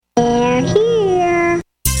They're here.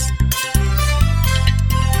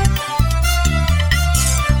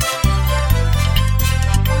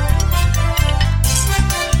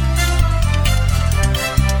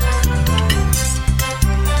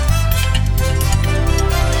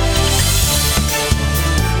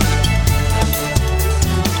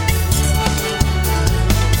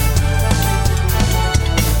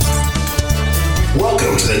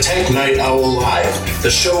 Welcome to the Tech Night Owl Live,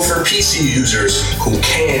 the show for PC users who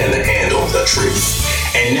can handle the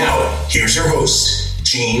truth. And now, here's your host,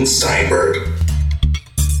 Gene Steinberg.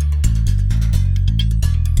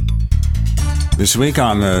 This week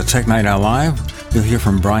on the Tech Night Owl Live, you'll hear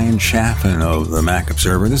from Brian Chaffin of the Mac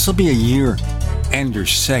Observer. This will be a year-ender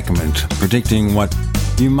segment predicting what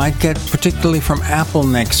you might get, particularly from Apple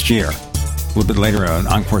next year. A little bit later, an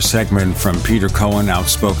encore segment from Peter Cohen,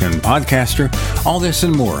 outspoken podcaster. All this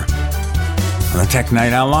and more on the Tech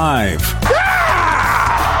Night Owl Live.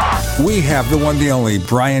 We have the one, the only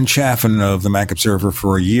Brian Chaffin of the Mac Observer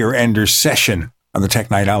for a year-ender session on the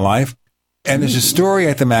Tech Night Owl Live. And there's a story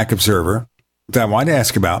at the Mac Observer that I want to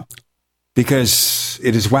ask about because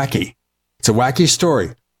it is wacky. It's a wacky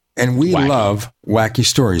story. And we love wacky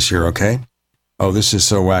stories here, okay? Oh, this is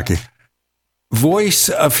so wacky. Voice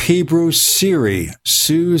of Hebrew Siri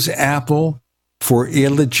sues Apple for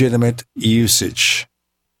illegitimate usage.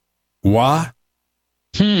 Why?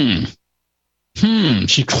 She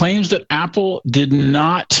claims that Apple did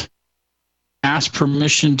not ask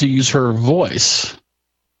permission to use her voice.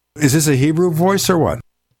 Is this a Hebrew voice or what?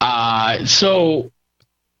 So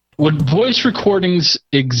when voice recordings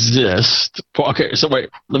exist, okay, so wait,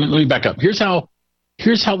 let me back up. Here's how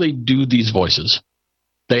they do these voices.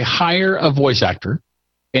 They hire a voice actor,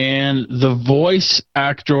 and the voice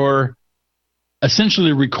actor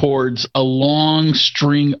essentially records a long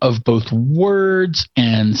string of both words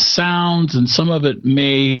and sounds, and some of it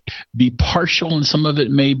may be partial and some of it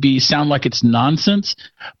may sound like it's nonsense,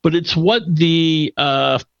 but it's what the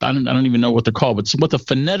I don't even know what they're called, but it's what the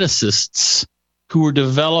phoneticists who are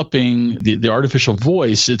developing the artificial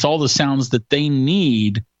voice, it's all the sounds that they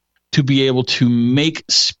need to be able to make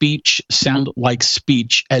speech sound like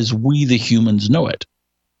speech as we, the humans, know it.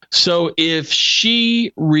 So if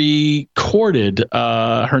she recorded,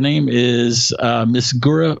 her name is Miss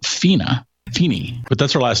Feeney, but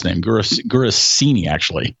that's her last name. Gurasini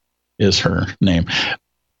actually is her name.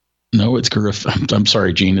 No, it's I'm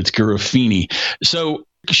sorry, Gene. It's Gurafini. So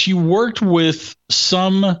she worked with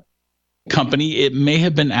some company. It may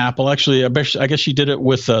have been Apple. Actually, I guess she did it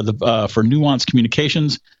with for Nuance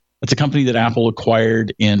Communications. It's a company that Apple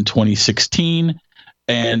acquired in 2016.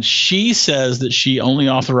 And she says that she only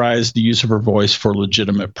authorized the use of her voice for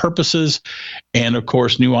legitimate purposes. And of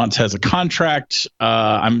course, Nuance has a contract.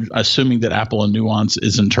 I'm assuming that Apple and Nuance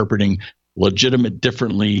is interpreting legitimate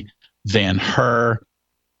differently than her.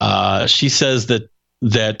 She says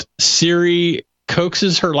that Siri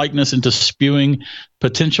coaxes her likeness into spewing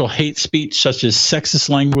potential hate speech such as sexist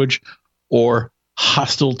language or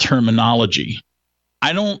hostile terminology.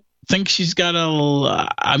 I don't think she's got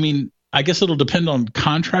I guess it'll depend on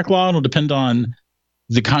contract law. It'll depend on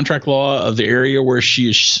the contract law of the area where she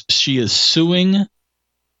is suing.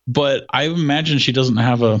 But I imagine she doesn't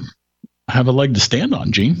have a leg to stand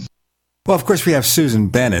on, Gene. Well, of course, we have Susan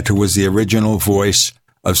Bennett, who was the original voice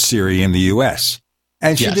of Siri in the U.S.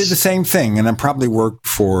 And she did the same thing, and probably worked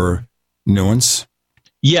for Nuance.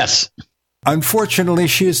 Yes. Unfortunately,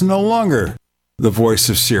 she is no longer the voice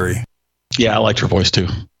of Siri. Yeah, I liked her voice, too.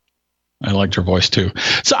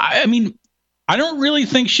 So, I mean, I don't really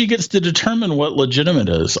think she gets to determine what legitimate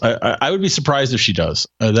is. I would be surprised if she does.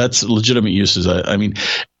 That's legitimate uses.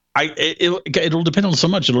 It'll depend on so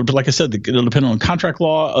much. It'll be, like I said, it'll depend on contract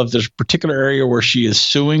law of this particular area where she is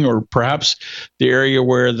suing, or perhaps the area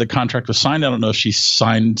where the contract was signed. I don't know if she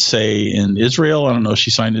signed, say, in Israel. I don't know if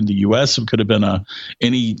she signed in the U.S. It could have been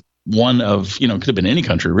any one of, it could have been any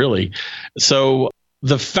country, really. So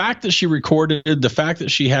the fact that she recorded, the fact that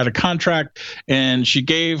she had a contract and she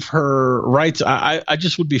gave her rights, I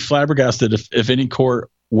just would be flabbergasted if any court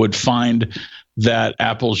would find that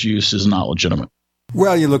Apple's use is not legitimate.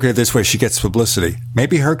 Well, you look at it this way, she gets publicity.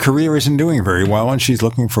 Maybe her career isn't doing very well and she's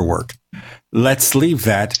looking for work. Let's leave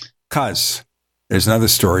that, because there's another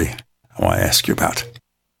story I want to ask you about.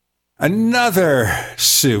 Another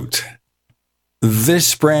suit.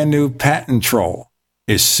 This brand new patent troll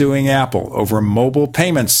is suing Apple over mobile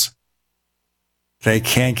payments. They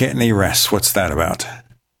can't get any rest. What's that about?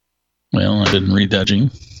 Well, I didn't read that, Gene.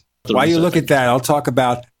 While you look at that, I'll talk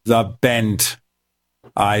about the bent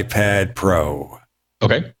iPad Pro.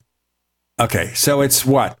 Okay. Okay, so it's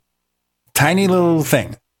what? Tiny little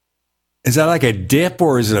thing. Is that like a dip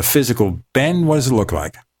or is it a physical bend? What does it look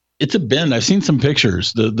like? It's a bend. I've seen some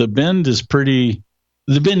pictures. The bend is pretty.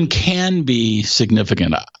 The bend can be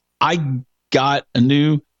significant. I got a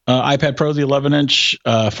new iPad Pro, the 11-inch.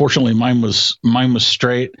 Fortunately, mine was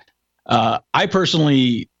straight. I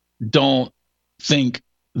personally don't think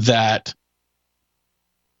that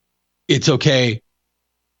it's okay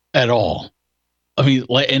at all. I mean,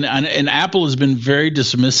 and Apple has been very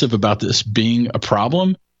dismissive about this being a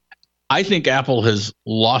problem. I think Apple has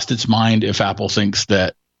lost its mind if Apple thinks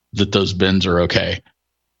that those bends are okay.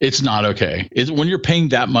 It's not okay. When you're paying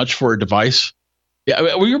that much for a device,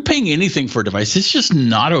 when you're paying anything for a device, it's just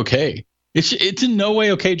not okay. It's in no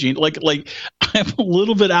way okay, Gene. Like I'm a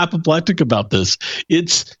little bit apoplectic about this.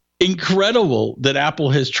 It's incredible that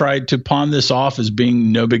Apple has tried to pawn this off as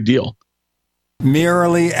being no big deal.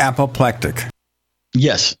 Merely apoplectic.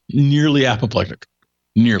 Yes, nearly apoplectic.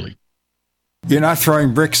 Nearly. You're not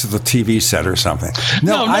throwing bricks at the TV set or something.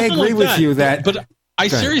 No, I agree with you that. But I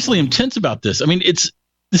seriously am tense about this. I mean, this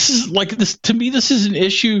is to me. This is an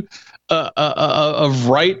issue of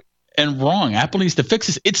right and wrong. Apple needs to fix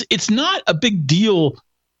this. It's not a big deal.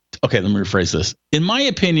 Okay, let me rephrase this. In my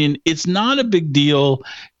opinion, it's not a big deal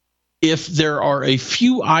if there are a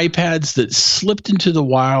few iPads that slipped into the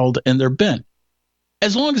wild and they're bent.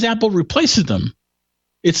 As long as Apple replaces them,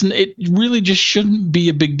 it really just shouldn't be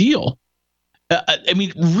a big deal. I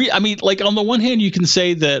mean, like on the one hand, you can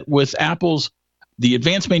say that with the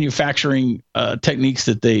advanced manufacturing techniques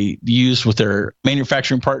that they use with their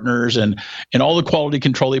manufacturing partners and all the quality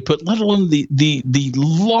control they put, let alone the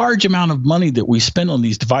large amount of money that we spend on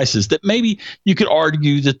these devices, that maybe you could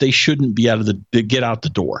argue that they shouldn't be get out the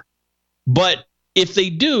door. But if they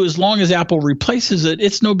do, as long as Apple replaces it,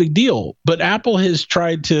 it's no big deal. But Apple has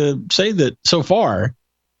tried to say that so far.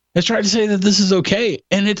 Has tried to say that this is okay,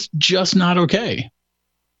 and it's just not okay.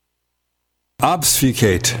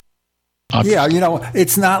 Obfuscate. Yeah,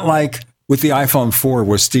 it's not like with the iPhone 4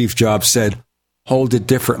 where Steve Jobs said, hold it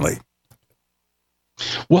differently.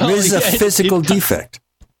 Well, this is a physical defect.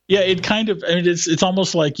 Yeah, it kind of, it's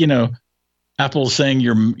almost like, Apple's saying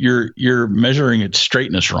you're measuring its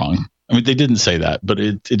straightness wrong. I mean, they didn't say that, but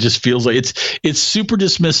it just feels like it's super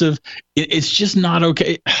dismissive. It's just not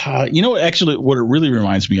okay. Actually, what it really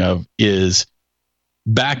reminds me of is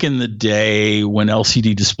back in the day when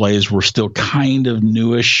LCD displays were still kind of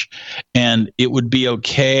newish, and it would be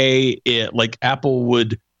okay. Like Apple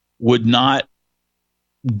would not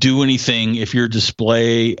do anything if your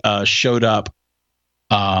display showed up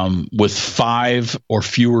with 5 or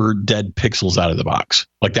fewer dead pixels out of the box.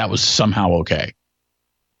 Like that was somehow okay.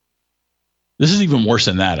 This is even worse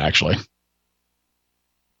than that, actually.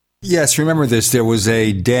 Yes, remember this. There was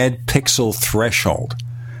a dead pixel threshold.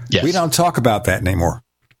 Yes. We don't talk about that anymore.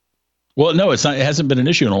 Well, no, it's not. It hasn't been an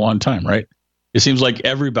issue in a long time, right? It seems like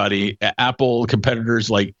everybody, Apple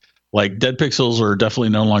competitors, like dead pixels are definitely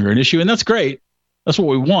no longer an issue, and that's great. That's what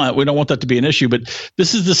we want. We don't want that to be an issue, but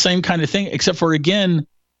this is the same kind of thing, except for, again,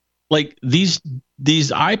 like these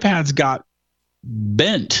iPads got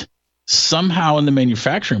bent somehow in the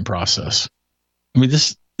manufacturing process. I mean,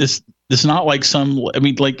 this not like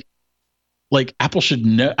like Apple should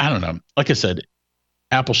know. I don't know. Like I said,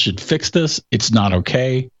 Apple should fix this. It's not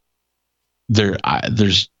okay. I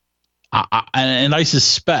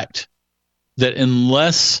suspect that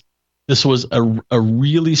unless this was a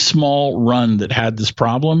really small run that had this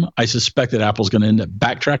problem, I suspect that Apple's going to end up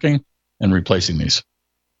backtracking and replacing these.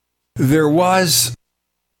 There was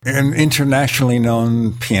an internationally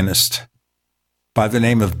known pianist by the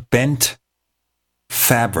name of Bent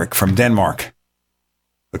Fabric from Denmark.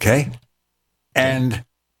 Okay? And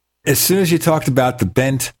as soon as you talked about the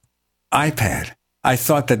bent iPad, I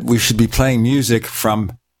thought that we should be playing music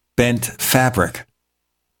from Bent Fabric.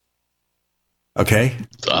 Okay?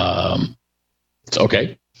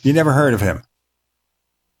 Okay. You never heard of him?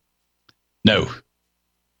 No.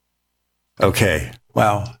 Okay.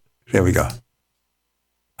 Well, there we go.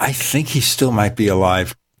 I think he still might be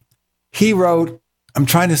alive. He wrote, I'm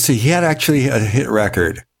trying to see, he had actually a hit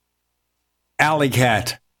record. Alley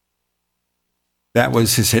Cat. That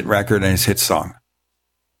was his hit record and his hit song.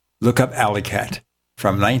 Look up Alley Cat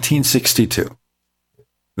from 1962.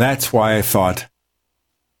 That's why I thought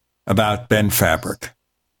about Bent Fabric.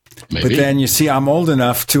 Maybe. But then you see, I'm old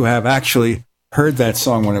enough to have actually heard that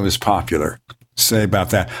song when it was popular. Say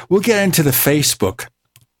about that. We'll get into the Facebook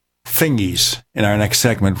thingies in our next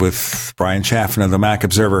segment with Brian Chaffin of the Mac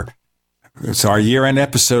Observer. It's our year-end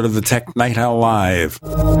episode of the Tech Night Owl Live.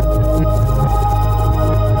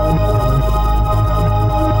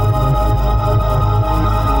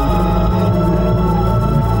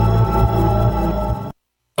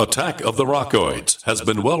 Attack of the Rockoids has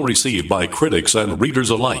been well received by critics and readers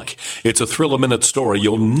alike. It's a thrill-a-minute story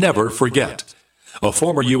you'll never forget. A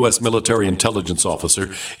former U.S. military intelligence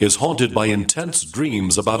officer is haunted by intense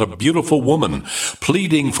dreams about a beautiful woman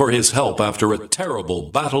pleading for his help after a terrible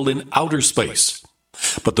battle in outer space.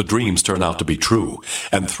 But the dreams turn out to be true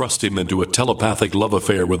and thrust him into a telepathic love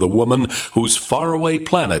affair with a woman whose faraway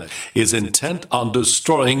planet is intent on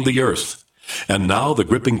destroying the Earth. And now the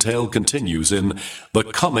gripping tale continues in The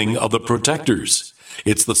Coming of the Protectors.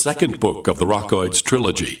 It's the second book of the Rockoids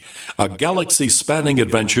trilogy, a galaxy-spanning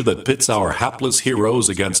adventure that pits our hapless heroes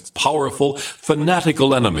against powerful,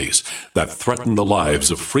 fanatical enemies that threaten the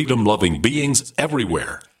lives of freedom-loving beings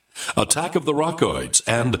everywhere. Attack of the Rockoids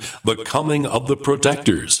and The Coming of the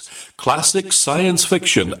Protectors. Classic science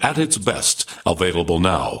fiction at its best, available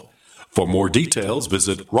now. For more details,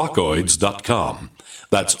 visit rockoids.com.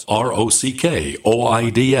 That's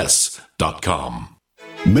ROCKOIDS.com.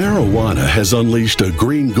 Marijuana has unleashed a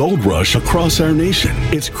green gold rush across our nation.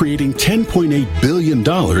 It's creating $10.8 billion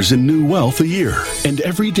in new wealth a year. And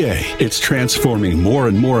every day, it's transforming more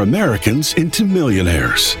and more Americans into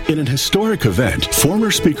millionaires. In an historic event,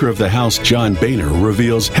 former Speaker of the House John Boehner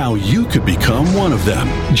reveals how you could become one of them.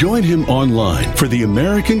 Join him online for the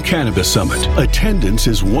American Cannabis Summit. Attendance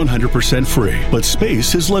is 100% free, but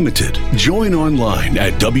space is limited. Join online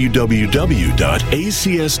at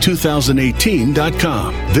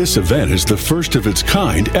www.acs2018.com. This event is the first of its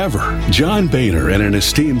kind ever. John Boehner and an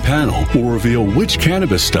esteemed panel will reveal which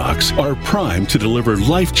cannabis stocks are primed to deliver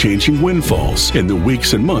life-changing windfalls in the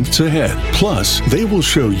weeks and months ahead. Plus, they will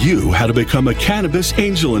show you how to become a cannabis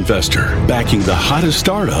angel investor, backing the hottest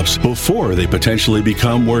startups before they potentially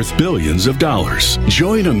become worth billions of dollars.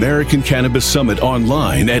 Join American Cannabis Summit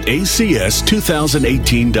online at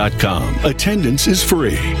acs2018.com. Attendance is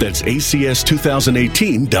free. That's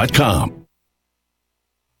acs2018.com.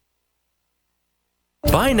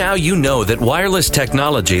 By now you know that wireless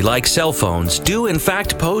technology like cell phones do in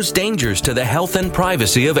fact pose dangers to the health and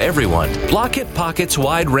privacy of everyone. Block-It Pocket's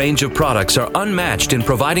wide range of products are unmatched in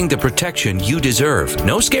providing the protection you deserve.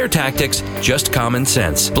 No scare tactics, just common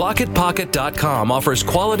sense. BlockItPocket.com offers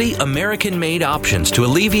quality American-made options to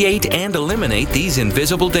alleviate and eliminate these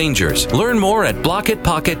invisible dangers. Learn more at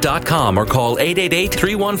BlockItPocket.com or call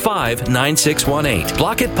 888-315-9618.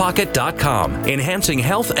 BlockItPocket.com, enhancing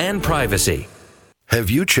health and privacy. Have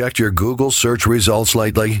you checked your Google search results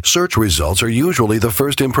lately? Search results are usually the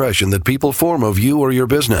first impression that people form of you or your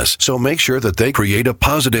business, so make sure that they create a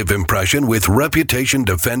positive impression with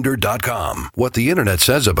ReputationDefender.com. What the internet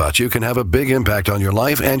says about you can have a big impact on your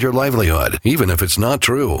life and your livelihood, even if it's not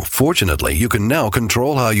true. Fortunately, you can now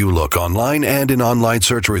control how you look online and in online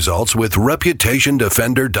search results with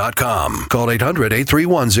ReputationDefender.com. Call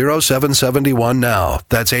 800-831-0771 now.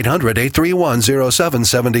 That's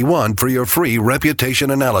 800-831-0771 for your free reputation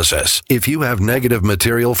analysis. If you have negative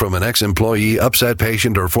material from an ex-employee, upset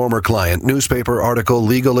patient, or former client, newspaper article,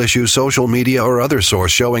 legal issue, social media, or other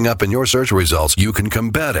source showing up in your search results, you can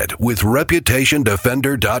combat it with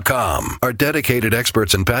ReputationDefender.com. Our dedicated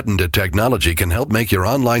experts in patented technology can help make your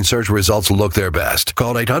online search results look their best.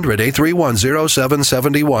 Call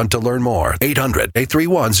 800-831-0771 to learn more.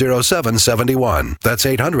 800-831-0771. That's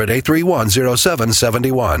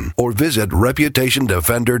 800-831-0771. Or visit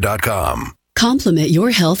ReputationDefender.com. Complement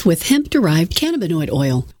your health with hemp-derived cannabinoid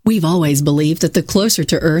oil. We've always believed that the closer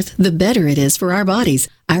to Earth, the better it is for our bodies.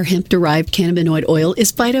 Our hemp-derived cannabinoid oil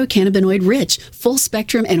is phytocannabinoid-rich,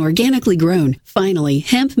 full-spectrum, and organically grown. Finally,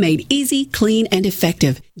 hemp made easy, clean, and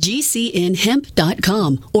effective.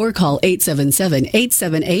 GCNhemp.com or call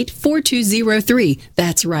 877-878-4203.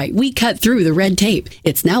 That's right, we cut through the red tape.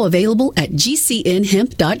 It's now available at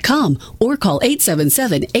GCNhemp.com or call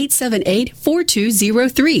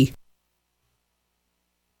 877-878-4203.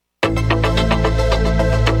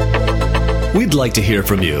 We'd like to hear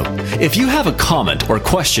from you. If you have a comment or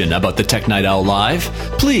question about the Tech Night Owl Live,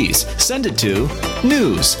 please send it to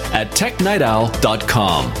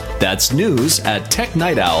news@technightowl.com. That's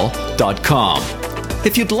news@technightowl.com.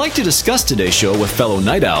 If you'd like to discuss today's show with fellow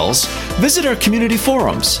night owls, visit our community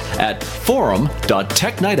forums at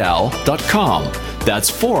forum.technightowl.com. That's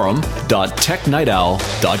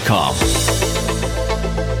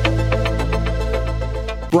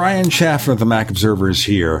forum.technightowl.com. Brian Chaffin of the Mac Observer is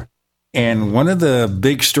here. And one of the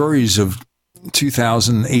big stories of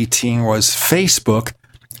 2018 was Facebook.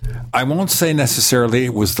 I won't say necessarily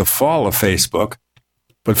it was the fall of Facebook,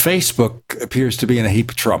 but Facebook appears to be in a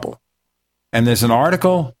heap of trouble. And there's an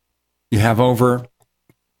article you have over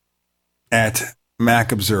at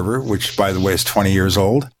Mac Observer, which, by the way, is 20 years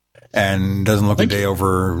old and doesn't look a day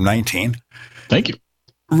over 19. Thank you.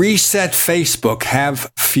 Reset Facebook,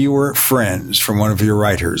 have fewer friends, from one of your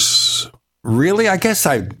writers. Really? I guess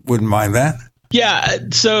I wouldn't mind that. Yeah.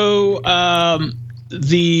 So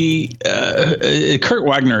Kurt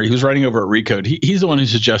Wagner, who's writing over at Recode, he's the one who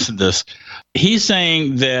suggested this. He's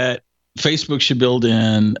saying that Facebook should build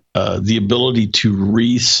in the ability to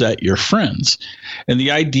reset your friends. And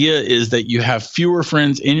the idea is that you have fewer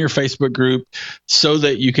friends in your Facebook group so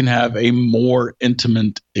that you can have a more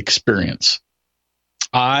intimate experience.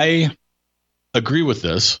 I agree with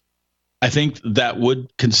this. I think that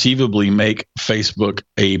would conceivably make Facebook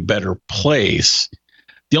a better place.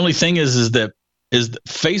 The only thing is that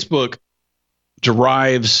Facebook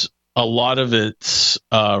derives a lot of its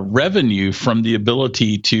revenue from the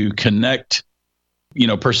ability to connect,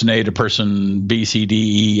 person A to person B, C,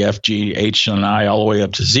 D, E, F, G, H, and I, all the way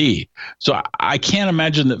up to Z. So I can't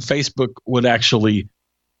imagine that Facebook would actually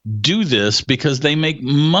do this because they make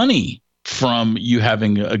money from you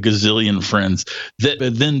having a gazillion friends that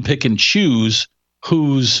then pick and choose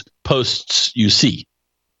whose posts you see.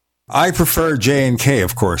 I prefer J&K,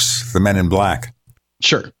 of course, the Men in Black.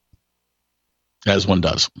 Sure. As one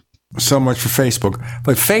does. So much for Facebook.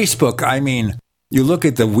 But Facebook, I mean, you look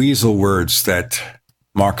at the weasel words that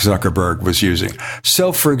Mark Zuckerberg was using.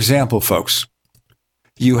 So, for example, folks,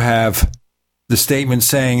 you have the statement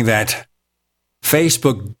saying that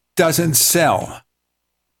Facebook doesn't sell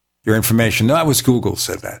your information. No, that was Google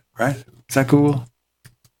said that, right? Is that Google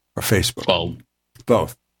or Facebook? Well,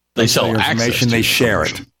 both. They sell your information. They share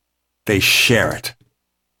it. They share it.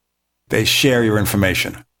 They share your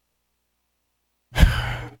information.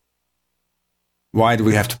 Why do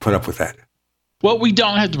we have to put up with that? Well, we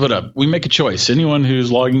don't have to put up. We make a choice. Anyone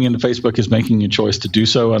who's logging into Facebook is making a choice to do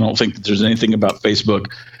so. I don't think that there's anything about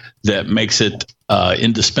Facebook that makes it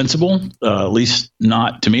indispensable, at least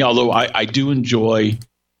not to me, although I do enjoy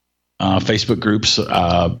Facebook groups.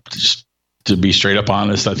 Just to be straight up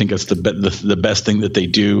honest, I think that's the best thing that they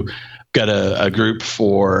do. Got a group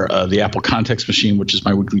for the Apple Context Machine, which is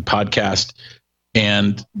my weekly podcast.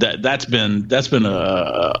 And that's been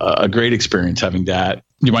a great experience having that.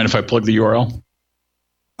 You mind if I plug the URL?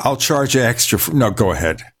 I'll charge you extra. No, go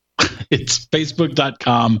ahead. It's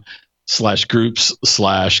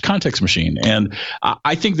facebook.com/groups/context machine. And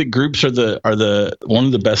I think that groups are the one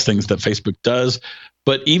of the best things that Facebook does.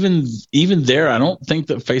 But even there, I don't think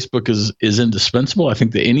that Facebook is indispensable. I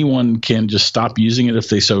think that anyone can just stop using it if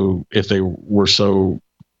they were so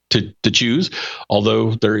to choose.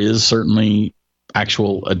 Although there is certainly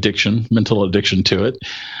actual addiction, mental addiction to it.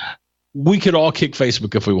 We could all kick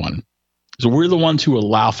Facebook if we wanted. So we're the ones who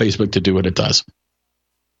allow Facebook to do what it does.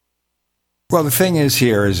 Well, the thing is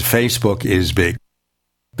here is Facebook is big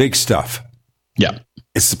stuff. Yeah.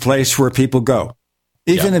 It's the place where people go.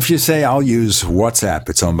 Even if you say, I'll use WhatsApp,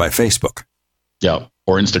 it's owned by Facebook. Yeah.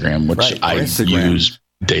 Or Instagram, which I use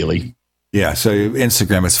daily. Yeah. So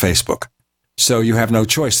Instagram is Facebook. So you have no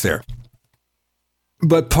choice there.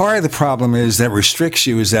 But part of the problem is that restricts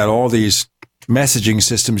you is that all these messaging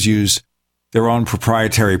systems use their own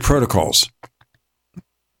proprietary protocols.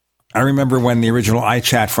 I remember when the original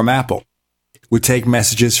iChat from Apple would take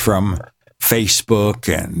messages from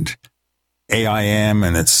Facebook and AIM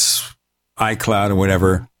and its iCloud or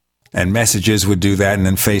whatever, and Messages would do that, and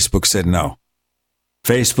then Facebook said no.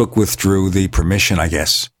 Facebook withdrew the permission, I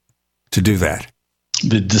guess, to do that.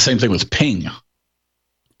 The same thing with Ping.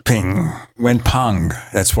 Ping went pong.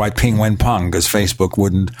 That's why Ping went pong, because Facebook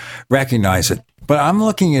wouldn't recognize it. But I'm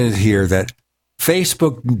looking at it here that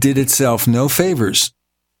Facebook did itself no favors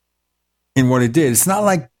in what it did. It's not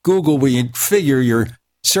like Google where you figure you're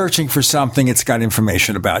searching for something, it's got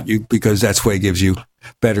information about you because that's why it gives you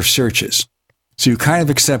better searches. So you kind of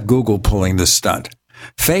accept Google pulling this stunt.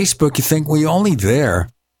 Facebook, you think, well, you're only there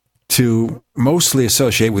to mostly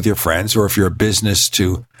associate with your friends, or if you're a business,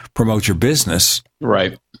 to promote your business.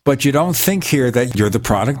 Right. But you don't think here that you're the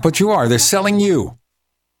product, but you are. They're selling you.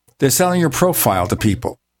 They're selling your profile to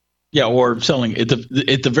people. Yeah, or selling it.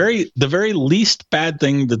 The very least bad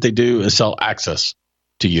thing that they do is sell access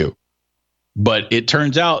to you. But it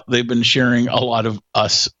turns out they've been sharing a lot of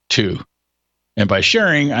us too. And by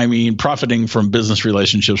sharing, I mean profiting from business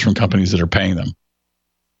relationships from companies that are paying them.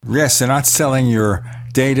 Yes, they're not selling your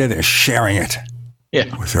data, they're sharing it.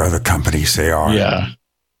 Yeah. With other companies, they are. Yeah.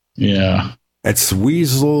 Yeah. It's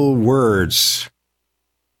weasel words.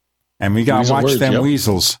 And we got to watch them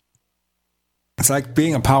weasels. It's like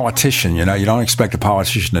being a politician, you know. You don't expect a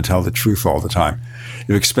politician to tell the truth all the time.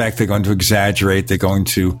 You expect they're going to exaggerate. They're going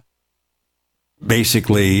to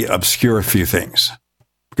basically obscure a few things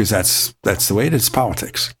because that's the way it is,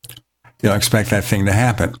 politics. You don't expect that thing to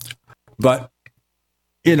happen. But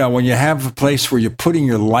when you have a place where you're putting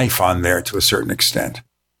your life on there to a certain extent,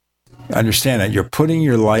 understand that you're putting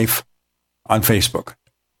your life on Facebook.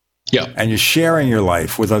 Yeah. And you're sharing your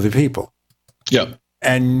life with other people. Yeah.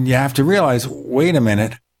 And you have to realize, wait a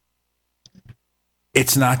minute,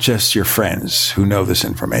 it's not just your friends who know this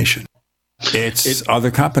information. It's other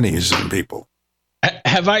companies and people.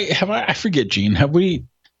 I forget, Gene, have we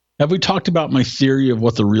talked about my theory of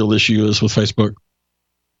what the real issue is with Facebook?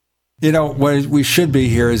 What we should be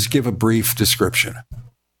here is give a brief description.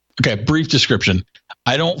 Okay, brief description.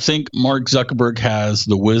 I don't think Mark Zuckerberg has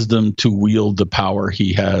the wisdom to wield the power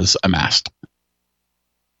he has amassed.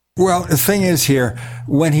 Well, the thing is here,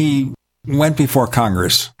 when he went before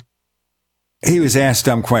Congress, he was asked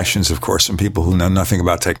dumb questions, of course, from people who know nothing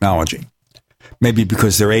about technology. Maybe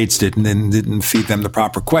because their aides didn't feed them the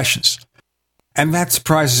proper questions. And that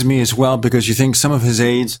surprises me as well, because you think some of his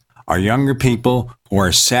aides are younger people who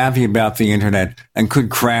are savvy about the internet and could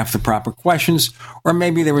craft the proper questions, or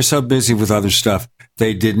maybe they were so busy with other stuff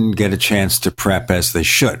they didn't get a chance to prep as they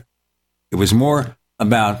should. It was more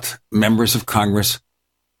about members of Congress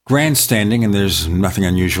grandstanding, and there's nothing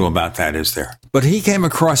unusual about that, is there? But he came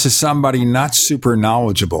across as somebody not super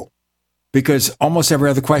knowledgeable, because almost every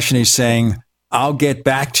other question he's saying, I'll get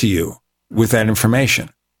back to you with that information.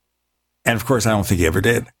 And of course, I don't think he ever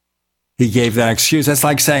did. He gave that excuse. That's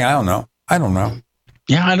like saying, I don't know.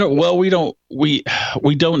 Yeah, I don't. Well, we don't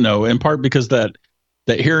know, in part because that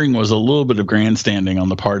hearing was a little bit of grandstanding on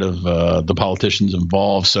the part of the politicians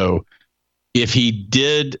involved. So if he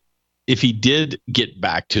did get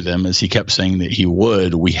back to them, as he kept saying that he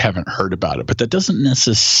would, we haven't heard about it. But that doesn't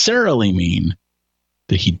necessarily mean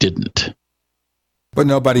that he didn't. But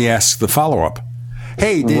nobody asks the follow-up.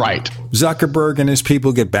 Hey, did Zuckerberg and his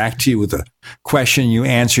people get back to you with a question you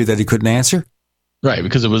answered that he couldn't answer? Right,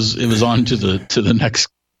 because it was on to the next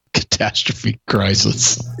catastrophe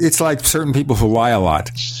crisis. It's like certain people who lie a lot.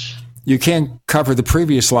 You can't cover the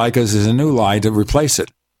previous lie because there's a new lie to replace it.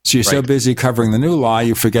 So you're so busy covering the new lie,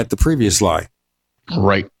 you forget the previous lie.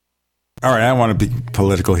 Right. All right, I don't want to be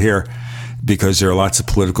political here because there are lots of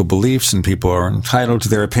political beliefs and people are entitled to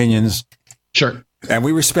their opinions. Sure. And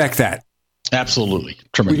we respect that. Absolutely.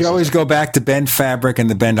 We could always go back to bend fabric and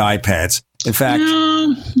the bend iPads. In fact,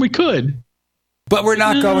 we could. But we're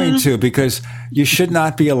not going to, because you should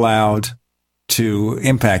not be allowed to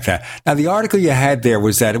impact that. Now, the article you had there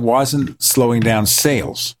was that it wasn't slowing down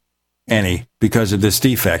sales any because of this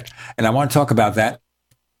defect. And I want to talk about that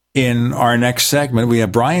in our next segment. We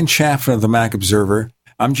have Brian Chaffin of the Mac Observer.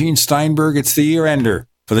 I'm Gene Steinberg. It's the year ender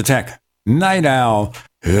for the Tech Night Owl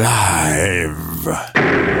Live.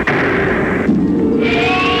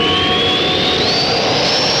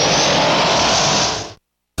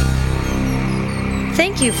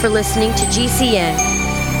 Thank you for listening to GCN.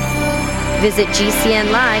 Visit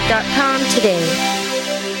GCNlive.com today.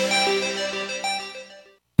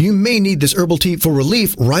 You may need this herbal tea for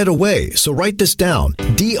relief right away, so write this down.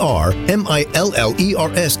 DRMILLERS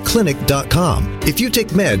clinic.com. If you take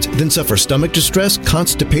meds, then suffer stomach distress,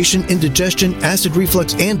 constipation, indigestion, acid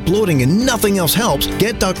reflux, and bloating, and nothing else helps,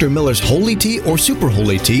 get Dr. Miller's Holy Tea or Super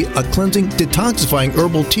Holy Tea, a cleansing, detoxifying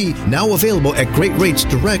herbal tea now available at great rates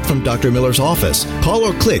direct from Dr. Miller's office. Call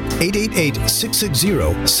or click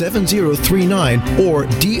 888-660-7039 or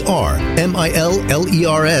DRMILLERS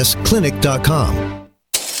clinic.com.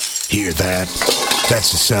 Hear that?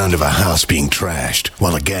 That's the sound of a house being trashed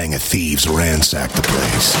while a gang of thieves ransack the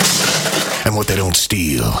place. And what they don't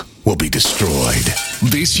steal will be destroyed.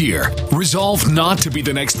 This year, resolve not to be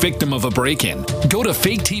the next victim of a break-in. Go to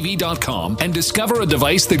faketv.com and discover a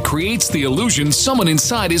device that creates the illusion someone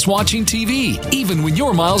inside is watching TV, even when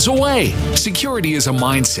you're miles away. Security is a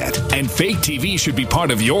mindset, and Fake TV should be part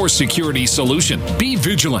of your security solution. Be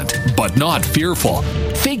vigilant, but not fearful.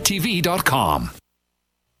 faketv.com.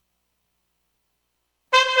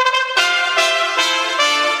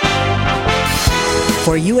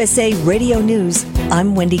 For USA Radio News,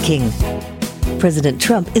 I'm Wendy King. President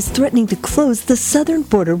Trump is threatening to close the southern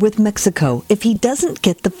border with Mexico if he doesn't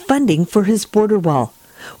get the funding for his border wall.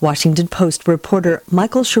 Washington Post reporter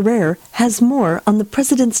Michael Scherer has more on the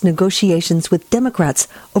president's negotiations with Democrats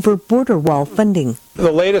over border wall funding.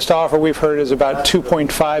 The latest offer we've heard is about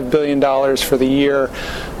 $2.5 billion for the year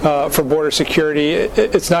for border security.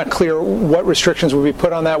 It's not clear what restrictions would be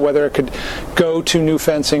put on that, whether it could go to new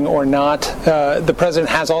fencing or not. The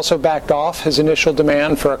president has also backed off his initial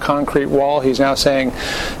demand for a concrete wall. He's now saying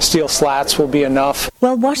steel slats will be enough.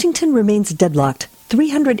 While Washington remains deadlocked,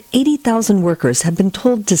 380,000 workers have been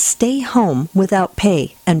told to stay home without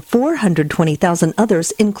pay, and 420,000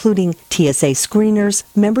 others, including TSA screeners,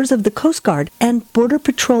 members of the Coast Guard, and Border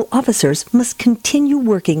Patrol officers, must continue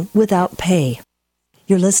working without pay.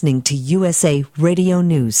 You're listening to USA Radio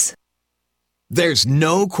News. There's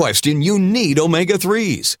no question you need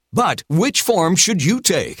omega-3s. But which form should you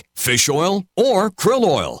take? Fish oil or krill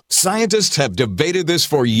oil? Scientists have debated this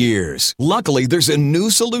for years. Luckily, there's a new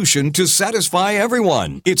solution to satisfy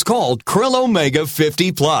everyone. It's called Krill Omega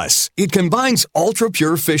 50 Plus. It combines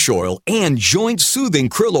ultra-pure fish oil and joint-soothing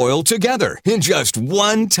krill oil together in just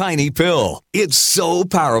one tiny pill. It's so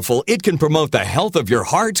powerful, it can promote the health of your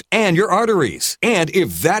heart and your arteries. And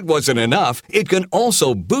if that wasn't enough, it can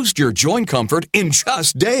also boost your joint comfort in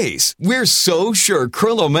just days. We're so sure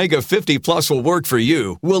Krill Omega 50 Plus will work for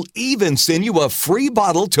you. We'll even send you a free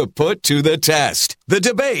bottle to put to the test. The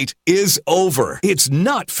debate is over. It's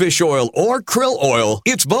not fish oil or krill oil.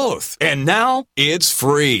 It's both. And now it's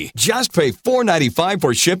free. Just pay $4.95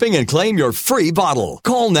 for shipping and claim your free bottle.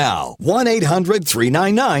 Call now.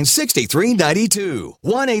 1-800-399-6392.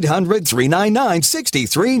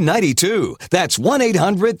 1-800-399-6392. That's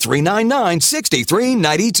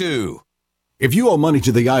 1-800-399-6392. If you owe money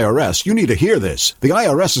to the IRS, you need to hear this. The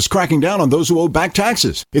IRS is cracking down on those who owe back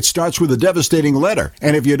taxes. It starts with a devastating letter,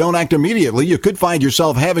 and if you don't act immediately, you could find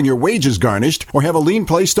yourself having your wages garnished or have a lien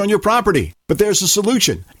placed on your property. But there's a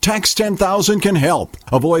solution. Tax 10,000 can help.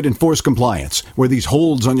 Avoid enforced compliance, where these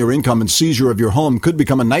holds on your income and seizure of your home could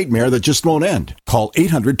become a nightmare that just won't end. Call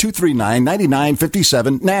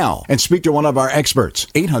 800-239-9957 now and speak to one of our experts.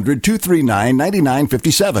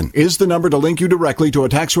 800-239-9957 is the number to link you directly to a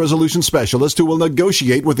tax resolution specialist who will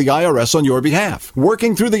negotiate with the IRS on your behalf.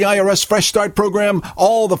 Working through the IRS Fresh Start program,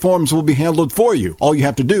 all the forms will be handled for you. All you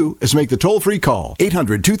have to do is make the toll-free call.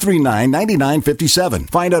 800-239-9957.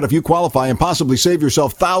 Find out if you qualify and possibly save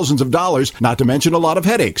yourself thousands of dollars, not to mention a lot of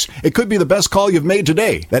headaches. It could be the best call you've made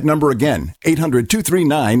today. That number again,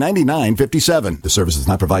 800-239-9957. The service does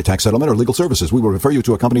not provide tax settlement or legal services. We will refer you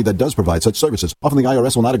to a company that does provide such services. Often the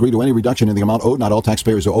IRS will not agree to any reduction in the amount owed. Not all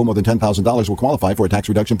taxpayers who owe more than $10,000 will qualify for a tax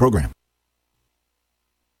reduction program.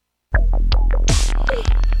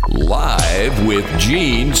 Live with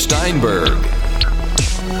Gene Steinberg.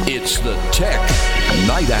 It's the Tech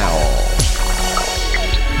Night Owl.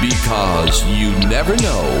 Because you never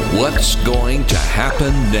know what's going to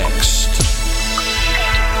happen next.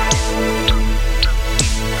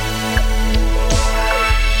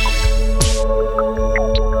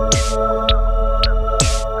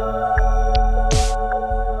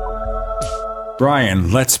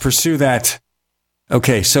 Brian, let's pursue that.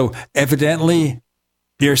 Okay, so evidently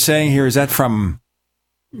you're saying here, is that from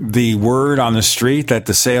the word on the street that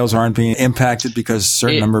the sales aren't being impacted because a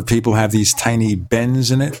certain number of people have these tiny bends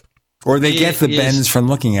in it? Or they get the bends from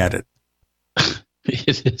looking at it?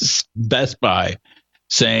 It is Best Buy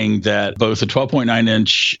saying that both the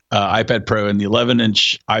 12.9-inch iPad Pro and the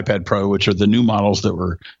 11-inch iPad Pro, which are the new models that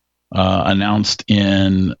were announced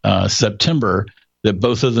in September, that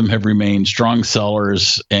both of them have remained strong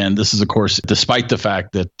sellers. And this is, of course, despite the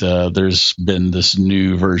fact that there's been this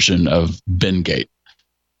new version of Bendgate.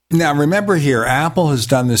 Now, remember here, Apple has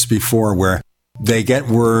done this before where they get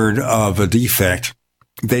word of a defect.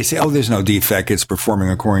 They say, oh, there's no defect. It's performing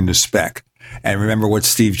according to spec. And remember what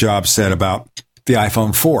Steve Jobs said about the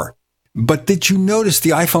iPhone 4. But did you notice the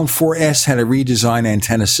iPhone 4S had a redesigned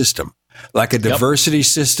antenna system, like a diversity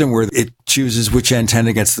system where it chooses which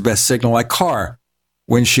antenna gets the best signal, like car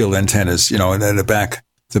windshield antennas, you know, and then the back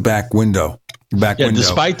window. Window.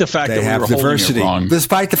 Despite the fact that we were diversity. holding it wrong.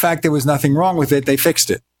 Despite the fact there was nothing wrong with it, they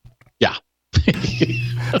fixed it. Yeah.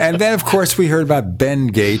 And then, of course, we heard about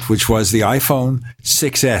Bendgate, which was the iPhone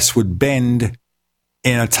 6S would bend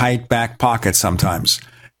in a tight back pocket sometimes.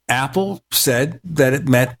 Apple said that it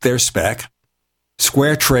met their spec.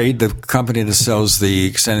 Square Trade, the company that sells the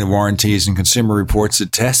extended warranties and Consumer Reports,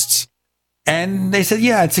 it tests. And they said,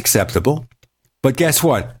 yeah, it's acceptable. But guess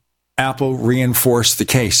what? Apple reinforced the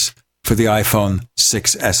case for the iPhone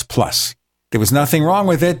 6S Plus. There was nothing wrong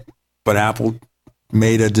with it, but Apple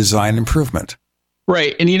made a design improvement.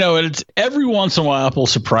 Right. And, you know, it's every once in a while, Apple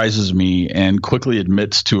surprises me and quickly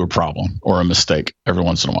admits to a problem or a mistake every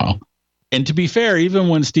once in a while. And to be fair, even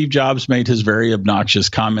when Steve Jobs made his very obnoxious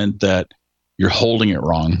comment that you're holding it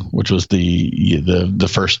wrong, which was the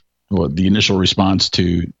first, the initial response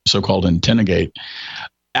to so-called AntennaGate,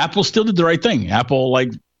 Apple still did the right thing. Apple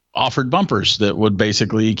offered bumpers that would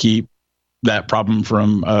basically keep that problem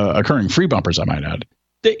from occurring. Free bumpers, I might add.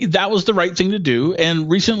 That was the right thing to do. And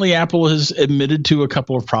recently, Apple has admitted to a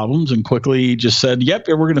couple of problems and quickly just said, yep,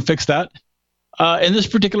 we're going to fix that. In this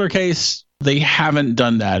particular case, They haven't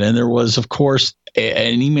done that. And there was, of course,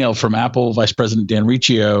 an email from Apple Vice President Dan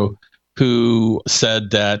Riccio, who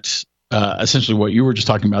said that essentially what you were just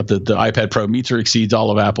talking about, that the iPad Pro meets or exceeds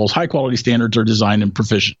all of Apple's high-quality standards or design and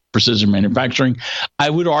precision manufacturing. I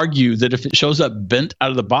would argue that if it shows up bent out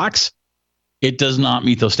of the box, it does not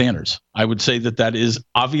meet those standards. I would say that that is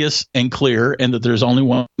obvious and clear, and that there's only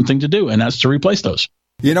one thing to do, and that's to replace those.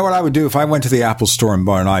 You know what I would do if I went to the Apple store and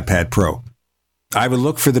bought an iPad Pro? I would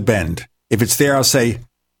look for the bend. If it's there, I'll say,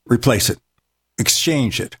 replace it,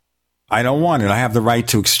 exchange it. I don't want it. I have the right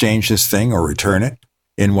to exchange this thing or return it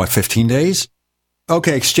in 15 days?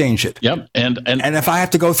 Okay, exchange it. Yep. And if I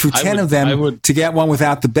have to go through 10 of them to get one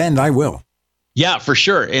without the bend, I will. Yeah, for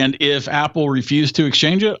sure. And if Apple refused to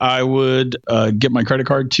exchange it, I would get my credit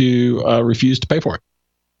card to refuse to pay for it.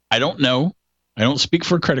 I don't know. I don't speak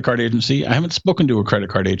for a credit card agency. I haven't spoken to a credit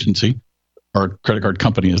card agency or credit card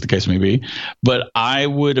company, as the case may be. But I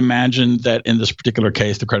would imagine that in this particular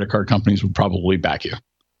case, the credit card companies would probably back you.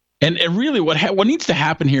 And really what needs to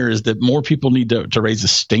happen here is that more people need to raise a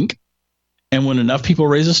stink. And when enough people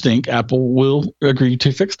raise a stink, Apple will agree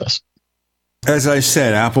to fix this. As I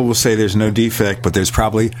said, Apple will say there's no defect, but there's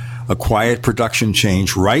probably a quiet production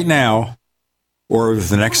change right now or with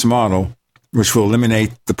the next model, which will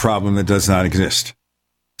eliminate the problem that does not exist.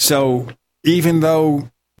 So even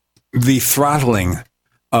though the throttling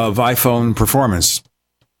of iPhone performance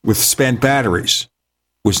with spent batteries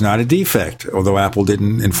was not a defect, although Apple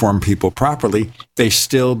didn't inform people properly, they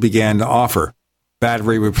still began to offer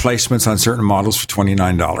battery replacements on certain models for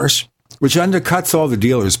 $29, which undercuts all the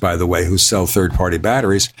dealers, by the way, who sell third-party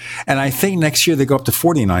batteries. And I think next year they go up to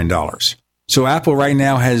 $49. So Apple right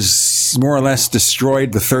now has more or less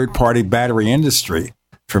destroyed the third-party battery industry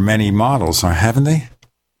for many models, haven't they?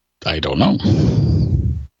 I don't know.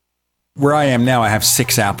 Where I am now, I have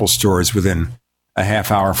 6 Apple stores within a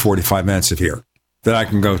half hour, 45 minutes of here that I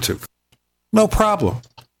can go to. No problem.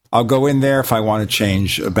 I'll go in there if I want to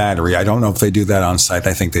change a battery. I don't know if they do that on site.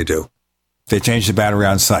 I think they do. They change the battery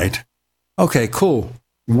on site. Okay, cool.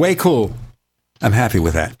 Way cool. I'm happy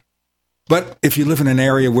with that. But if you live in an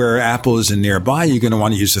area where Apple isn't nearby, you're going to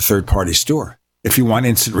want to use a third-party store. If you want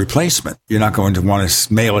instant replacement, you're not going to want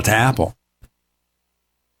to mail it to Apple.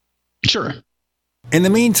 Sure. In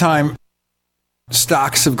the meantime,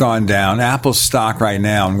 stocks have gone down. Apple's stock right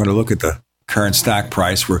now, I'm going to look at the current stock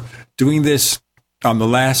price. We're doing this on the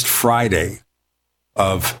last Friday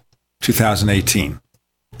of 2018.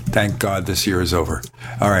 Thank God this year is over.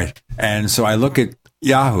 All right. And so I look at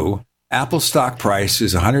Yahoo. Apple's stock price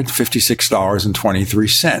is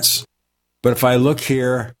 $156.23. But if I look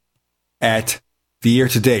here at the year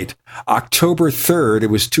to date, October 3rd, it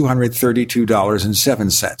was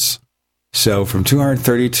 $232.07. So from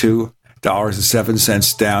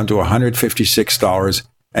 $232.07 down to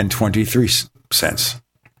 $156.23.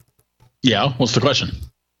 Yeah, what's the question?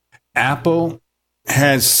 Apple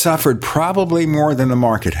has suffered probably more than the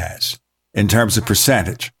market has in terms of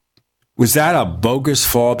percentage. Was that a bogus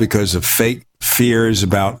fall because of fake fears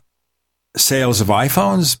about sales of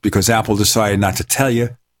iPhones? Because Apple decided not to tell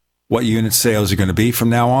you what unit sales are going to be from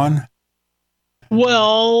now on?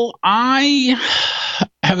 Well, I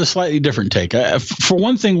have a slightly different take. For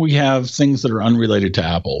one thing, we have things that are unrelated to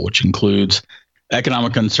Apple, which includes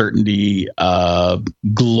economic uncertainty,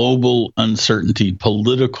 global uncertainty,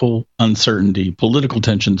 political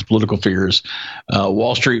tensions, political fears,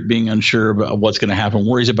 Wall Street being unsure about what's going to happen,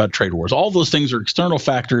 worries about trade wars. All those things are external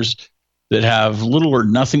factors that have little or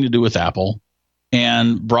nothing to do with Apple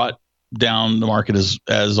and brought down the market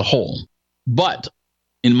as a whole. But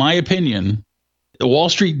in my opinion, Wall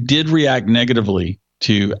Street did react negatively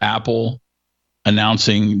to Apple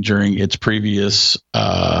announcing during its previous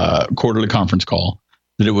quarterly conference call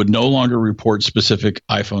that it would no longer report specific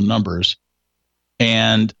iPhone numbers.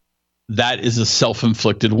 And that is a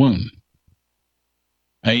self-inflicted wound.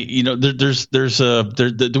 Do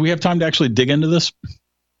we have time to actually dig into this?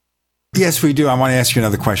 Yes, we do. I want to ask you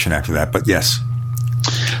another question after that, but yes.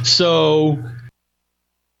 So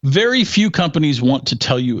very few companies want to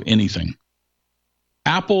tell you anything.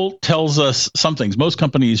 Apple tells us some things. Most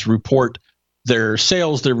companies report their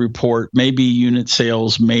sales, they report maybe unit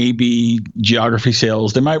sales, maybe geography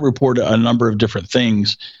sales. They might report a number of different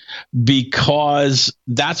things because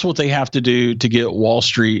that's what they have to do to get Wall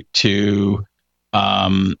Street to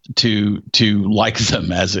like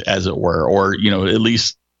them, as it were, or at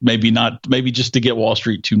least maybe just to get Wall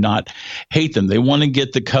Street to not hate them. They want to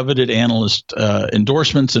get the coveted analyst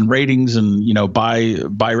endorsements and ratings and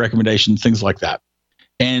buy recommendations, things like that.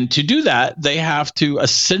 And to do that, they have to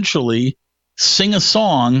essentially sing a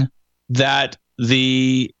song that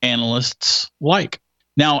the analysts like.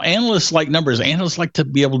 Now, analysts like numbers. Analysts like to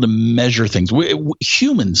be able to measure things.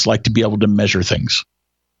 Humans like to be able to measure things.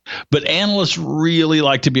 But analysts really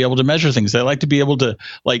like to be able to measure things. They like to be able to,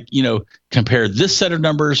 compare this set of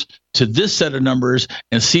numbers to this set of numbers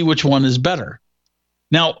and see which one is better.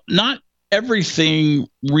 Now, not everything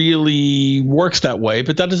really works that way,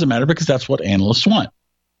 but that doesn't matter because that's what analysts want.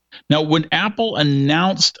 Now, when Apple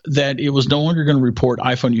announced that it was no longer going to report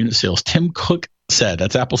iPhone unit sales, Tim Cook said,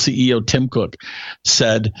 that's Apple CEO Tim Cook,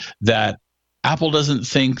 said that Apple doesn't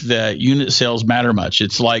think that unit sales matter much.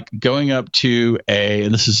 It's like going up to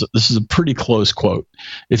and this is a pretty close quote.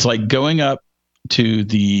 It's like going up to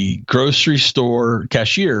the grocery store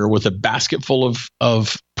cashier with a basket full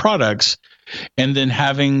of products and then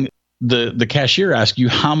having the cashier ask you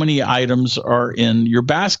how many items are in your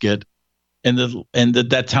basket and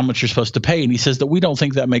that's how much you're supposed to pay. And he says that we don't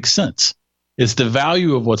think that makes sense. It's the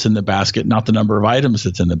value of what's in the basket, not the number of items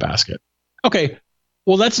that's in the basket. Okay,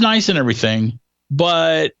 well, that's nice and everything,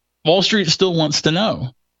 but Wall Street still wants to know.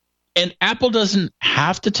 And Apple doesn't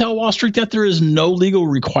have to tell Wall Street that. There is no legal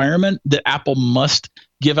requirement that Apple must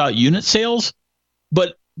give out unit sales,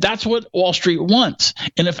 but that's what Wall Street wants.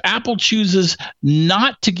 And if Apple chooses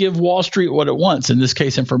not to give Wall Street what it wants, in this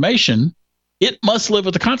case information, it must live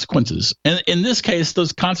with the consequences. And in this case,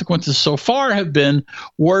 those consequences so far have been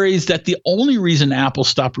worries that the only reason Apple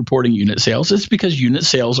stopped reporting unit sales is because unit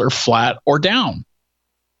sales are flat or down,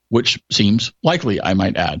 which seems likely, I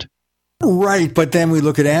might add. Right, but then we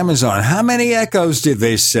look at Amazon. How many Echoes did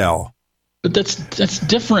they sell? But that's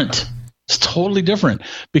different. It's totally different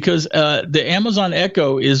because the Amazon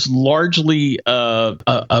Echo is largely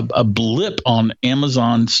a blip on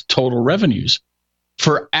Amazon's total revenues.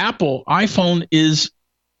 For Apple, iPhone is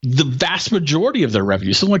the vast majority of their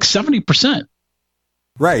revenue, so like 70%.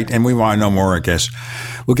 Right, and we want to know more, I guess.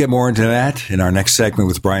 We'll get more into that in our next segment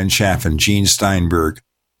with Brian Schaff and Gene Steinberg.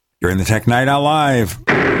 You're in the Tech Night Owl Live.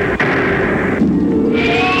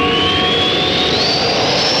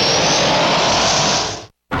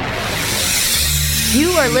 You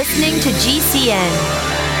are listening to GCN.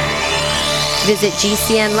 Visit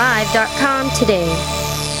GCNlive.com today.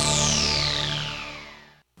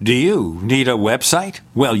 Do you need a website?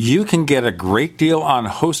 Well, you can get a great deal on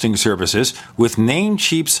hosting services with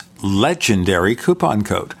Namecheap's legendary coupon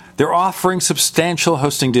code. They're offering substantial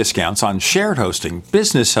hosting discounts on shared hosting,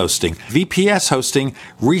 business hosting, VPS hosting,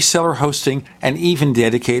 reseller hosting, and even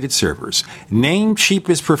dedicated servers. Namecheap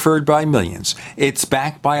is preferred by millions. It's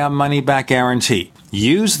backed by a money-back guarantee.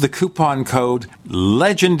 Use the coupon code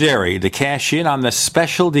LEGENDARY to cash in on the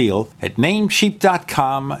special deal at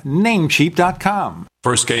Namecheap.com, Namecheap.com.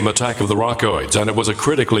 First came Attack of the Rockoids, and it was a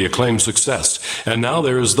critically acclaimed success. And now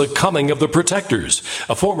there's The Coming of the Protectors.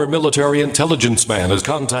 A former military intelligence man is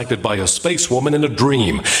contacted by a space woman in a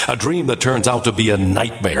dream that turns out to be a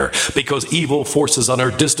nightmare because evil forces on her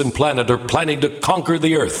distant planet are planning to conquer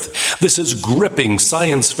the Earth. This is gripping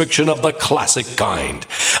science fiction of the classic kind.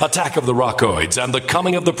 Attack of the Rockoids and The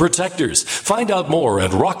Coming of the Protectors. Find out more at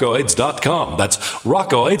rockoids.com. That's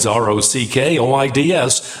Rockoids,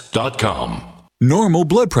 ROCKOIDS.com. Normal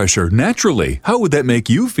blood pressure, naturally. How would that make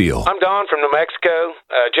you feel? I'm Don from New Mexico.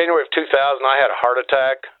 January of 2000, I had a heart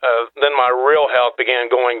attack. Then my real health began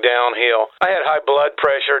going downhill. I had high blood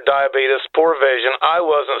pressure, diabetes, poor vision. I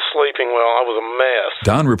wasn't sleeping well. I was a mess.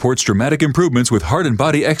 Don reports dramatic improvements with Heart and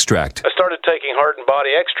Body Extract. I started taking Heart and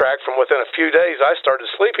Body Extract. From within a few days, I started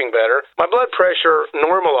sleeping better. My blood pressure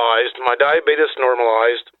normalized. My diabetes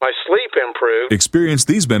normalized. My sleep improved. Experience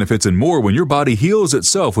these benefits and more when your body heals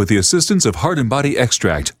itself with the assistance of Heart and Body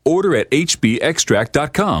Extract. Order at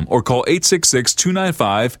hbextract.com or call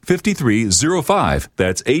 866-295-5305.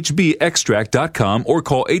 That's hbextract.com or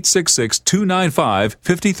call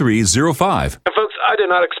 866-295-5305. And folks, I did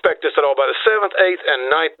not expect this at all. By the 7th, 8th,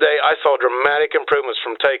 and 9th day, I saw dramatic improvements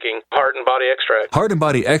from taking Heart and Body Extract. Heart and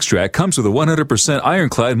Body Extract comes with a 100%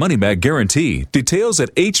 ironclad money-back guarantee. Details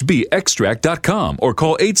at hbextract.com or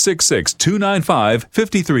call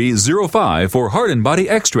 866-295-5305 for Heart and Body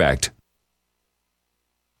Extract.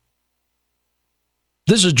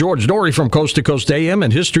 This is George Norrie from Coast to Coast AM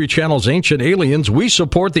and History Channel's Ancient Aliens. We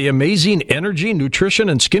support the amazing energy, nutrition,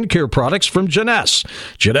 and skincare products from Jeunesse.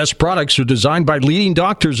 Jeunesse products are designed by leading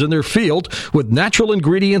doctors in their field with natural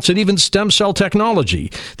ingredients and even stem cell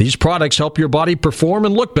technology. These products help your body perform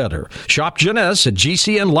and look better. Shop Jeunesse at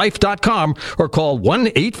GCNlife.com or call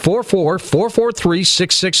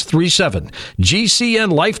 1-844-443-6637.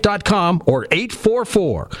 GCNlife.com or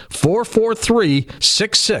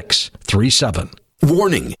 844-443-6637.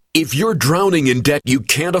 Warning, if you're drowning in debt you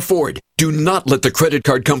can't afford, do not let the credit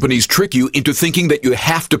card companies trick you into thinking that you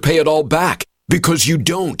have to pay it all back, because you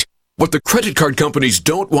don't. What the credit card companies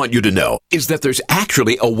don't want you to know is that there's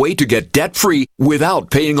actually a way to get debt-free without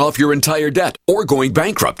paying off your entire debt or going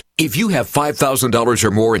bankrupt. If you have $5,000 or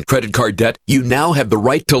more in credit card debt, you now have the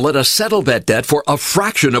right to let us settle that debt for a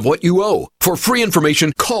fraction of what you owe. For free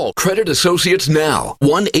information, call Credit Associates now.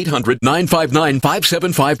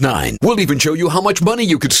 1-800-959-5759. We'll even show you how much money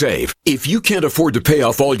you could save. If you can't afford to pay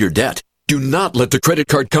off all your debt, do not let the credit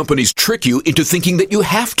card companies trick you into thinking that you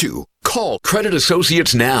have to. Call Credit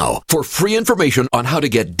Associates now for free information on how to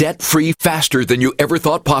get debt-free faster than you ever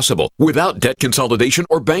thought possible without debt consolidation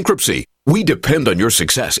or bankruptcy. We depend on your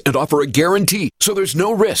success and offer a guarantee, so there's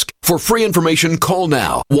no risk. For free information, call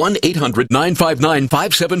now.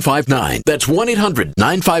 1-800-959-5759. That's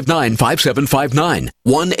 1-800-959-5759.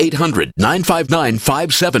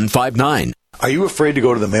 1-800-959-5759. Are you afraid to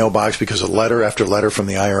go to the mailbox because of letter after letter from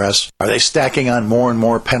the IRS? Are they stacking on more and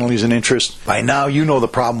more penalties and interest? By now, you know the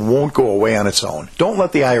problem won't go away on its own. Don't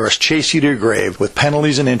let the IRS chase you to your grave with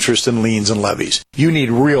penalties and interest and liens and levies. You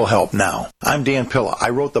need real help now. I'm Dan Pilla. I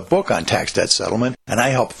wrote the book on tax debt settlement, and I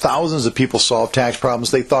help thousands of people solve tax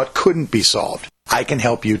problems they thought couldn't be solved. I can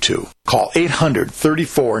help you too. Call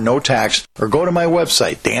 800-34-NO-TAX or go to my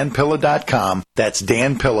website, danpilla.com. That's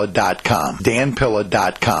danpilla.com.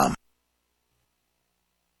 danpilla.com.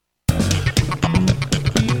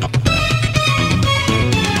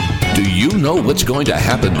 Do you know what's going to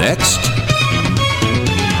happen next?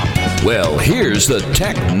 Well, here's the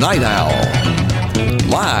Tech Night Owl.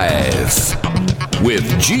 Live with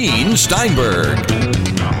Gene Steinberg.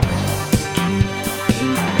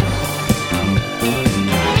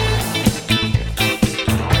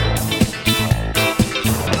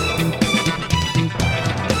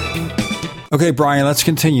 Okay, Brian, let's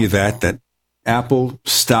continue that Apple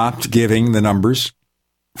stopped giving the numbers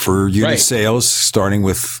for unit sales starting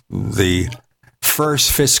with the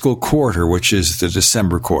first fiscal quarter, which is the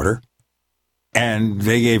December quarter. And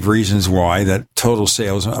they gave reasons why that total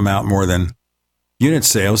sales amount more than unit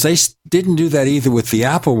sales. They didn't do that either with the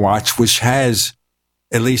Apple Watch, which has,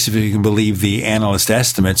 at least if you can believe the analyst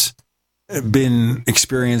estimates, been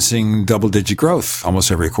experiencing double-digit growth almost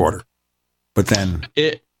every quarter. But then...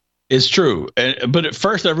 It's true. But at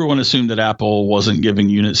first, everyone assumed that Apple wasn't giving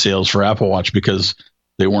unit sales for Apple Watch because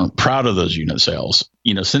they weren't proud of those unit sales.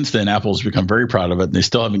 Since then, Apple's become very proud of it, and they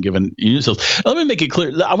still haven't given unit sales. Let me make it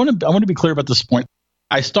clear. I want to be clear about this point.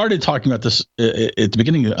 I started talking about this at the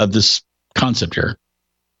beginning of this concept here.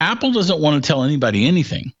 Apple doesn't want to tell anybody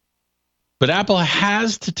anything, but Apple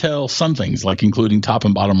has to tell some things, like including top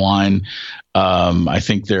and bottom line. I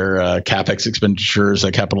think their CapEx expenditures,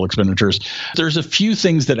 capital expenditures. There's a few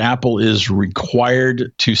things that Apple is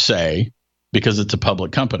required to say because it's a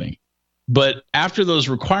public company. But after those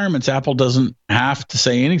requirements, Apple doesn't have to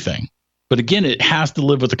say anything. But again, it has to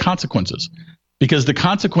live with the consequences, because the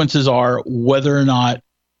consequences are whether or not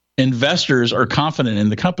investors are confident in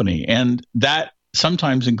the company. And that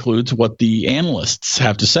sometimes includes what the analysts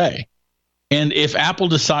have to say. And if Apple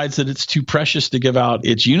decides that it's too precious to give out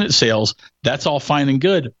its unit sales, that's all fine and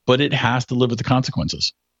good, but it has to live with the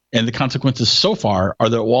consequences. And the consequences so far are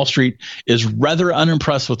that Wall Street is rather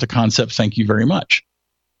unimpressed with the concept. Thank you very much.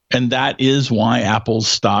 And that is why Apple's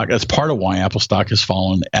stock, that's part of why Apple stock has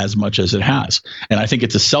fallen as much as it has. And I think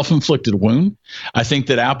it's a self-inflicted wound. I think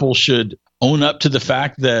that Apple should own up to the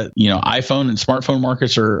fact that, iPhone and smartphone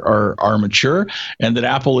markets are mature, and that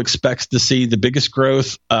Apple expects to see the biggest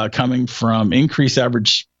growth coming from increased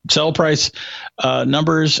average sell price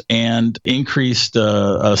numbers and increased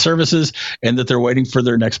services, and that they're waiting for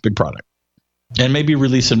their next big product. And maybe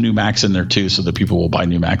release some new Macs in there too, so that people will buy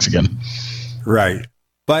new Macs again. Right.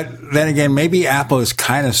 But then again, maybe Apple has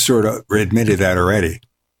kind of sort of admitted that already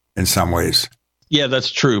in some ways. Yeah, that's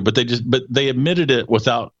true. But they admitted it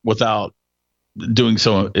without doing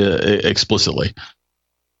so explicitly.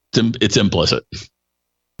 It's implicit.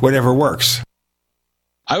 Whatever works.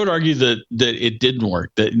 I would argue that it didn't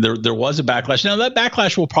work. That there was a backlash. Now that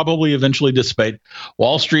backlash will probably eventually dissipate.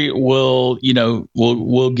 Wall Street will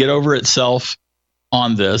get over itself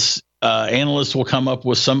on this. Analysts will come up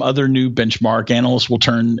with some other new benchmark. Analysts will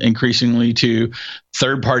turn increasingly to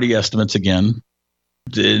third-party estimates again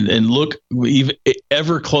and look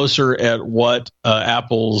ever closer at what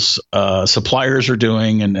Apple's suppliers are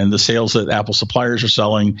doing and the sales that Apple suppliers are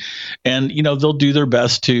selling. And, they'll do their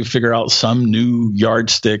best to figure out some new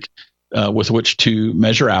yardstick with which to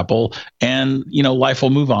measure Apple. And, life will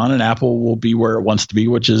move on and Apple will be where it wants to be,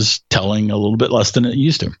 which is telling a little bit less than it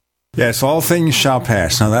used to. Yes, all things shall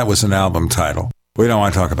pass. Now, that was an album title. We don't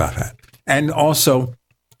want to talk about that. And also,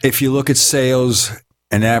 if you look at sales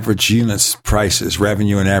and average units prices,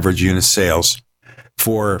 revenue and average unit sales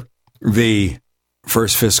for the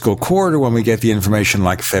first fiscal quarter, when we get the information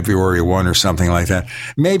like February 1 or something like that,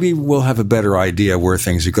 maybe we'll have a better idea where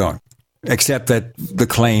things are going. Except that the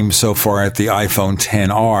claim so far at the iPhone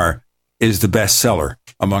XR is the best seller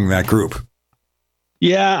among that group.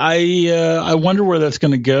 Yeah, I wonder where that's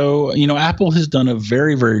going to go. Apple has done a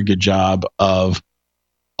very, very good job of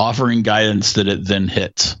offering guidance that it then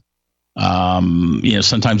hits.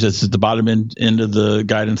 Sometimes it's at the bottom end of the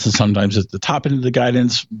guidance, and sometimes it's the top end of the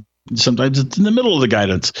guidance. Sometimes it's in the middle of the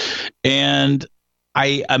guidance. And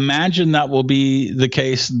I imagine that will be the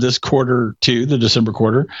case this quarter too, the December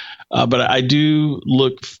quarter. But I do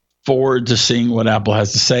look forward to seeing what Apple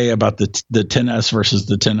has to say about the XS versus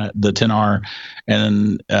the XR,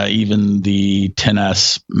 and even the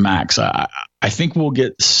XS Max. I think we'll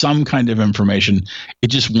get some kind of information.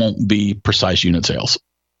 It just won't be precise unit sales.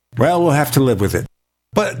 Well, we'll have to live with it.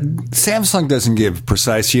 But Samsung doesn't give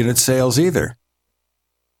precise unit sales either.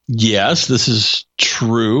 Yes, this is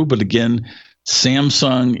true. But again,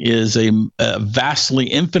 Samsung is a vastly,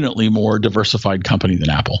 infinitely more diversified company than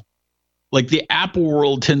Apple. Like, the Apple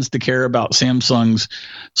world tends to care about Samsung's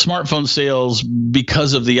smartphone sales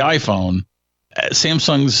because of the iPhone.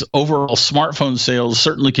 Samsung's overall smartphone sales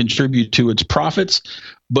certainly contribute to its profits,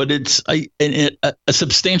 but it's a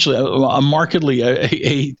substantially, a markedly,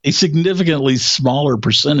 a significantly smaller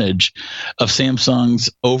percentage of Samsung's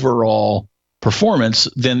overall performance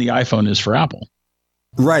than the iPhone is for Apple.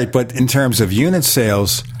 Right, but in terms of unit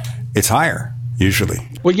sales, it's higher usually.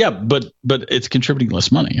 Well, yeah, but it's contributing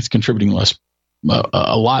less money. It's contributing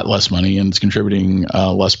a lot less money, and it's contributing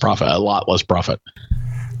less profit, a lot less profit.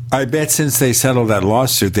 I bet since they settled that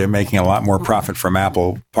lawsuit, they're making a lot more profit from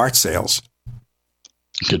Apple part sales.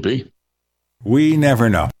 Could be. We never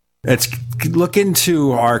know. Let's look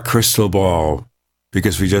into our crystal ball,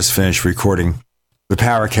 because we just finished recording the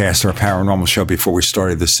Powercast, our paranormal show, before we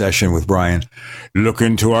started the session with Brian. Look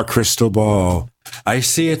into our crystal ball. I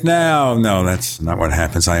see it now. No, that's not what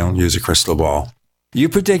happens. I don't use a crystal ball. You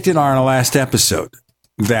predicted on our last episode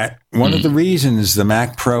that one of the reasons the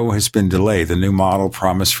Mac Pro has been delayed, the new model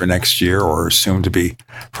promised for next year, or soon to be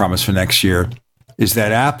promised for next year, is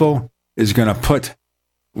that Apple is going to put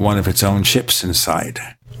one of its own chips inside.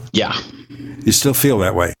 Yeah. You still feel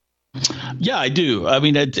that way? Yeah, I do. I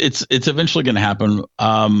mean, it's eventually going to happen.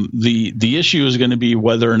 The issue is going to be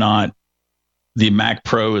whether or not the Mac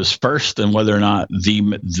Pro is first, and whether or not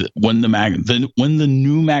when the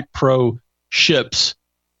new Mac Pro ships,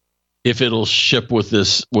 if it'll ship with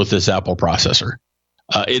this Apple processor.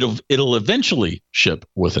 It'll eventually ship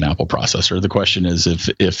with an Apple processor. The question is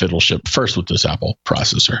if it'll ship first with this Apple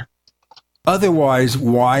processor. Otherwise,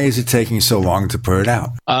 why is it taking so long to put it out?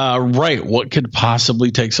 Right. What could possibly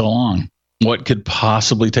take so long? I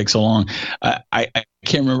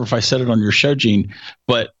can't remember if I said it on your show, Gene,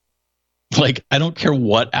 but I don't care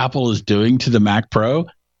what Apple is doing to the Mac Pro.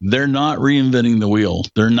 They're not reinventing the wheel.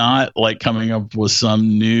 They're not coming up with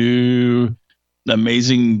some new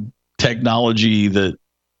amazing technology that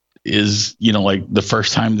is, the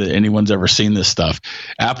first time that anyone's ever seen this stuff.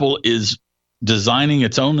 Apple is designing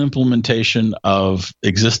its own implementation of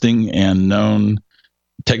existing and known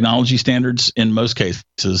technology standards in most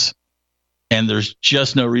cases. And there's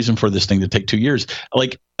just no reason for this thing to take 2 years.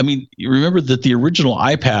 You remember that the original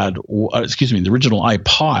the original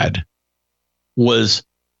iPod was,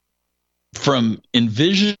 from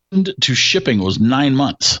envisioned to shipping, was 9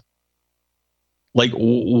 months.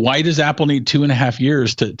 Why does Apple need 2.5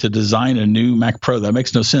 years to design a new Mac Pro? That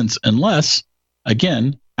makes no sense, unless,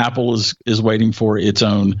 again, Apple is waiting for its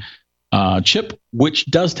own chip, which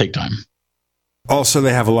does take time. Also,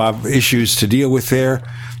 they have a lot of issues to deal with there.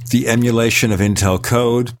 The emulation of Intel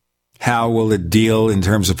code. How will it deal in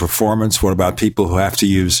terms of performance? What about people who have to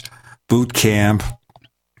use Boot Camp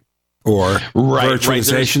or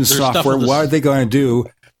virtualization software? What are they going to do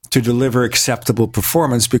to deliver acceptable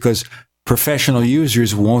performance? Because professional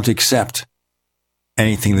users won't accept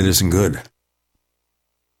anything that isn't good.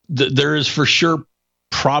 There is for sure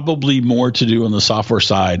probably more to do on the software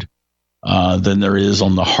side than there is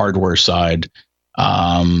on the hardware side.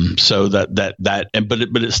 So but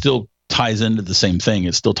it still ties into the same thing.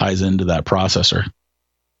 It still ties into that processor.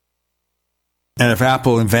 And if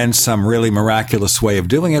Apple invents some really miraculous way of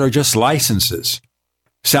doing it, or just licenses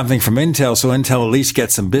something from Intel, so Intel at least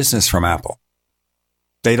gets some business from Apple.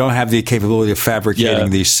 They don't have the capability of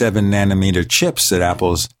fabricating these 7-nanometer chips that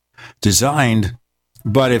Apple's designed.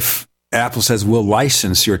 But if Apple says, we'll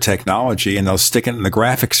license your technology, and they'll stick it in the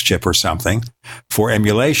graphics chip or something for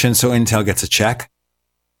emulation, so Intel gets a check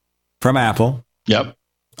from Apple. Yep.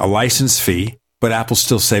 A license fee, but Apple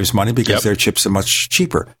still saves money because their chips are much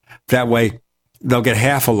cheaper. That way, they'll get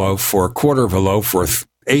half a loaf or a quarter of a loaf or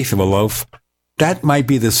eighth of a loaf. That might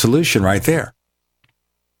be the solution right there.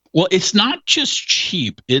 Well, it's not just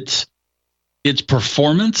cheap. It's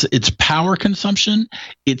performance, it's power consumption,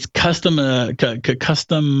 it's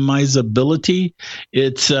customizability.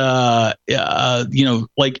 It's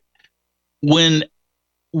like when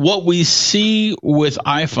what we see with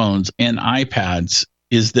iPhones and iPads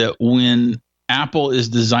is that when Apple is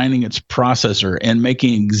designing its processor and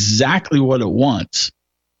making exactly what it wants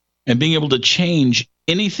and being able to change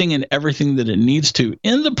anything and everything that it needs to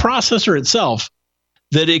in the processor itself,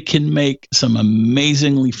 that it can make some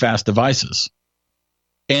amazingly fast devices.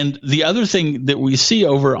 And the other thing that we see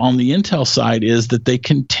over on the Intel side is that they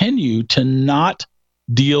continue to not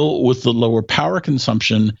deal with the lower power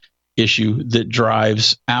consumption issue that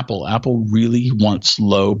drives Apple. Apple really wants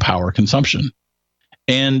low power consumption.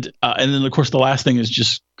 And then, of course, the last thing is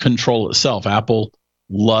just control itself. Apple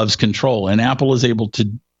loves control, and Apple is able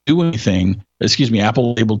to do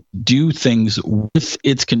Apple is able to do things with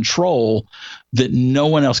its control that no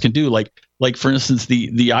one else can do. Like for instance, the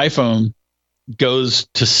iPhone goes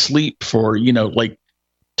to sleep for, like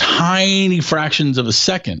tiny fractions of a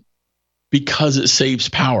second because it saves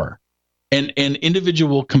power. And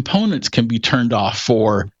individual components can be turned off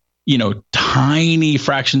for, tiny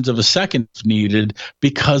fractions of a second if needed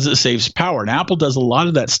because it saves power. And Apple does a lot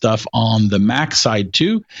of that stuff on the Mac side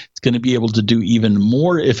too. It's going to be able to do even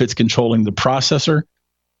more if it's controlling the processor.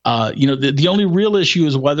 The only real issue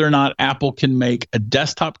is whether or not Apple can make a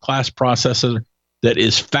desktop class processor that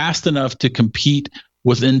is fast enough to compete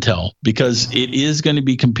with Intel, because it is going to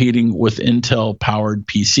be competing with Intel powered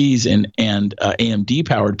PCs and AMD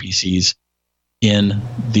powered PCs in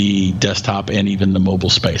the desktop and even the mobile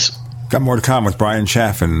space. Got more to come with Brian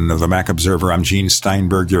Chaffin of the Mac Observer. I'm Gene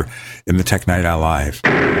Steinberg. You're in the Tech Night Owl Live.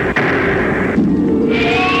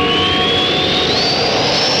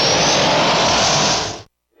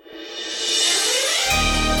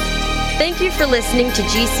 Thank you for listening to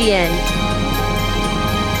GCN.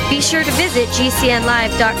 Be sure to visit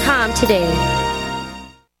GCNlive.com today.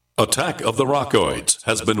 Attack of the Rockoids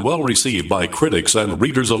has been well received by critics and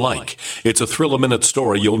readers alike. It's a thrill-a-minute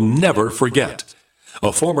story you'll never forget.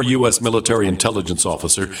 A former U.S. military intelligence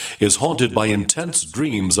officer is haunted by intense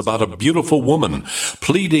dreams about a beautiful woman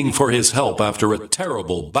pleading for his help after a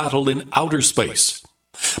terrible battle in outer space.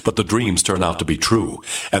 But the dreams turn out to be true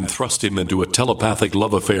and thrust him into a telepathic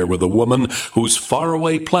love affair with a woman whose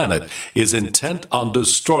faraway planet is intent on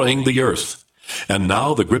destroying the Earth. And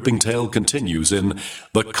now the gripping tale continues in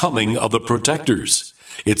The Coming of the Protectors.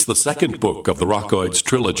 It's the second book of the Rockoids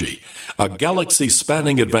trilogy, a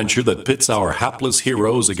galaxy-spanning adventure that pits our hapless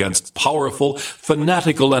heroes against powerful,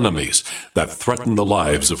 fanatical enemies that threaten the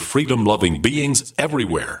lives of freedom-loving beings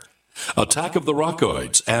everywhere. Attack of the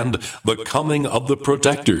Rockoids and The Coming of the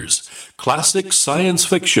Protectors. Classic science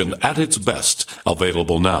fiction at its best,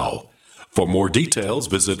 available now. For more details,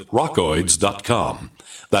 visit rockoids.com.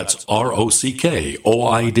 That's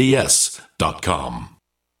ROCKOIDS.com.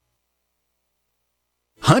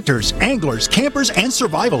 Hunters, anglers, campers, and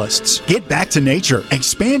survivalists, get back to nature.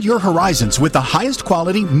 Expand your horizons with the highest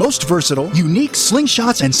quality, most versatile, unique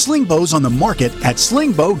slingshots and sling bows on the market at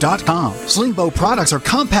slingbow.com. Slingbow products are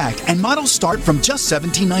compact and models start from just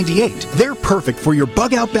 $17.98. They're perfect for your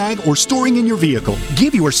bug-out bag or storing in your vehicle.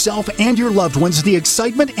 Give yourself and your loved ones the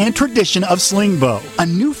excitement and tradition of slingbow, a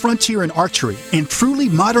new frontier in archery and truly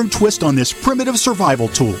modern twist on this primitive survival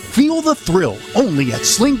tool. Feel the thrill only at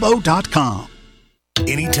slingbow.com.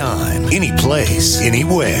 Anytime, any place,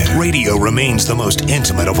 anywhere. Radio remains the most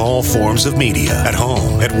intimate of all forms of media. At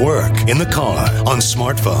home, at work, in the car, on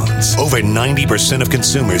smartphones. Over 90% of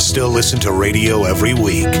consumers still listen to radio every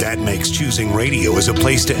week. That makes choosing radio as a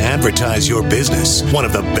place to advertise your business one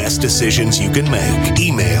of the best decisions you can make.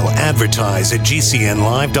 Email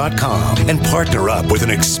advertise@gcnlive.com and partner up with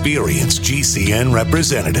an experienced GCN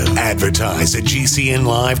representative.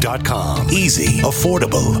 Advertise@gcnlive.com. Easy,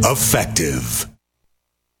 affordable, effective.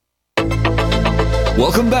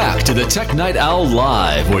 Welcome back to the Tech Night Owl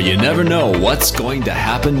Live, where you never know what's going to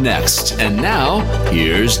happen next. And now,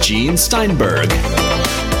 here's Gene Steinberg.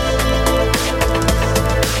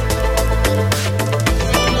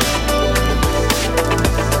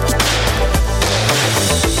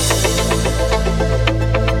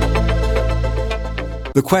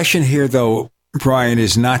 The question here, though, Brian,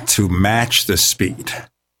 is not to match the speed,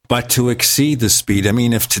 but to exceed the speed. I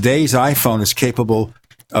mean, if today's iPhone is capable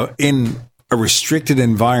in a restricted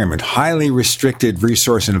environment, highly restricted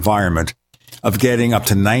resource environment, of getting up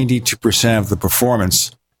to 92% of the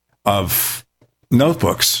performance of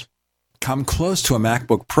notebooks, come close to a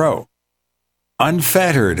MacBook Pro.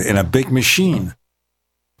 unfettered in a big machine.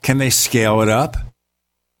 Can they scale it up?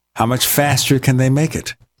 How much faster can they make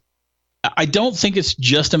it? I don't think it's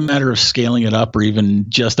just a matter of scaling it up or even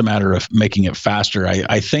just a matter of making it faster.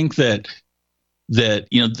 I think that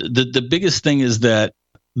the biggest thing is that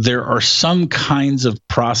there are some kinds of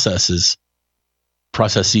processes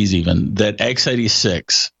even, that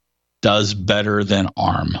x86 does better than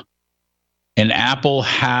ARM. And Apple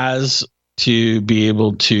has to be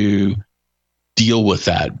able to deal with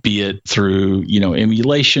that, be it through,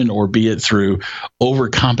 emulation or be it through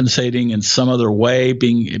overcompensating in some other way,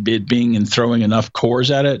 being and throwing enough cores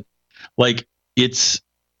at it. Like it's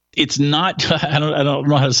not, I don't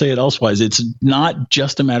know how to say it elsewise. It's not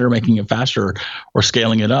just a matter of making it faster or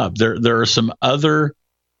scaling it up. There are some other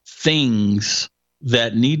things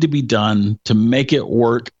that need to be done to make it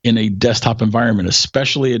work in a desktop environment,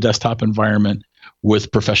 especially a desktop environment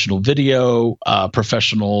with professional video,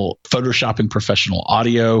 professional photoshopping, professional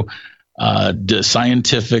audio,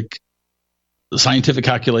 scientific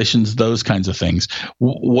calculations, those kinds of things.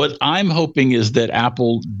 What I'm hoping is that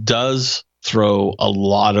Apple does throw a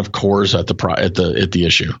lot of cores at the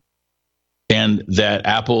issue, and that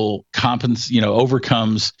Apple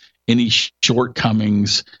overcomes any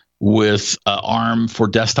shortcomings with ARM for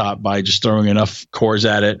desktop by just throwing enough cores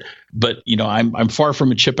at it. But I'm far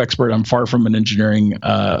from a chip expert. I'm far from an engineering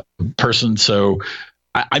person. So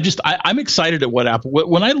I'm excited at what Apple.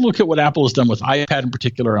 When I look at what Apple has done with iPad in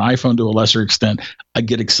particular and iPhone to a lesser extent, I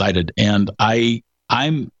get excited, and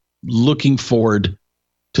I'm looking forward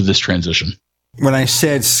to this transition. When I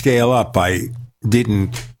said scale up, I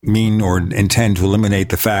didn't mean or intend to eliminate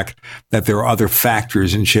the fact that there are other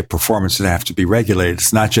factors in chip performance that have to be regulated.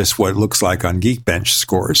 It's not just what it looks like on Geekbench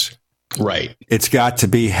scores. Right. It's got to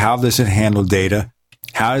be, how does it handle data?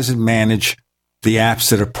 How does it manage the apps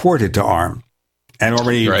that are ported to ARM? And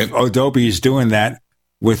already Adobe is doing that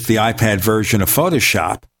with the iPad version of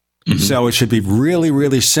Photoshop. Mm-hmm. So it should be really,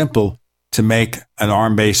 really simple to make an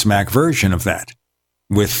ARM-based Mac version of that,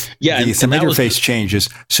 with some interface changes.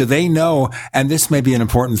 So they know, and this may be an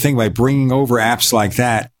important thing, by bringing over apps like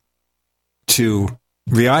that to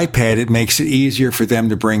the iPad, it makes it easier for them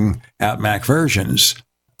to bring out Mac versions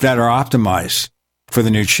that are optimized for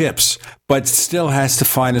the new chips, but still has to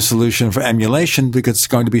find a solution for emulation, because it's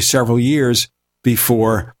going to be several years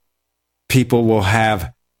before people will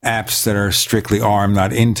have apps that are strictly ARM,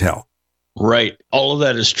 not Intel. Right. All of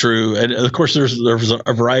that is true. And of course, there's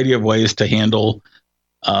a variety of ways to handle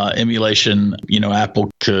emulation. Apple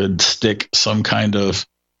could stick some kind of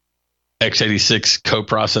x86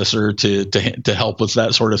 coprocessor to help with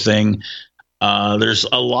that sort of thing. There's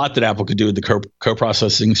a lot that Apple could do with the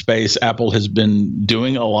coprocessing space. Apple has been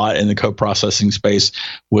doing a lot in the coprocessing space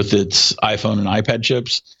with its iPhone and iPad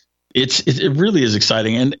chips. It really is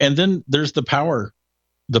exciting. And then there's the power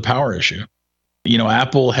issue.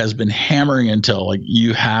 Apple has been hammering Intel, like,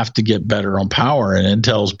 you have to get better on power, and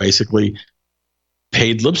Intel's basically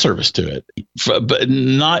paid lip service to it. But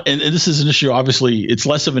not, and this is an issue, obviously, it's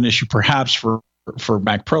less of an issue perhaps for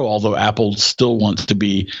Mac Pro, although Apple still wants to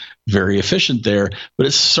be very efficient there, but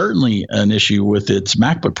it's certainly an issue with its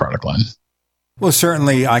MacBook product line. Well,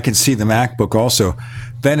 certainly I can see the MacBook also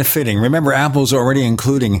benefiting. Remember, Apple's already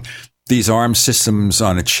including these ARM systems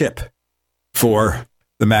on a chip for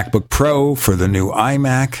the MacBook Pro, for the new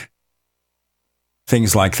iMac,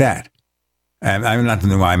 things like that. And I'm not the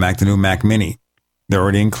new iMac, the new Mac Mini. They're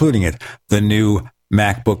already including it. The new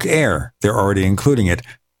MacBook Air, they're already including it.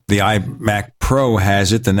 The iMac Pro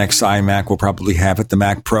has it. The next iMac will probably have it. The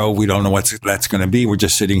Mac Pro, we don't know what that's going to be. We're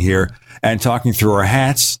just sitting here and talking through our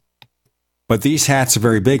hats. But these hats are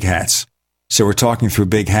very big hats. So we're talking through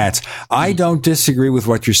big hats. I don't disagree with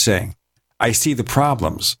what you're saying. I see the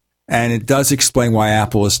problems. And it does explain why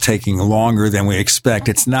Apple is taking longer than we expect.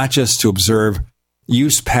 It's not just to observe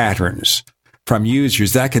use patterns from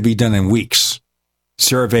users. That could be done in weeks.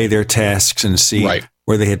 Survey their tasks and see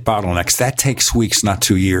where they hit bottlenecks. That takes weeks, not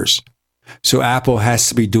 2 years. So Apple has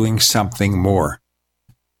to be doing something more.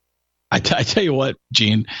 I tell you what,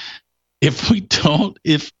 Gene, if we don't,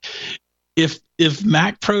 if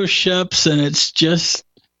Mac Pro ships and it's just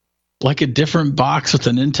like a different box with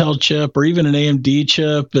an Intel chip or even an AMD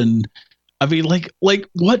chip, and I mean, like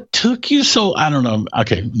what took you so? I don't know.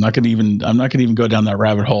 Okay, I'm not gonna even go down that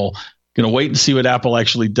rabbit hole. Gonna wait and see what Apple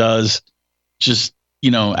actually does. Just,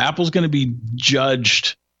 Apple's going to be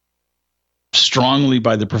judged strongly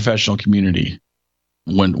by the professional community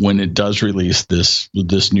when it does release this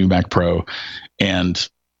new Mac Pro, and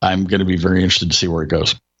I'm going to be very interested to see where it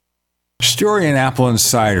goes. Story in Apple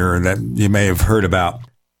Insider that you may have heard about.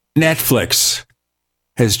 Netflix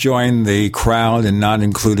has joined the crowd in not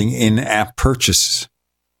including in-app purchases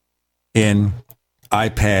in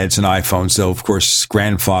iPads and iPhones. They'll, of course,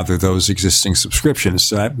 grandfather those existing subscriptions.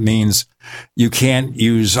 So that means you can't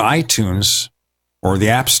use iTunes or the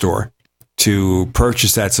App Store to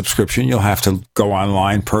purchase that subscription. You'll have to go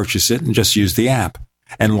online, purchase it, and just use the app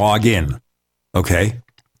and log in. Okay?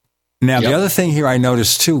 Now, the other thing here I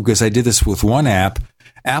noticed, too, because I did this with one app,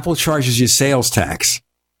 Apple charges you sales tax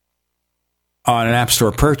on an App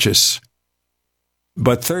Store purchase.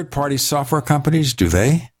 But third-party software companies, do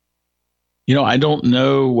they? I don't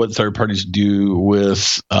know what third parties do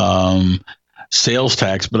with sales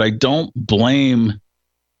tax, but I don't blame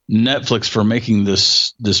Netflix for making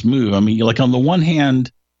this move. I mean, like on the one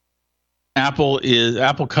hand, Apple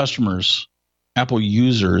customers, Apple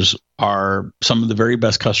users are some of the very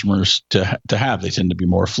best customers to have. They tend to be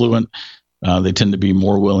more affluent. They tend to be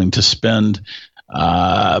more willing to spend.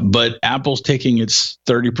 But Apple's taking its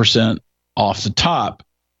 30% off the top.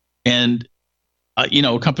 And,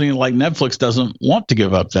 a company like Netflix doesn't want to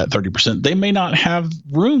give up that 30%. They may not have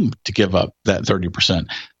room to give up that 30%.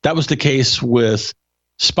 That was the case with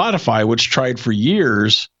Spotify, which tried for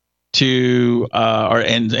years to,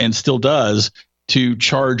 and still does, to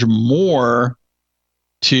charge more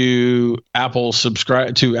to Apple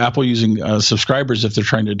using subscribers if they're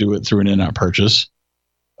trying to do it through an in-app purchase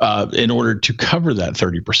in order to cover that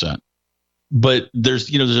 30%. But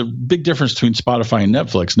there's a big difference between Spotify and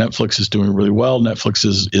Netflix. Netflix is doing really well. Netflix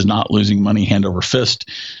is not losing money hand over fist,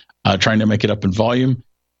 trying to make it up in volume.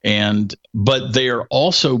 But they are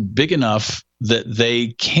also big enough that they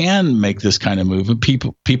can make this kind of move, and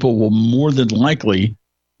people will more than likely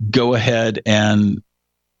go ahead and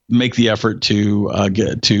make the effort to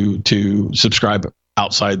get to subscribe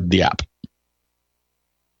outside the app.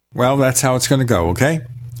 Well, that's how it's going to go. Okay.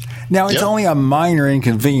 Now it's only a minor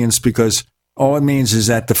inconvenience because all it means is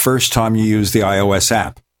that the first time you use the iOS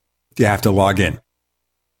app, you have to log in,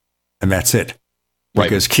 and that's it. Right.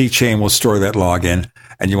 Because Keychain will store that login,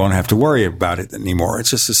 and you won't have to worry about it anymore. It's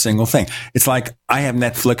just a single thing. It's like I have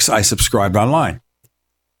Netflix. I subscribed online,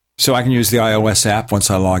 so I can use the iOS app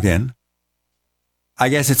once I log in. I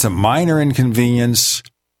guess it's a minor inconvenience,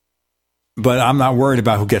 but I'm not worried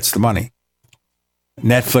about who gets the money.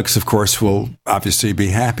 Netflix, of course, will obviously be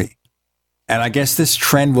happy. And I guess this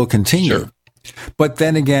trend will continue. Sure. But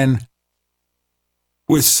then again,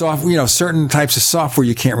 with certain types of software,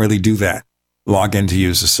 you can't really do that. Log in to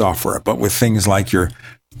use the software. But with things like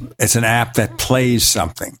it's an app that plays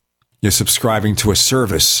something. You're subscribing to a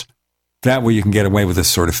service. That way you can get away with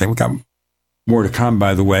this sort of thing. We've got more to come,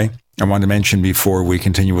 by the way. I wanted to mention before we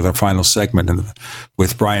continue with our final segment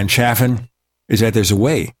with Brian Chaffin is that there's a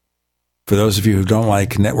way for those of you who don't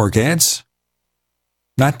like network ads,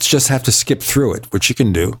 not just have to skip through it, which you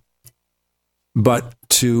can do, but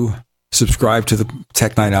to subscribe to the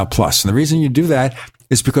Tech Night Owl Plus. And the reason you do that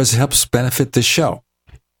is because it helps benefit this show.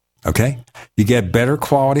 Okay? You get better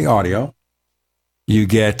quality audio. You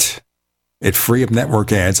get it free of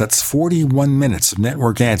network ads. That's 41 minutes of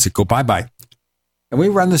network ads that go bye-bye. And we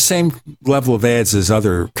run the same level of ads as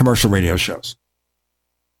other commercial radio shows.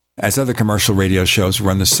 Other commercial radio shows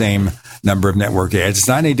run the same number of network ads. It's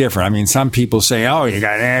not any different. I mean, some people say, you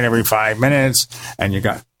got an ad every 5 minutes, and you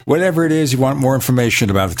got whatever it is. You want more information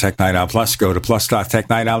about the Tech Night Owl Plus, go to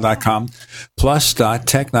plus.technightowl.com,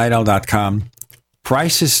 plus.technightowl.com.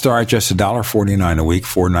 Prices start just $1.49 a week,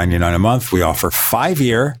 $4.99 a month. We offer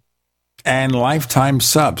 5-year and lifetime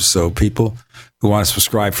subs, so people who want to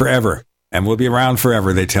subscribe forever. And we'll be around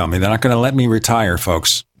forever, they tell me. They're not going to let me retire,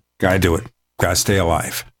 folks. Got to do it. Got to stay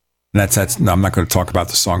alive. And no, I'm not going to talk about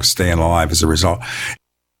the song Staying Alive as a result.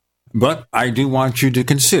 But I do want you to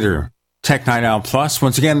consider Tech Night Owl Plus.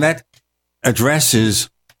 Once again, that address is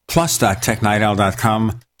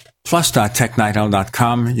plus.technightowl.com,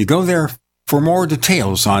 plus.technightowl.com. You go there for more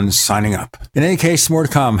details on signing up. In any case, more to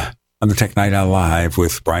come on the Tech Night Owl Live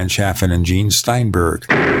with Brian Chaffin and Gene Steinberg.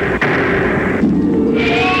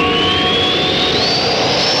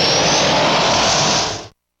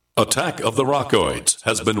 Attack of the Rockoids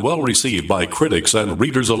has been well received by critics and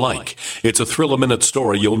readers alike. It's a thrill-a-minute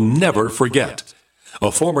story you'll never forget.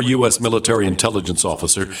 A former U.S. military intelligence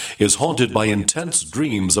officer is haunted by intense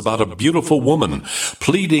dreams about a beautiful woman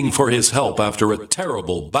pleading for his help after a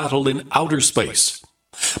terrible battle in outer space.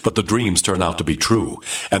 But the dreams turn out to be true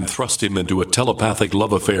and thrust him into a telepathic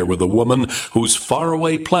love affair with a woman whose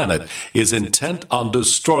faraway planet is intent on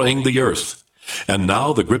destroying the Earth. And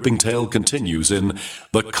now the gripping tale continues in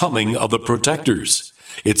The Coming of the Protectors.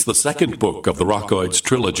 It's the second book of the Rockoids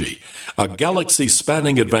trilogy, a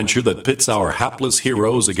galaxy-spanning adventure that pits our hapless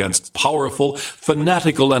heroes against powerful,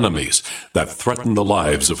 fanatical enemies that threaten the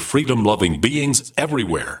lives of freedom-loving beings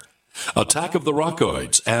everywhere. Attack of the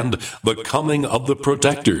Rockoids and The Coming of the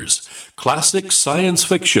Protectors. Classic science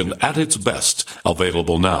fiction at its best,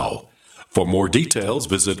 available now. For more details,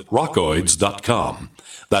 visit rockoids.com.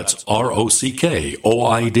 That's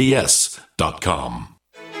ROCKOIDS.com.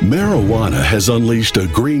 Marijuana has unleashed a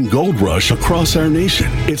green gold rush across our nation.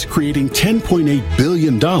 It's creating $10.8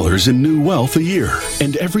 billion in new wealth a year.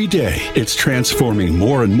 And every day, it's transforming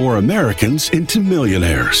more and more Americans into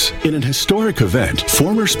millionaires. In an historic event,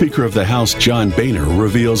 former Speaker of the House John Boehner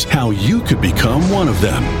reveals how you could become one of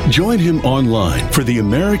them. Join him online for the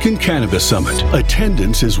American Cannabis Summit.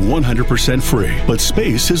 Attendance is 100% free, but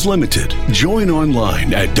space is limited. Join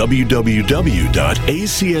online at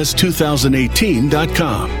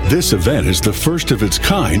www.acs2018.com. This event is the first of its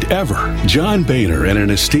kind ever. John Boehner and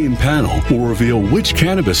an esteemed panel will reveal which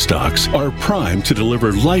cannabis stocks are primed to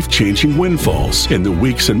deliver life-changing windfalls in the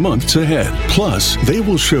weeks and months ahead. Plus, they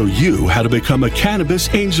will show you how to become a cannabis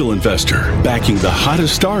angel investor, backing the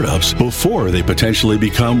hottest startups before they potentially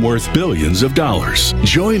become worth billions of dollars.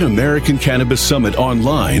 Join American Cannabis Summit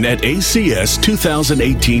online at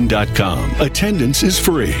acs2018.com. Attendance is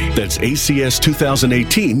free. That's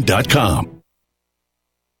acs2018.com.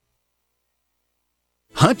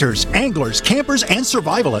 Hunters, anglers, campers, and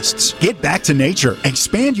survivalists. Get back to nature.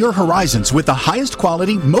 Expand your horizons with the highest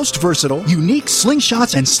quality, most versatile, unique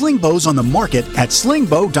slingshots and sling bows on the market at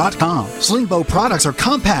slingbow.com. Slingbow products are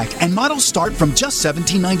compact and models start from just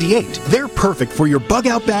 $17.98. They're perfect for your bug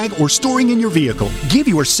out bag or storing in your vehicle. Give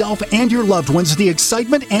yourself and your loved ones the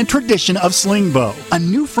excitement and tradition of Slingbow, a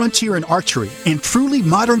new frontier in archery and truly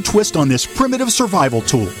modern twist on this primitive survival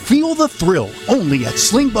tool. Feel the thrill only at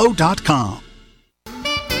slingbow.com.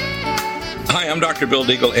 Hi, I'm Dr. Bill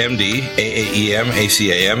Deagle, MD, AAEM,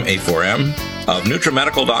 ACAM, A4M of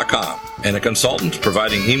NutriMedical.com, and a consultant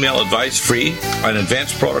providing email advice free on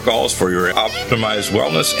advanced protocols for your optimized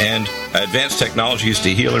wellness and advanced technologies to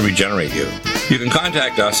heal and regenerate you. You can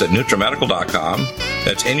contact us at NutriMedical.com,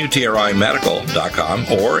 that's NutriMedical.com,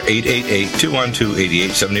 or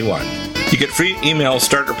 888-212-8871. You get free email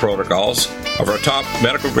starter protocols of our top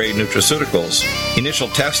medical-grade nutraceuticals, initial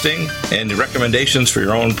testing, and recommendations for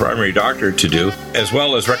your own primary doctor to do, as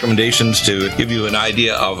well as recommendations to give you an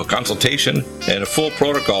idea of a consultation and a full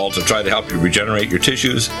protocol to try to help you regenerate your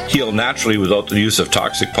tissues, heal naturally without the use of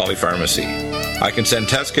toxic polypharmacy. I can send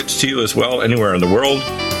test kits to you as well anywhere in the world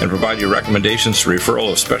and provide you recommendations for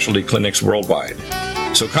referral of specialty clinics worldwide.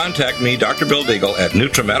 So contact me, Dr. Bill Deagle, at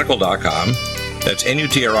NutriMedical.com. That's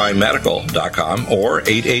NutriMedical.com or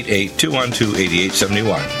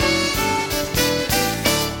 888-212-8871.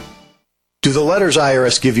 Do the letters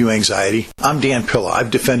IRS give you anxiety? I'm Dan Pilla. I've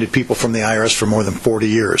defended people from the IRS for more than 40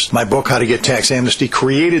 years. My book, How to Get Tax Amnesty,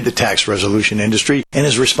 created the tax resolution industry and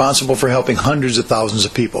is responsible for helping hundreds of thousands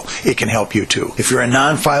of people. It can help you too. If you're a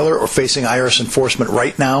non-filer or facing IRS enforcement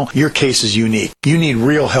right now, your case is unique. You need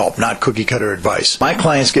real help, not cookie-cutter advice. My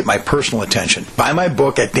clients get my personal attention. Buy my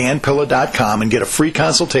book at danpilla.com and get a free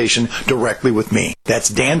consultation directly with me. That's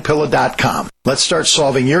danpilla.com. Let's start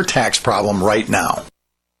solving your tax problem right now.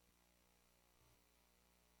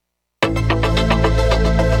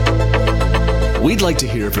 We'd like to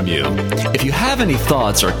hear from you. If you have any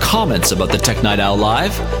thoughts or comments about the Tech Night Owl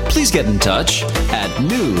Live, please get in touch at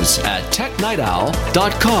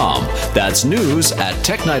news@technightowl.com. That's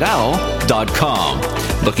news@technightowl.com.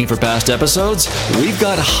 Looking for past episodes? We've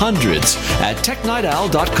got hundreds at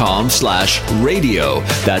technightowl.com/radio.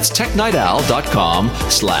 That's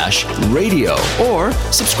technightowl.com/radio. Or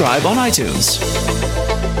subscribe on iTunes.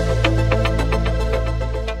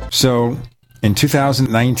 So, in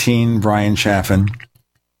 2019, Brian Chaffin,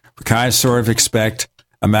 we kind of sort of expect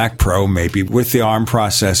a Mac Pro, maybe with the ARM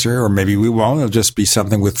processor, or maybe we won't. It'll just be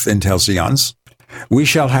something with Intel Xeons. We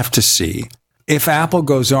shall have to see. If Apple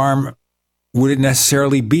goes ARM, would it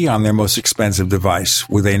necessarily be on their most expensive device?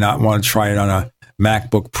 Would they not want to try it on a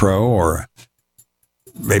MacBook Pro or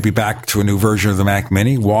maybe back to a new version of the Mac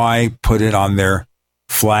Mini? Why put it on their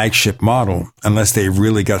flagship model unless they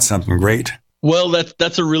really got something great? Well,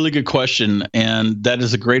 that's a really good question, and that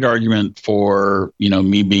is a great argument for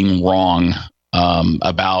me being wrong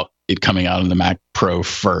about it coming out on the Mac Pro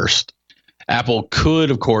first. Apple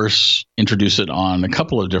could, of course, introduce it on a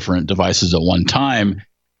couple of different devices at one time,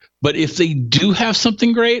 but if they do have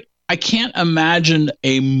something great, I can't imagine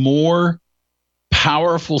a more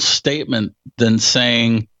powerful statement than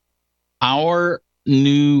saying our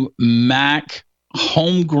new Mac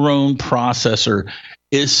homegrown processor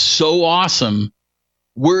is so awesome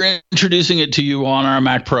we're introducing it to you on our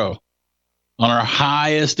Mac Pro, on our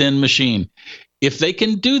highest end machine. If they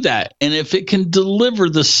can do that, and if it can deliver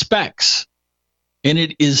the specs, and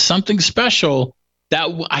it is something special,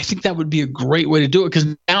 I think that would be a great way to do it,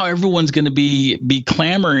 because now everyone's going to be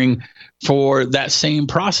clamoring for that same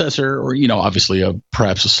processor, or obviously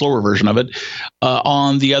perhaps a slower version of it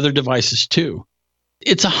on the other devices too.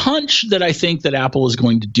 It's a hunch that I think that Apple is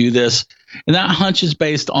going to do this, and that hunch is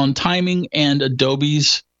based on timing and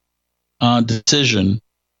Adobe's decision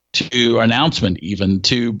announcement even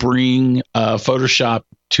to bring Photoshop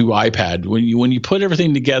to iPad. When you put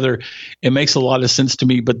everything together, it makes a lot of sense to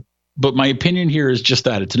me. But my opinion here is just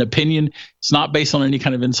that it's an opinion. It's not based on any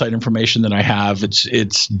kind of inside information that I have.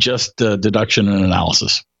 It's just deduction and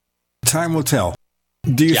analysis. Time will tell.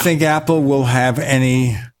 Do you think Apple will have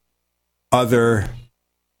any other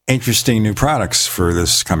interesting new products for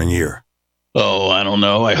this coming year? Oh, I don't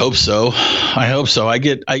know. I hope so.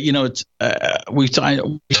 We've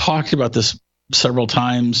talked about this several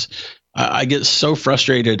times. I get so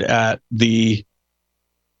frustrated at the,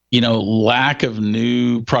 lack of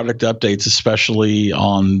new product updates, especially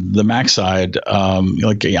on the Mac side.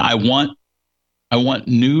 I want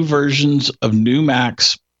new versions of new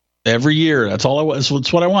Macs every year. That's all I want.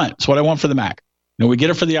 It's what I want. It's what I want for the Mac. We get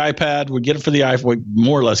it for the iPad. We get it for the iPhone. We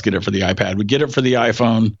more or less get it for the iPad. We get it for the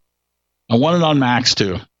iPhone. I want it on Macs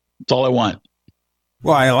too. That's all I want.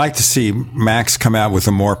 Well, I like to see Macs come out with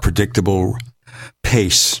a more predictable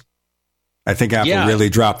pace. I think Apple really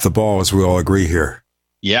dropped the ball, as we all agree here.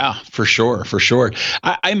 Yeah, for sure.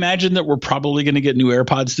 I imagine that we're probably going to get new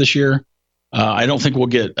AirPods this year. I don't think we'll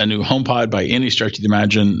get a new HomePod by any stretch of the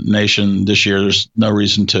imagination this year. There's no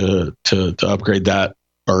reason to upgrade that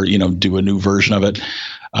or do a new version of it.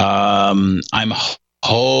 I'm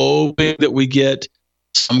hoping that we get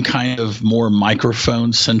some kind of more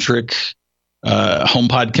microphone-centric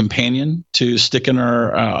HomePod companion to stick in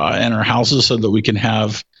our houses, so that we can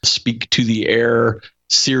have speak to the air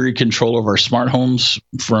Siri control of our smart homes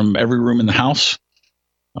from every room in the house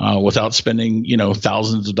without spending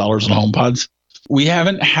thousands of dollars on HomePods. We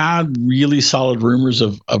haven't had really solid rumors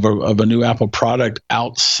of a new Apple product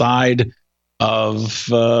outside of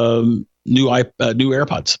new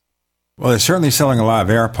AirPods. Well, they're certainly selling a lot of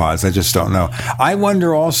AirPods. I just don't know. I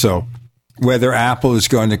wonder also whether Apple is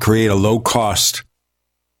going to create a low-cost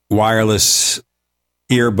wireless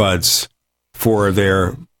earbuds for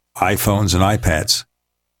their iPhones and iPads.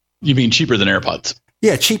 You mean cheaper than AirPods?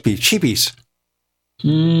 Yeah, cheapies.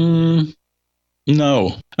 No,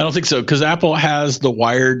 I don't think so, because Apple has the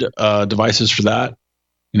wired devices for that.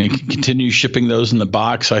 And it can continue shipping those in the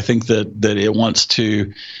box. I think that it wants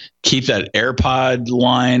to keep that AirPod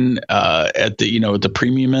line at the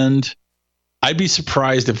premium end. I'd be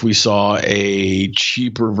surprised if we saw a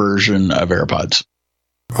cheaper version of AirPods.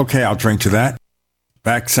 Okay, I'll drink to that. In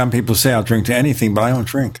fact, some people say I'll drink to anything, but I don't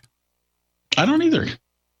drink. I don't either.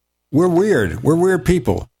 We're weird. We're weird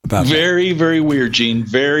people about that. Very, very weird, Gene.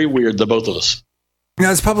 Very weird, the both of us. Now,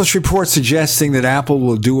 there's published reports suggesting that Apple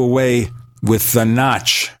will do away with the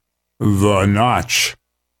notch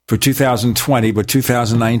for 2020, but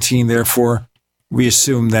 2019, therefore, we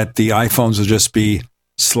assume that the iPhones will just be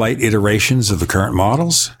slight iterations of the current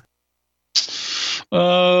models?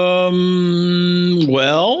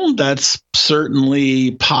 Well, that's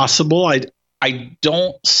certainly possible. I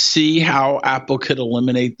don't see how Apple could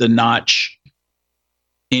eliminate the notch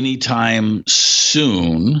anytime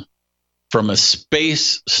soon from a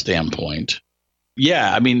space standpoint.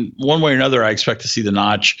 Yeah, I mean, one way or another, I expect to see the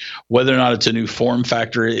notch, whether or not it's a new form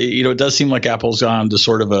factor. It does seem like Apple's gone to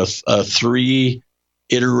sort of a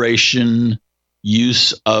 3-iteration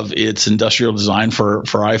use of its industrial design for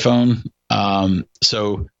iPhone.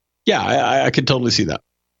 So, yeah, I could totally see that.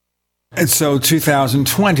 And so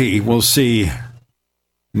 2020, we'll see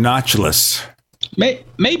notchless.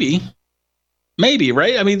 Maybe,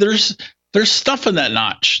 right? I mean, there's stuff in that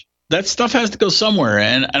notch. That stuff has to go somewhere.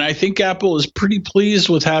 And I think Apple is pretty pleased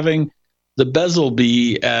with having the bezel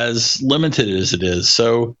be as limited as it is.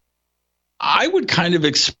 So I would kind of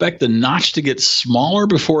expect the notch to get smaller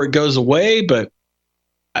before it goes away. But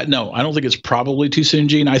no, I don't think it's probably too soon,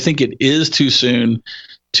 Gene. I think it is too soon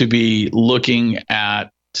to be looking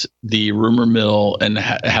at the rumor mill and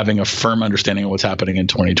having a firm understanding of what's happening in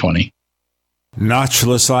 2020.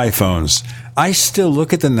 Notchless iPhones. I still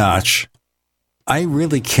look at the notch. I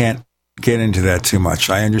really can't get into that too much.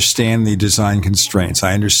 I understand the design constraints.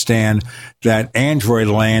 I understand that Android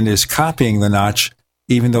land is copying the notch,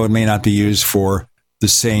 even though it may not be used for the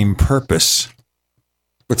same purpose.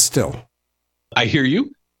 But still. I hear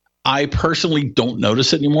you. I personally don't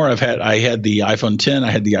notice it anymore. I had the iPhone 10,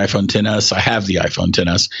 I had the iPhone 10s, I have the iPhone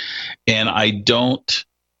 10s, and I don't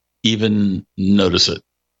even notice it.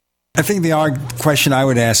 I think the odd question I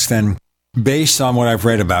would ask then, based on what I've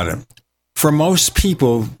read about it, for most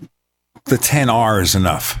people, the 10R is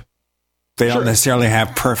enough. They don't necessarily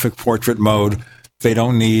have perfect portrait mode. They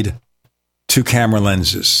don't need 2 camera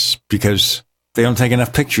lenses because they don't take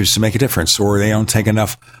enough pictures to make a difference, or they don't take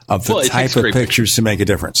enough of the type of pictures to make a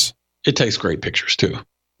difference. It takes great pictures too.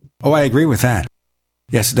 Oh, I agree with that.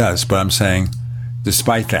 Yes, it does. But I'm saying,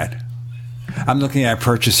 despite that, I'm looking at a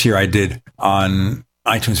purchase here I did on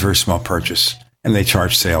iTunes, very small purchase, and they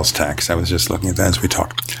charge sales tax. I was just looking at that as we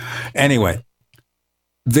talked. Anyway,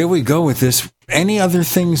 there we go with this. Any other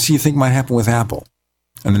things you think might happen with Apple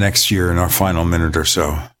in the next year in our final minute or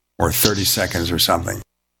so, or 30 seconds or something?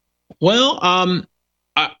 Well, I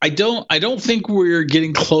don't think we're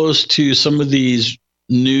getting close to some of these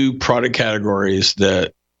new product categories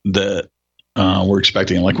that we're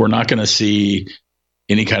expecting. Like, we're not going to see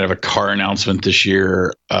any kind of a car announcement this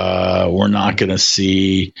year. We're not going to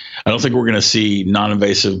see. I don't think we're going to see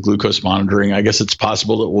non-invasive glucose monitoring. I guess it's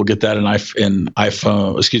possible that we'll get that in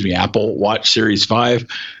Apple Watch Series 5,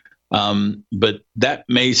 but that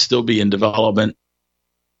may still be in development.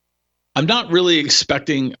 I'm not really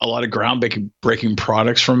expecting a lot of groundbreaking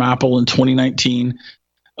products from Apple in 2019,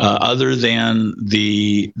 other than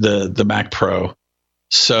the Mac Pro.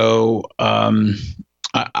 So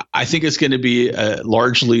I think it's going to be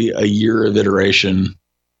largely a year of iteration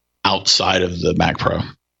outside of the Mac Pro.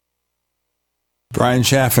 Brian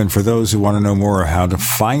Chaffin, for those who want to know more how to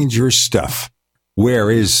find your stuff,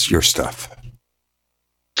 where is your stuff?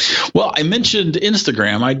 Well, I mentioned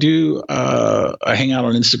Instagram. I hang out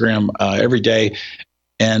on Instagram every day,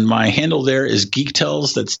 and my handle there is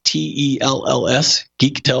GeekTells. That's TELLS,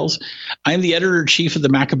 GeekTells. I'm the editor-in-chief of the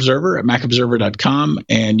Mac Observer at macobserver.com,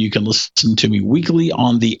 and you can listen to me weekly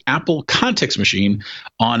on the Apple Context Machine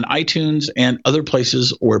on iTunes and other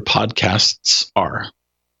places where podcasts are.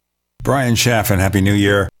 Brian Chaffin, Happy New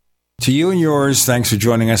Year. To you and yours, thanks for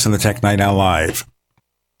joining us on the Tech Night Owl Live.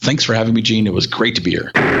 Thanks for having me, Gene. It was great to be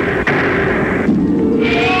here.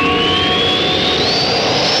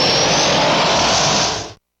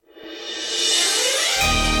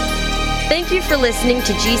 Thank you for listening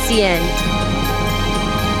to GCN.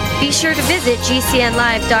 Be sure to visit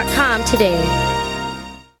GCNlive.com today.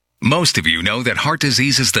 Most of you know that heart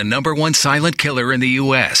disease is the #1 silent killer in the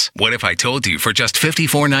U.S. What if I told you for just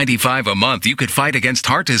 $54.95 a month you could fight against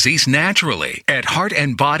heart disease naturally? At Heart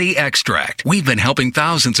and Body Extract, we've been helping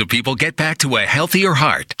thousands of people get back to a healthier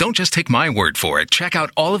heart. Don't just take my word for it. Check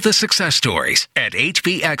out all of the success stories at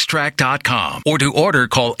hbextract.com. Or to order,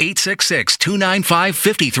 call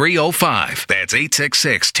 866-295-5305. That's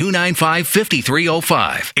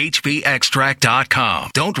 866-295-5305.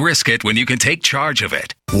 hbextract.com. Don't risk it when you can take charge of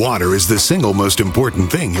it. Water is the single most important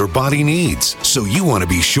thing your body needs, so you want to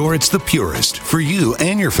be sure it's the purest for you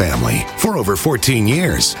and your family. For over 14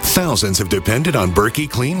 years, thousands have depended on Berkey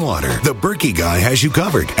Clean Water. The Berkey guy has you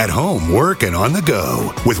covered at home, work, and on the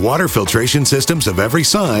go. With water filtration systems of every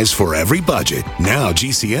size for every budget. Now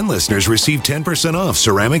GCN listeners receive 10% off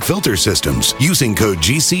ceramic filter systems using code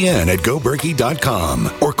GCN at goberkey.com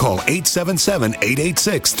or call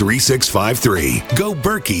 877-886-3653.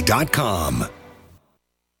 goberkey.com.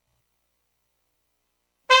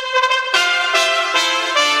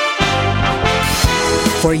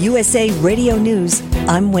 For USA Radio News,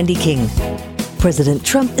 I'm Wendy King. President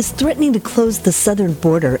Trump is threatening to close the southern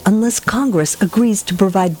border unless Congress agrees to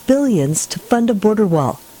provide billions to fund a border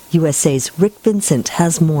wall. USA's Rick Vincent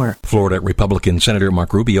has more. Florida Republican Senator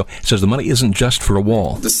Marco Rubio says the money isn't just for a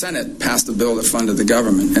wall. The Senate passed a bill that funded the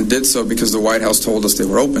government and did so because the White House told us they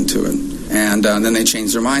were open to it. And then they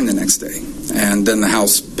changed their mind the next day. And then the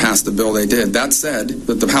House passed the bill they did. That said,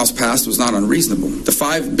 that the House passed was not unreasonable. The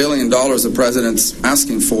 $5 billion the president's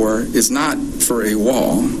asking for is not for a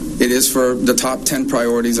wall. It is for the top 10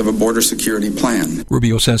 priorities of a border security plan.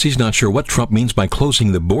 Rubio says he's not sure what Trump means by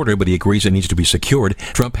closing the border, but he agrees it needs to be secured.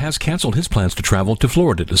 Trump has canceled his plans to travel to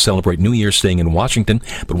Florida to celebrate New Year's staying in Washington,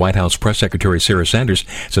 but White House Press Secretary Sarah Sanders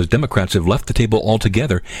says Democrats have left the table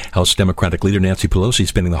altogether. House Democratic leader Nancy Pelosi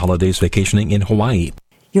spending the holidays vacationing in Hawaii.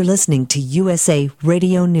 You're listening to USA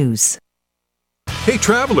Radio News. Hey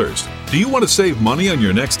travelers, do you want to save money on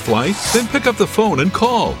your next flight? Then pick up the phone and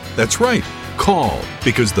call. That's right. Call,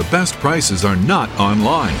 because the best prices are not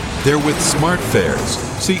online. They're with SmartFares.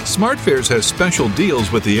 See, SmartFares has special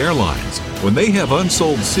deals with the airlines. When they have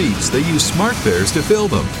unsold seats, they use SmartFares to fill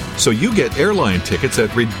them. So you get airline tickets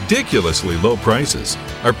at ridiculously low prices.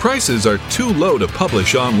 Our prices are too low to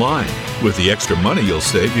publish online. With the extra money you'll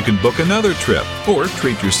save, you can book another trip or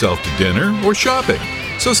treat yourself to dinner or shopping.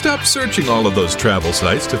 So stop searching all of those travel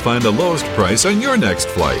sites to find the lowest price on your next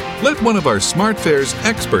flight. Let one of our SmartFares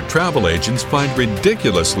expert travel agents find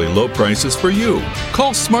ridiculously low prices for you.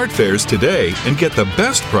 Call SmartFares today and get the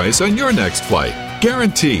best price on your next flight.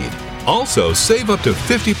 Guaranteed. Also, save up to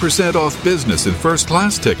 50% off business and first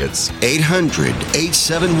class tickets.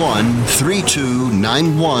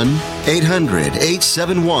 800-871-3291.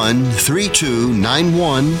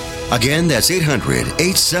 800-871-3291. Again, that's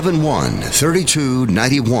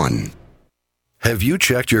 800-871-3291. Have you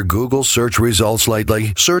checked your Google search results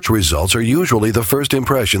lately? Search results are usually the first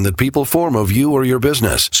impression that people form of you or your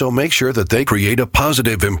business, so make sure that they create a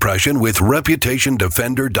positive impression with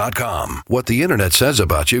ReputationDefender.com. What the internet says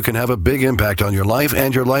about you can have a big impact on your life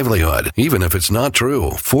and your livelihood, even if it's not true.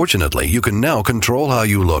 Fortunately, you can now control how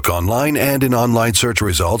you look online and in online search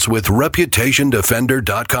results with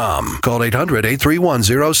ReputationDefender.com. Call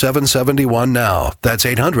 800-831-0771 now. That's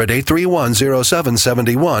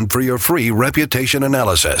 800-831-0771 for your free reputation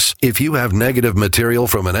analysis. If you have negative material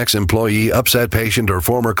from an ex-employee, upset patient, or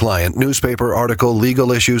former client, newspaper article,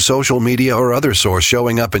 legal issue, social media, or other source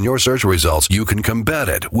showing up in your search results, you can combat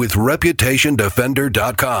it with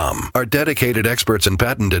ReputationDefender.com. Our dedicated experts in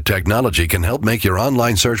patented technology can help make your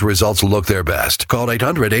online search results look their best. Call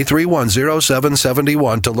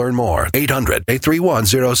 800-831-0771 to learn more.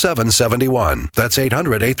 800-831-0771. That's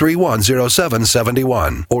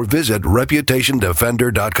 800-831-0771. Or visit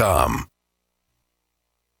ReputationDefender.com.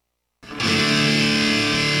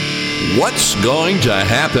 What's going to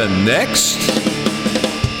happen next?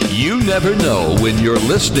 You never know when you're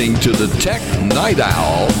listening to the Tech Night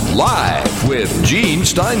Owl live with Gene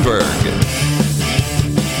Steinberg.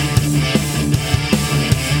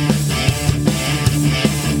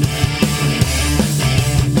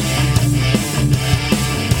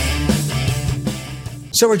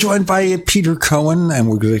 So we're joined by Peter Cohen, and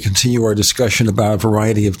we're going to continue our discussion about a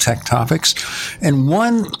variety of tech topics. And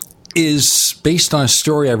one is based on a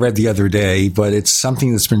story I read the other day, but it's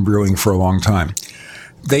something that's been brewing for a long time.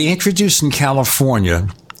 They introduced in California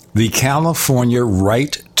the California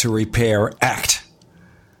Right to Repair Act.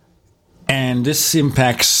 And this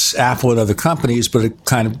impacts Apple and other companies, but it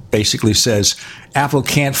kind of basically says Apple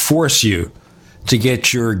can't force you to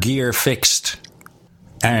get your gear fixed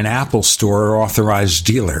at an Apple store or authorized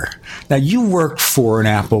dealer. Now, you work for an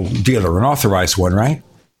Apple dealer, an authorized one, right?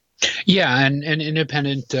 Yeah, an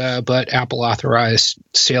independent but Apple authorized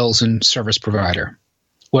sales and service provider.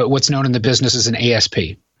 What's known in the business as an ASP.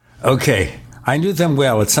 Okay. I knew them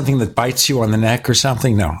well. It's something that bites you on the neck or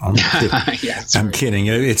something? No, I'm kidding. Yeah, I'm kidding.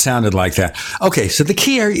 It sounded like that. Okay, so the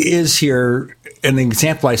key is here, an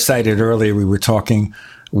example I cited earlier, we were talking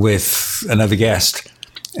with another guest,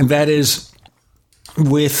 and that is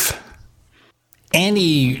with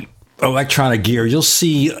any electronic gear, you'll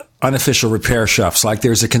see unofficial repair shops. Like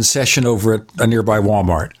there's a concession over at a nearby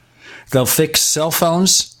Walmart. They'll fix cell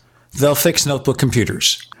phones. They'll fix notebook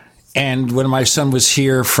computers. And when my son was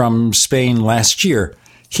here from Spain last year,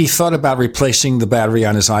 he thought about replacing the battery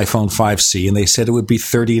on his iPhone 5C, and they said it would be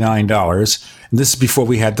 $39. And this is before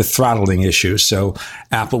we had the throttling issue, so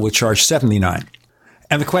Apple would charge $79.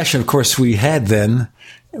 And the question, of course, we had then,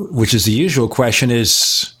 which is the usual question,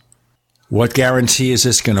 is what guarantee is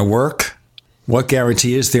this going to work? What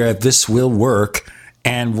guarantee is there that this will work?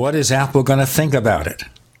 And what is Apple going to think about it?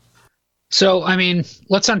 So, I mean,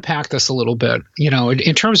 let's unpack this a little bit. You know,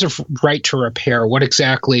 in terms of right to repair, what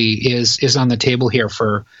exactly is on the table here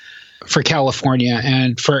for California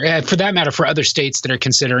and for that matter, for other states that are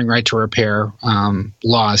considering right to repair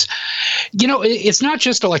laws? You know, it's not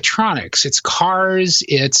just electronics; it's cars,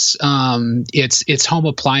 it's home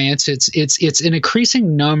appliance, it's an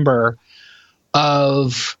increasing number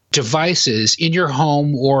of devices in your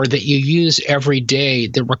home or that you use every day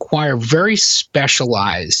that require very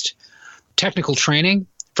specialized technical training,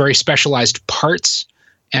 very specialized parts,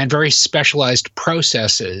 and very specialized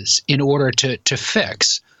processes in order to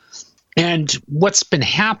fix. And what's been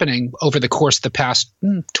happening over the course of the past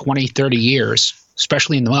 20, 30 years,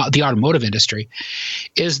 especially in the automotive industry,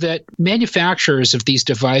 is that manufacturers of these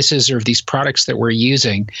devices or of these products that we're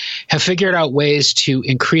using have figured out ways to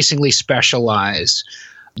increasingly specialize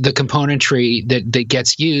the componentry that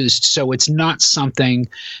gets used, so it's not something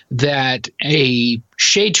that a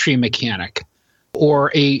shade tree mechanic or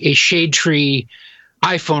a shade tree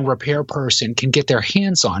iPhone repair person can get their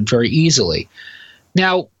hands on very easily.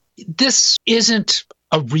 Now, this isn't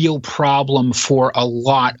a real problem for a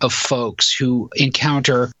lot of folks who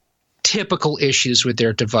encounter typical issues with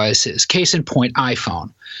their devices. Case in point,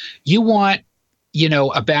 iPhone. You want,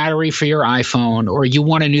 a battery for your iPhone, or you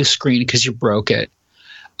want a new screen because you broke it.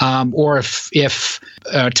 Or if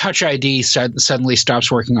Touch ID suddenly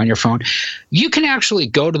stops working on your phone, you can actually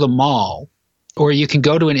go to the mall, or you can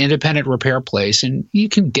go to an independent repair place, and you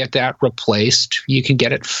can get that replaced. You can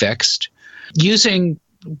get it fixed using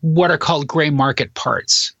what are called gray market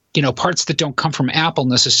parts. Parts that don't come from Apple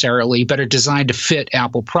necessarily, but are designed to fit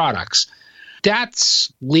Apple products.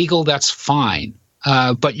 That's legal. That's fine.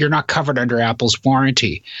 But you're not covered under Apple's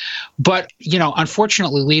warranty. But,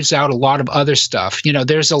 unfortunately leaves out a lot of other stuff.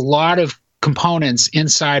 There's a lot of components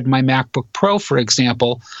inside my MacBook Pro, for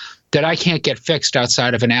example, that I can't get fixed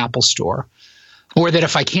outside of an Apple store. Or that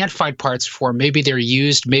if I can't find parts for, maybe they're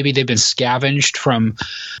used, maybe they've been scavenged from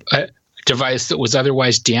a device that was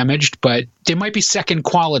otherwise damaged, but they might be second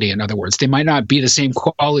quality, in other words. They might not be the same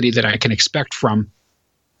quality that I can expect from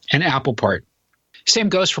an Apple part. Same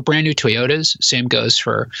goes for brand new Toyotas. Same goes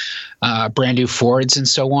for brand new Fords and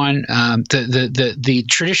so on. The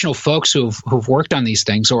traditional folks who've worked on these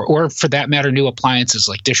things, or for that matter, new appliances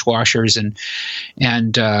like dishwashers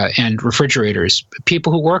and refrigerators.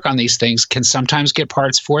 People who work on these things can sometimes get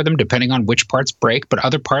parts for them, depending on which parts break. But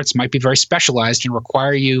other parts might be very specialized and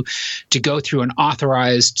require you to go through an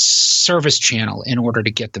authorized service channel in order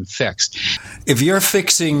to get them fixed. If you're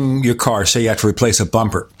fixing your car, say you have to replace a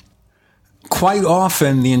bumper, quite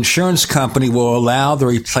often the insurance company will allow the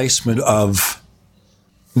replacement of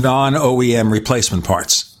non-OEM replacement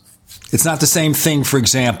parts. It's not the same thing, for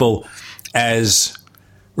example, as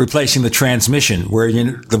replacing the transmission, where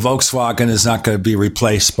the Volkswagen is not going to be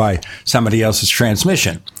replaced by somebody else's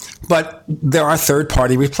transmission. But there are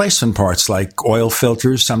third-party replacement parts like oil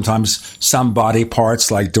filters, sometimes some body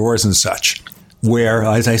parts like doors and such, where,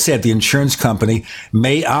 as I said, the insurance company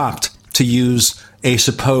may opt to use a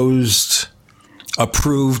supposed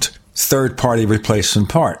approved third-party replacement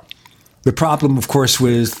part. The problem, of course,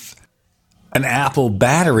 with an Apple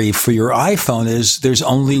battery for your iPhone is there's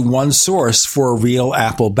only one source for a real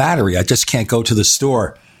Apple battery. I just can't go to the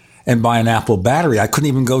store and buy an Apple battery. I couldn't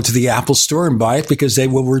even go to the Apple store and buy it because they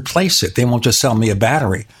will replace it. They won't just sell me a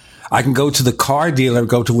battery. I can go to the car dealer,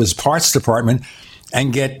 go to his parts department,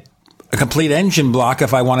 and get a complete engine block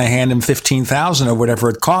if I want to hand him $15,000 or whatever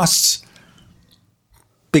it costs,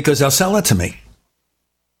 because they'll sell it to me.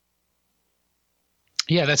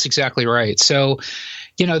 Yeah, that's exactly right. So,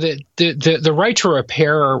 the right to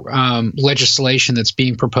repair legislation that's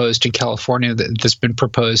being proposed in California, that's been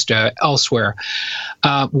proposed elsewhere,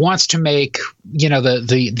 wants to make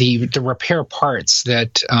the repair parts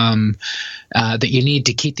that that you need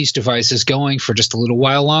to keep these devices going for just a little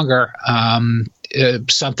while longer,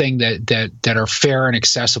 something that are fair and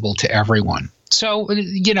accessible to everyone. So, at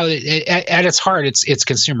its heart, it's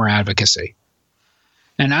consumer advocacy.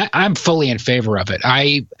 And I'm fully in favor of it.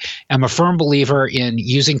 I am a firm believer in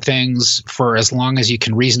using things for as long as you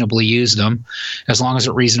can reasonably use them, as long as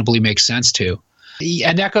it reasonably makes sense to.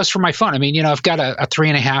 And that goes for my phone. I mean, I've got a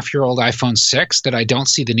 3.5-year-old iPhone 6 that I don't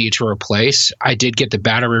see the need to replace. I did get the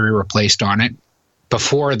battery replaced on it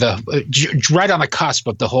before right on the cusp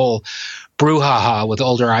of the whole brouhaha with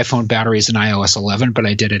older iPhone batteries in iOS 11, but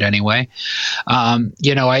I did it anyway. I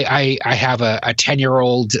have a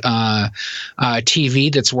 10-year-old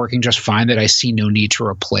TV that's working just fine that I see no need to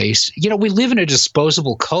replace. We live in a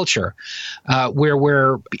disposable culture where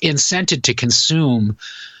we're incented to consume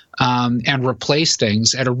and replace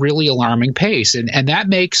things at a really alarming pace. And that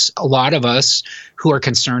makes a lot of us who are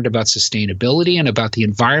concerned about sustainability and about the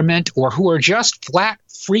environment, or who are just flat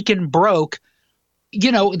freaking broke,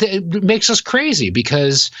 it makes us crazy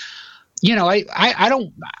because, I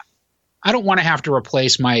don't want to have to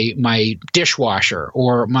replace my dishwasher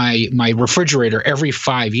or my refrigerator every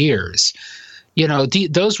 5 years.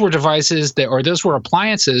 Those were devices those were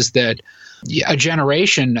appliances that a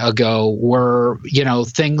generation ago were,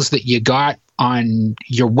 things that you got on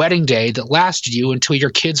your wedding day that lasted you until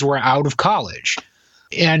your kids were out of college.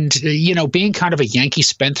 And, being kind of a Yankee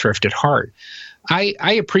spendthrift at heart, I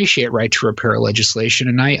appreciate right to repair legislation,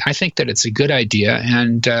 and I think that it's a good idea.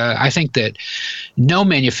 And I think that no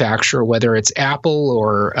manufacturer, whether it's Apple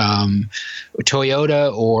or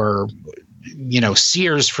Toyota or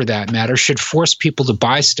Sears for that matter, should force people to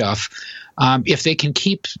buy stuff if they can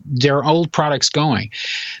keep their old products going.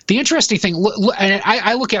 The interesting thing, and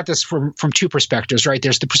I look at this from two perspectives, right?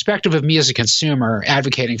 There's the perspective of me as a consumer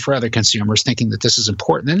advocating for other consumers, thinking that this is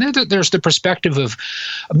important. And then there's the perspective of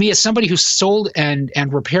me as somebody who sold and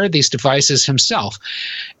repaired these devices himself.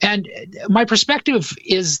 And my perspective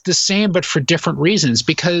is the same, but for different reasons,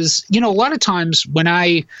 because, a lot of times when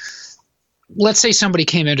let's say somebody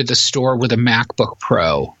came into the store with a MacBook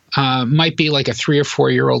Pro, might be like a 3 or 4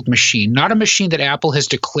 year old machine, not a machine that Apple has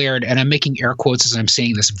declared, and I'm making air quotes as I'm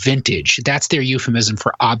saying this, vintage. That's their euphemism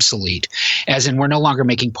for obsolete, as in we're no longer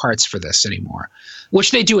making parts for this anymore,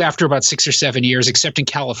 which they do after about 6 or 7 years, except in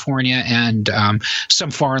California and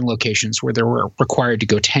some foreign locations where they were required to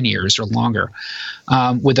go 10 years or longer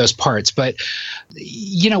with those parts. But,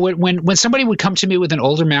 when somebody would come to me with an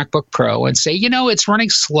older MacBook Pro and say, it's running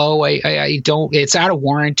slow, it's out of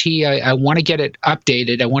warranty, I want to get it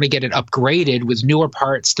updated, I want to get it upgraded with newer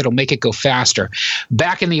parts that'll make it go faster.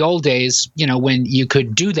 Back in the old days, when you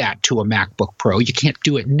could do that to a MacBook Pro, you can't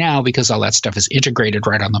do it now because all that stuff is integrated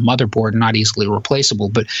right on the motherboard, not easily replaceable.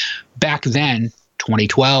 But back then,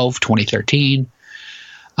 2012, 2013,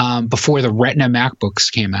 before the Retina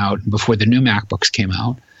MacBooks came out, before the new MacBooks came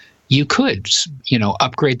out, you could,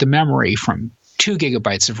 upgrade the memory from 2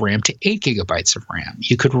 gigabytes of RAM to 8 gigabytes of RAM.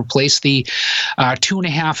 You could replace the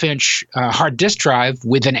 2.5-inch hard disk drive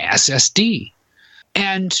with an SSD.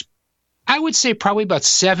 And I would say probably about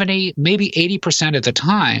 70, maybe 80% of the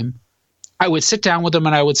time, I would sit down with them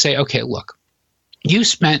and I would say, okay, look, you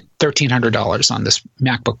spent $1,300 on this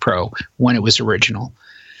MacBook Pro when it was original.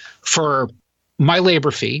 For my labor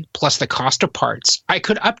fee plus the cost of parts, I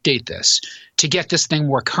could update this to get this thing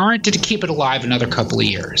more current and to keep it alive another couple of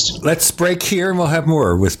years. Let's break here and we'll have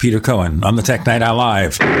more with Peter Cohen on the Tech Night Owl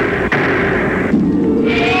Live.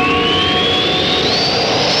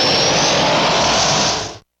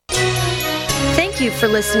 Thank you for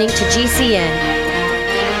listening to GCN.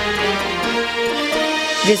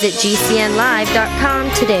 Visit GCNlive.com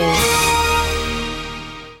today.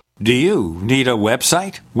 Do you need a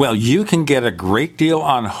website? Well, you can get a great deal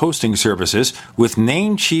on hosting services with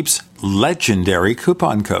Namecheap's legendary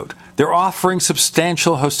coupon code. They're offering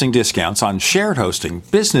substantial hosting discounts on shared hosting,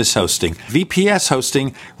 business hosting, VPS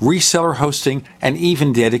hosting, reseller hosting, and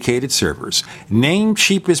even dedicated servers.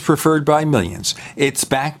 Namecheap is preferred by millions. It's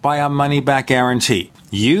backed by a money-back guarantee.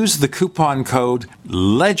 Use the coupon code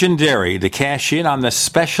LEGENDARY to cash in on the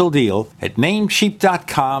special deal at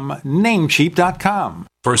Namecheap.com, Namecheap.com.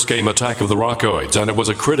 First came Attack of the Rockoids, and it was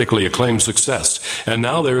a critically acclaimed success. And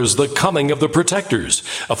now there's The Coming of the Protectors.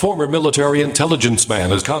 A former military intelligence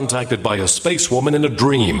man is contacted by a space woman in a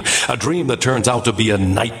dream that turns out to be a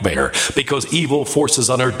nightmare because evil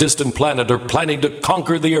forces on our distant planet are planning to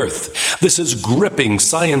conquer the Earth. This is gripping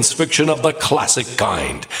science fiction of the classic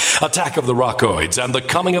kind. Attack of the Rockoids and The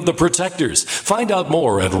Coming of the Protectors. Find out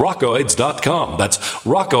more at rockoids.com. That's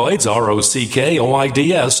Rockoids,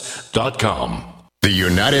 ROCKOIDS.com. The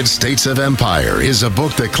United States of Empire is a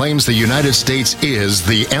book that claims the United States is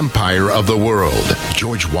the empire of the world.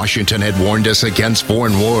 George Washington had warned us against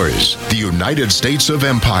foreign wars. The United States of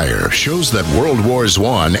Empire shows that World Wars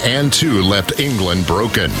I and II left England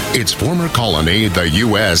broken. Its former colony, the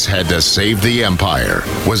U.S., had to save the empire.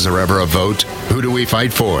 Was there ever a vote? Who do we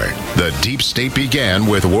fight for? The deep state began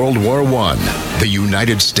with World War I. The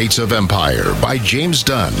United States of Empire by James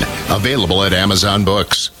Dunn. Available at Amazon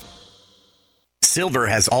Books. Silver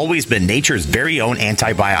has always been nature's very own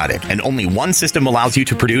antibiotic, and only one system allows you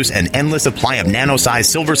to produce an endless supply of nano-sized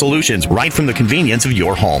silver solutions right from the convenience of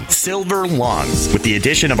your home. Silver Lungs. With the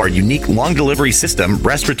addition of our unique lung delivery system,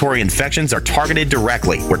 respiratory infections are targeted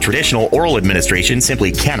directly, where traditional oral administration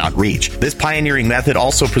simply cannot reach. This pioneering method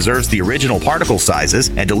also preserves the original particle sizes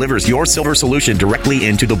and delivers your silver solution directly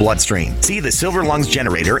into the bloodstream. See the Silver Lungs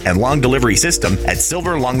generator and lung delivery system at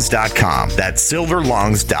silverlungs.com. That's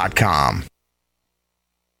silverlungs.com.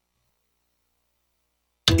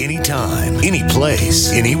 Anytime, any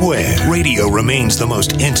place, anywhere. Radio remains the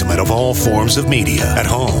most intimate of all forms of media. At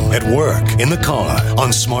home, at work, in the car,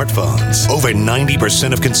 on smartphones. Over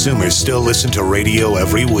 90% of consumers still listen to radio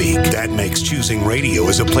every week. That makes choosing radio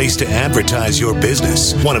as a place to advertise your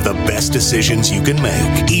business one of the best decisions you can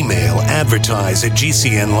make. Email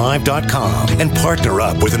advertise@gcnlive.com and partner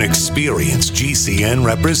up with an experienced GCN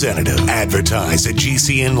representative.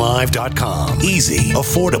 Advertise@gcnlive.com. Easy,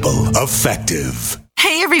 affordable, effective.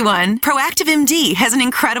 Hey, everyone. Proactive MD has an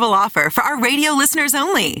incredible offer for our radio listeners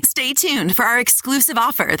only. Stay tuned for our exclusive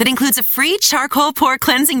offer that includes a free charcoal pore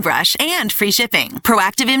cleansing brush and free shipping.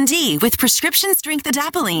 Proactive MD with prescription strength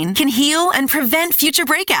adapalene can heal and prevent future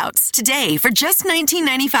breakouts. Today, for just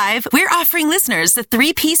 $19.95, we're offering listeners the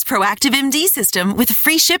 3-piece Proactive MD system with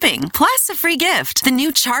free shipping, plus a free gift, the new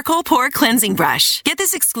charcoal pore cleansing brush. Get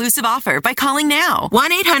this exclusive offer by calling now,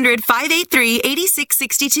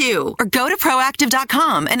 1-800-583-8662, or go to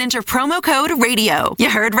proactive.com and enter promo code RADIO. You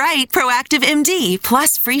heard right, Proactive MD,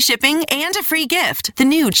 plus free shipping and a free gift, the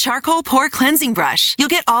new charcoal pore cleansing brush. You'll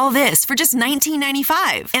get all this for just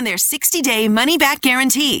 $19.95 and their 60-day money-back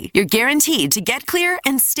guarantee. You're guaranteed to get clear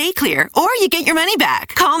and stay clear, or you get your money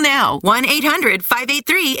back. Call now,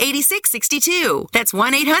 1-800-583-8662. That's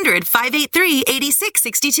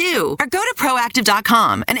 1-800-583-8662. Or go to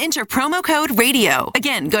proactive.com and enter promo code RADIO.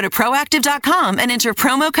 Again, go to proactive.com and enter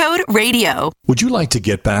promo code RADIO. Would you like to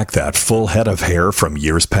get back that full head of hair from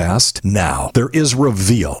years past? Now, there is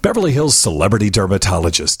Reveal. Beverly Hills celebrity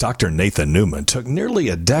dermatologist Dr. Nathan Newman took nearly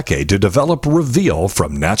a decade to develop Reveal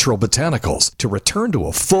from natural botanicals to return to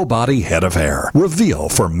a full-body head of hair. Reveal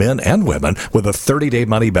for men and women with a 30-day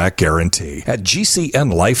money-back guarantee at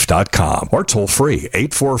gcnlife.com or toll-free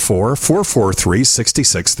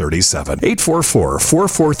 844-443-6637.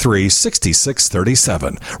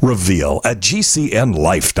 844-443-6637. Reveal at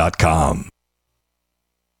gcnlife.com.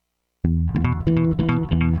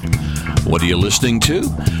 What are you listening to?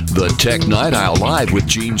 The Tech Night Owl Live with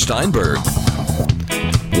Gene Steinberg.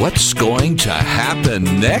 What's going to happen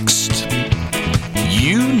next?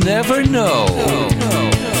 You never know.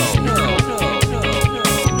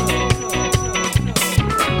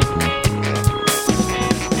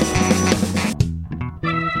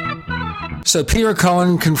 So Peter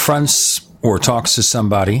Cohen confronts or talks to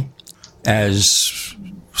somebody as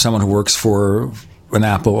someone who works for an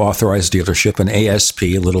Apple authorized dealership, an ASP,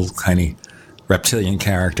 a little tiny reptilian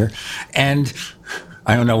character. And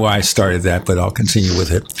I don't know why I started that, but I'll continue with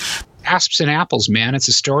it. Asps and apples, man. It's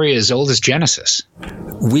a story as old as Genesis.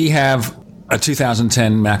 We have a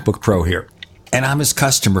 2010 MacBook Pro here, and I'm his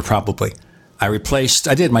customer probably. I replaced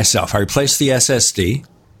the SSD.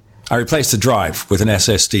 I replaced the drive with an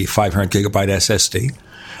SSD, 500 gigabyte SSD.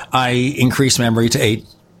 I increased memory to 8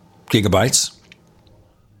 gigabytes.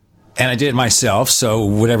 And I did it myself, so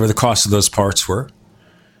whatever the cost of those parts were,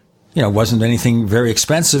 it wasn't anything very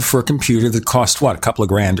expensive for a computer that cost, a couple of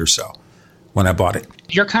grand or so when I bought it.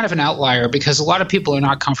 You're kind of an outlier because a lot of people are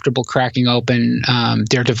not comfortable cracking open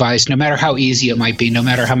their device, no matter how easy it might be, no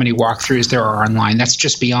matter how many walkthroughs there are online. That's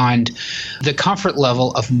just beyond the comfort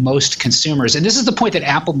level of most consumers. And this is the point that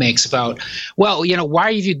Apple makes about,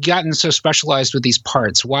 why have you gotten so specialized with these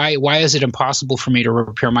parts? Why is it impossible for me to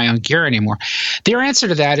repair my own gear anymore? Their answer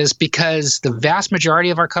to that is because the vast majority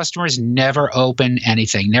of our customers never open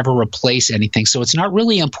anything, never replace anything. So it's not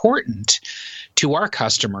really important to our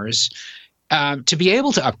customers to be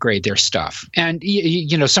able to upgrade their stuff. And,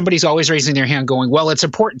 somebody's always raising their hand going, well, it's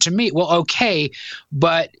important to me. Well, okay,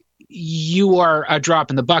 but you are a drop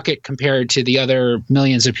in the bucket compared to the other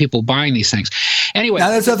millions of people buying these things. Anyway. Now,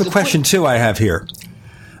 there's another question, too, I have here.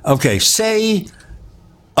 Okay, say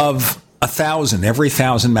of 1,000, every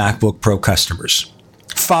 1,000 MacBook Pro customers,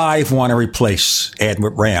 5 want to replace, add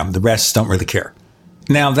RAM. The rest don't really care.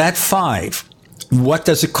 Now, that 5... what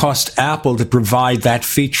does it cost Apple to provide that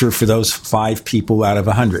feature for those 5 people out of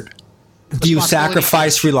 100? Do you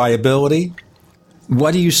sacrifice reliability?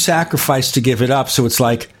 What do you sacrifice to give it up? So it's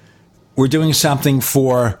like we're doing something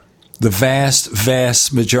for the vast,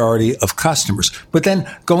 vast majority of customers. But then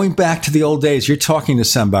going back to the old days, you're talking to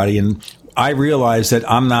somebody, and I realize that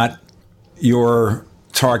I'm not your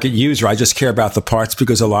target user. I just care about the parts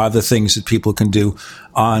because a lot of the things that people can do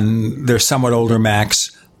on their somewhat older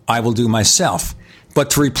Macs, I will do myself. But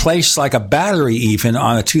to replace like a battery even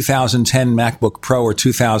on a 2010 MacBook Pro or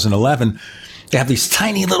 2011, they have these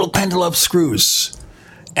tiny little pendulum screws.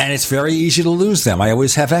 And it's very easy to lose them. I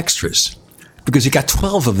always have extras because you got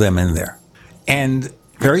 12 of them in there. And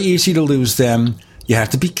very easy to lose them. You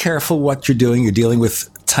have to be careful what you're doing. You're dealing with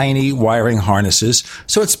tiny wiring harnesses.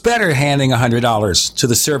 So it's better handing $100 to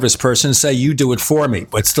the service person and say, you do it for me,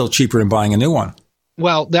 but it's still cheaper than buying a new one.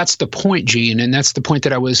 Well, that's the point, Gene, and that's the point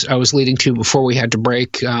that I was leading to before we had to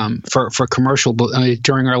break for commercial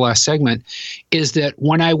during our last segment, is that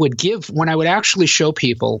when I would actually show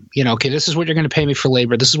people, okay, this is what you're going to pay me for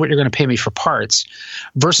labor, this is what you're going to pay me for parts,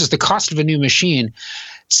 versus the cost of a new machine,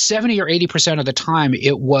 70 or 80% of the time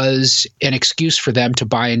it was an excuse for them to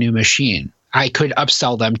buy a new machine. I could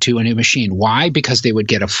upsell them to a new machine. Why? Because they would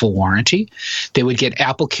get a full warranty. They would get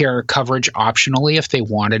AppleCare coverage optionally if they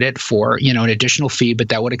wanted it for, an additional fee, but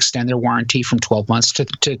that would extend their warranty from 12 months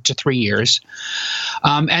to 3 years.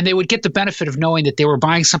 And they would get the benefit of knowing that they were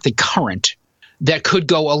buying something current that could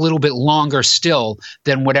go a little bit longer still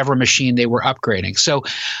than whatever machine they were upgrading. So,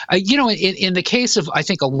 in the case of, I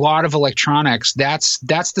think, a lot of electronics, that's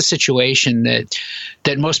the situation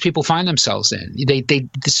that most people find themselves in.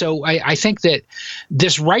 So I think that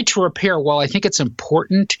this right to repair, while I think it's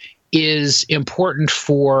important, is important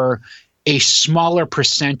for a smaller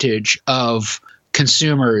percentage of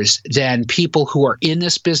consumers than people who are in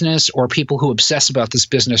this business or people who obsess about this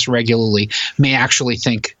business regularly may actually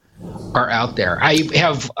think are out there. I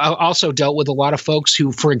have also dealt with a lot of folks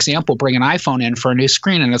who, for example, bring an iPhone in for a new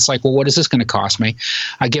screen, and it's like, well, what is this going to cost me?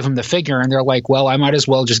 I give them the figure, and they're like, well, I might as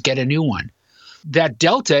well just get a new one. That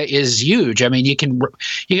delta is huge. I mean, you can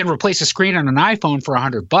replace a screen on an iPhone for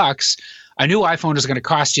 $100. A new iPhone is going to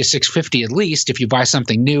cost you $650 at least if you buy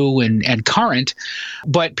something new and current,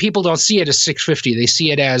 but people don't see it as $650. They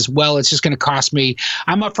see it as, well, it's just going to cost me.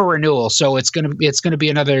 I'm up for renewal, so it's going to be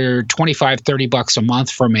another $25, $30 a month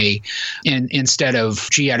for me, instead of,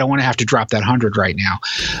 gee, I don't want to have to drop that $100 right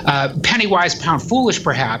now. Penny wise, pound foolish,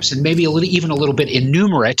 perhaps, and maybe even a little bit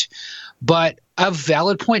innumerate, but a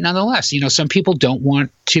valid point nonetheless. Some people don't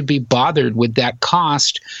want to be bothered with that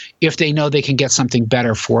cost if they know they can get something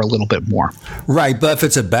better for a little bit more. Right, but if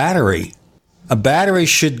it's a battery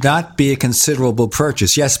should not be a considerable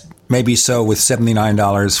purchase. Yes, maybe so with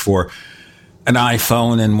 $79 for an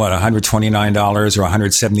iPhone and $129 or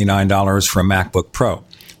 $179 for a MacBook Pro.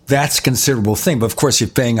 That's a considerable thing. But of course, you're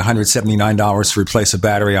paying $179 to replace a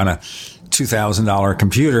battery on a $2,000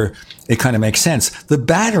 computer. It kind of makes sense. The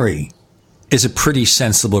battery is a pretty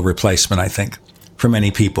sensible replacement, I think, for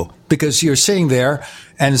many people, because you're sitting there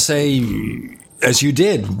and say, as you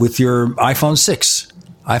did with your iPhone 6.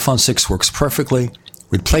 iPhone 6 works perfectly.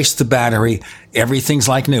 Replace the battery. Everything's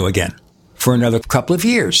like new again for another couple of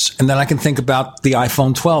years. And then I can think about the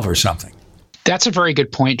iPhone 12 or something. That's a very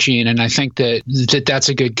good point, Gene, and I think that's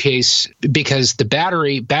a good case because the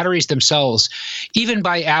batteries themselves, even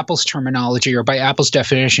by Apple's terminology or by Apple's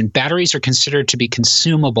definition, batteries are considered to be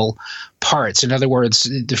consumable parts. In other words,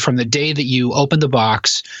 from the day that you open the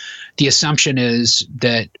box, the assumption is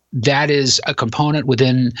that is a component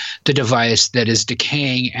within the device that is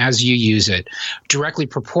decaying as you use it, directly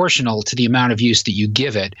proportional to the amount of use that you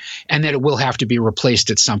give it, and that it will have to be replaced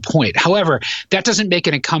at some point. However, that doesn't make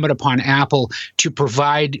it incumbent upon Apple to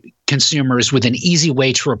provide consumers with an easy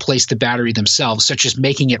way to replace the battery themselves, such as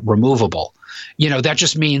making it removable. That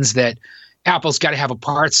just means that Apple's got to have a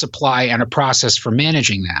parts supply and a process for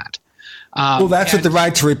managing that. Well, that's what the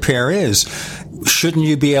right to repair is. Shouldn't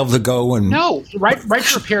you be able to go and... No, right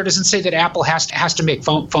to repair doesn't say that Apple has to make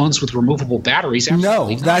phones with removable batteries.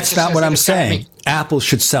 Absolutely no, that's not what I'm saying. Apple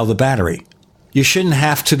should sell the battery. You shouldn't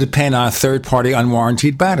have to depend on a third-party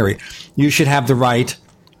unwarranted battery. You should have the right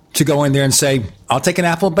to go in there and say, I'll take an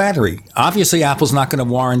Apple battery. Obviously, Apple's not going to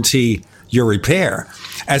warranty your repair.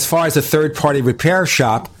 As far as a third-party repair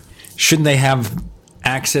shop, shouldn't they have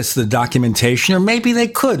access to the documentation? Or maybe they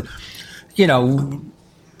could,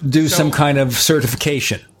 do some kind of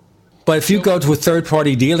certification. But if you go to a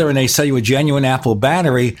third-party dealer and they sell you a genuine Apple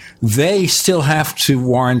battery, they still have to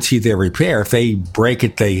warranty their repair. If they break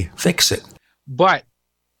it, they fix it. But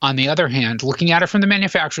on the other hand, looking at it from the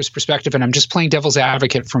manufacturer's perspective, and I'm just playing devil's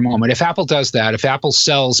advocate for a moment, if Apple does that, if Apple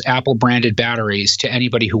sells Apple-branded batteries to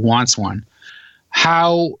anybody who wants one,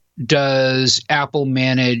 how does Apple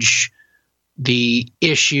manage the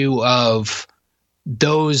issue of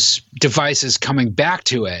those devices coming back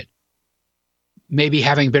to it, maybe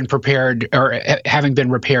having been prepared or having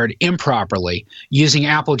been repaired improperly using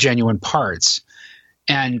Apple genuine parts?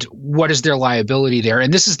 And what is their liability there?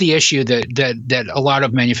 And this is the issue that a lot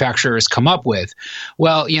of manufacturers come up with.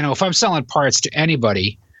 Well, if I'm selling parts to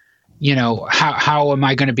anybody, how am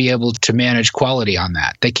I going to be able to manage quality on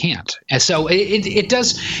that? They can't. And so it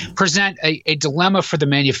does present a dilemma for the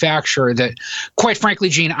manufacturer that, quite frankly,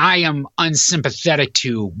 Gene, I am unsympathetic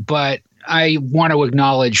to, but I want to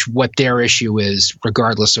acknowledge what their issue is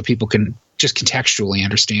regardless, so people can just contextually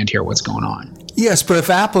understand here what's going on. Yes, but if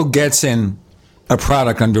Apple gets in a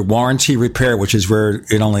product under warranty repair, which is where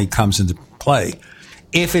it only comes into play,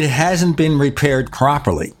 if it hasn't been repaired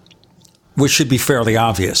properly, which should be fairly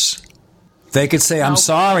obvious, they could say, I'm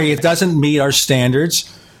sorry, it doesn't meet our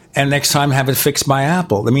standards, and next time have it fixed by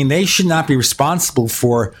Apple. I mean, they should not be responsible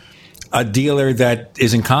for a dealer that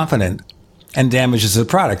is incompetent and damages the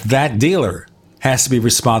product. That dealer has to be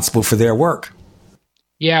responsible for their work.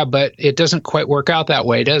 Yeah, but it doesn't quite work out that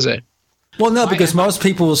way, does it? Well, no, because most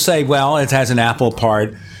people will say, well, it has an Apple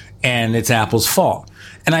part and it's Apple's fault.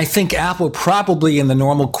 And I think Apple probably in the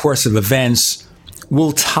normal course of events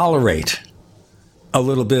will tolerate a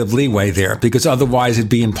little bit of leeway there because otherwise it'd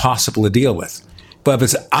be impossible to deal with. But if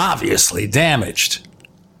it's obviously damaged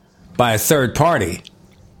by a third party,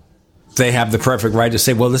 they have the perfect right to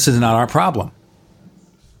say, well, this is not our problem.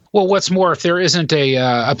 Well, what's more, if there isn't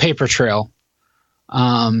a paper trail,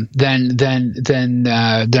 then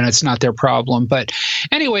it's not their problem. But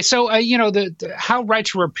anyway, so how right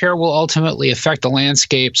to repair will ultimately affect the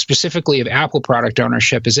landscape, specifically of Apple product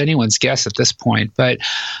ownership, is anyone's guess at this point. But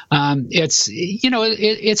it's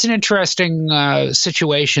an interesting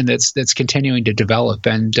situation that's continuing to develop,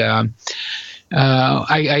 and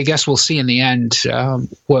I guess we'll see in the end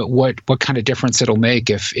what kind of difference it'll make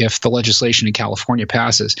if the legislation in California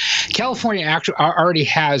passes. California actually already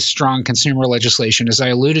has strong consumer legislation, as I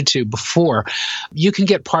alluded to before. You can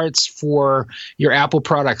get parts for your Apple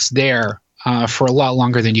products there for a lot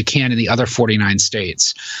longer than you can in the other 49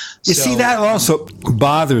 states. You see, that also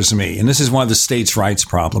bothers me, and this is one of the states' rights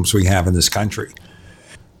problems we have in this country.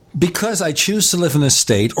 Because I choose to live in a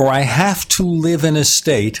state, or I have to live in a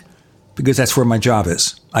state because that's where my job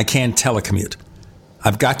is. I can't telecommute.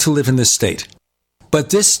 I've got to live in this state. But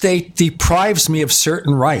this state deprives me of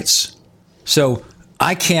certain rights. So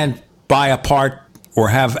I can't buy a part or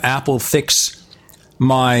have Apple fix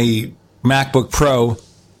my MacBook Pro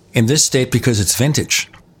in this state because it's vintage.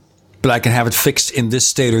 But I can have it fixed in this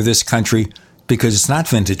state or this country because it's not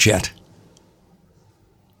vintage yet.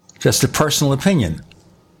 Just a personal opinion.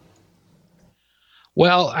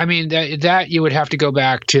 Well, I mean, that you would have to go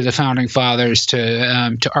back to the founding fathers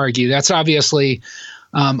to argue. That's obviously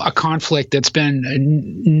a conflict that's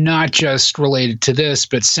been not just related to this,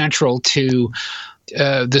 but central to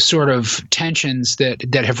the sort of tensions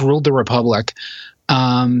that have ruled the Republic,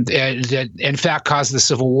 that in fact caused the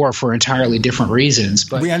Civil War for entirely different reasons.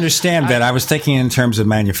 But we understand that. I was thinking in terms of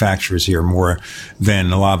manufacturers here more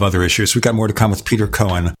than a lot of other issues. We've got more to come with Peter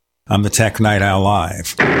Cohen on the Tech Night Owl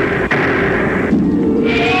Live.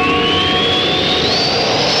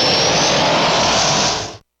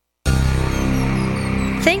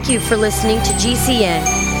 Thank you for listening to GCN.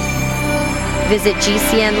 Visit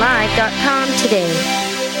GCNlive.com today.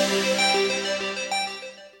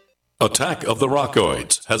 Attack of the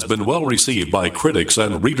Rockoids has been well received by critics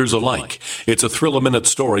and readers alike. It's a thrill-a-minute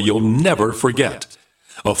story you'll never forget.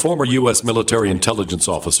 A former U.S. military intelligence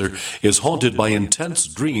officer is haunted by intense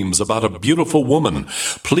dreams about a beautiful woman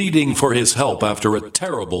pleading for his help after a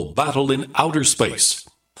terrible battle in outer space.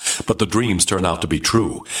 But the dreams turn out to be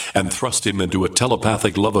true and thrust him into a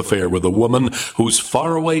telepathic love affair with a woman whose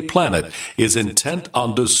faraway planet is intent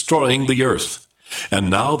on destroying the Earth. And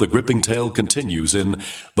now the gripping tale continues in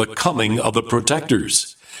The Coming of the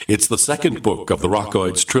Protectors. It's the second book of the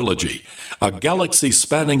Rockoids trilogy, a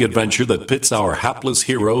galaxy-spanning adventure that pits our hapless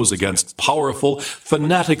heroes against powerful,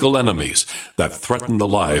 fanatical enemies that threaten the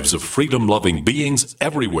lives of freedom-loving beings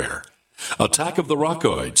everywhere. Attack of the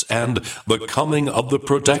Rockoids and The Coming of the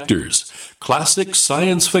Protectors. Classic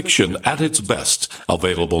science fiction at its best.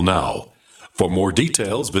 Available now. For more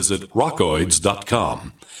details, visit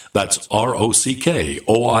rockoids.com. That's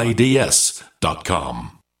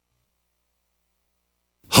ROCKOIDS.com.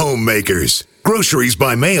 Homemakers. Groceries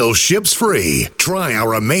by mail ships free. Try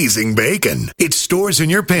our amazing bacon. It stores in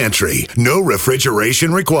your pantry. No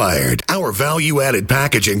refrigeration required. Our value-added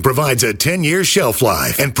packaging provides a 10-year shelf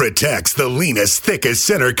life and protects the leanest, thickest,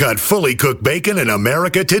 center-cut, fully cooked bacon in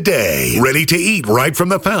America today. Ready to eat right from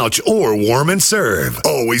the pouch or warm and serve.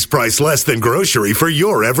 Always priced less than grocery for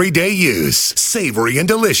your everyday use. Savory and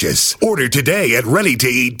delicious. Order today at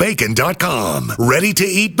ReadyToEatBacon.com.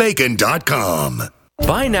 ReadyToEatBacon.com.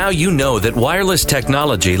 By now you know that wireless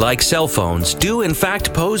technology like cell phones do in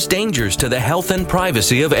fact pose dangers to the health and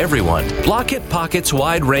privacy of everyone. Block-It Pocket's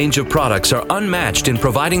wide range of products are unmatched in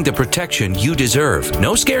providing the protection you deserve.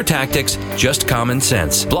 No scare tactics, just common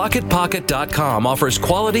sense. BlockItPocket.com offers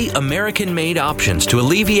quality American-made options to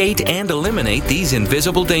alleviate and eliminate these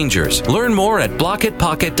invisible dangers. Learn more at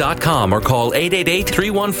BlockItPocket.com or call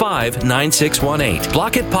 888-315-9618.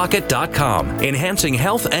 BlockItPocket.com, enhancing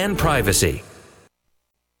health and privacy.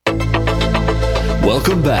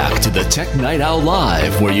 Welcome back to the Tech Night Owl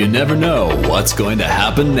Live, where you never know what's going to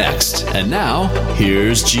happen next. And now,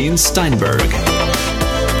 here's Gene Steinberg.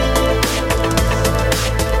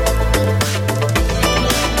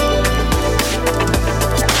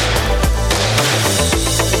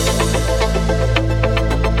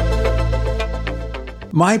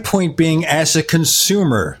 My point being, as a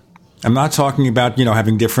consumer, I'm not talking about,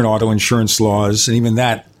 having different auto insurance laws, and even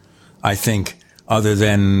that, I think, other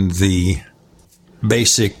than the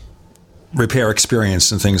basic repair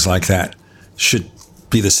experience and things like that should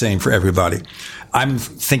be the same for everybody. I'm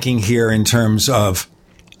thinking here in terms of,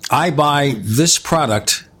 I buy this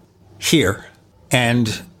product here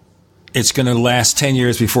and it's going to last 10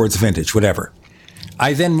 years before it's vintage, whatever.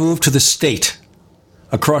 I then move to the state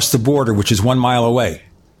across the border, which is 1 mile away.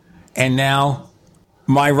 And now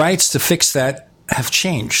my rights to fix that have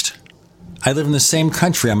changed. I live in the same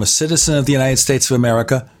country. I'm a citizen of the United States of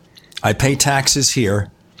America. I pay taxes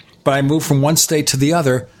here, but I move from one state to the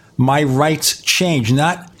other. My rights change,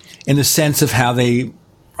 not in the sense of how they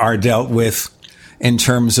are dealt with in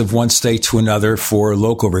terms of one state to another for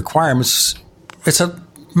local requirements. It's a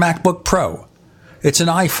MacBook Pro. It's an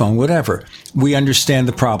iPhone, whatever. We understand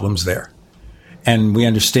the problems there. And we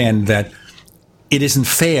understand that it isn't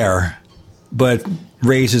fair, but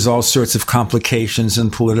raises all sorts of complications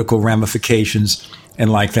and political ramifications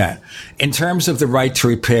and like that. In terms of the right to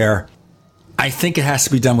repair, I think it has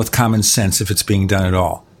to be done with common sense if it's being done at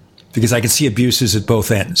all, because I can see abuses at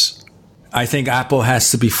both ends. I think Apple has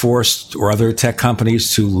to be forced, or other tech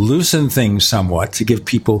companies, to loosen things somewhat to give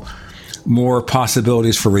people more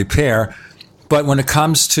possibilities for repair. But when it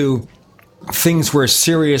comes to things where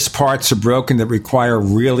serious parts are broken that require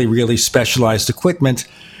really, really specialized equipment,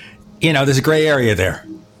 there's a gray area there.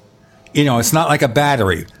 It's not like a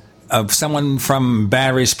battery. Someone from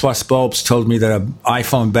Batteries Plus Bulbs told me that an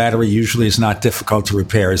iPhone battery usually is not difficult to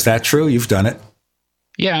repair. Is that true? You've done it.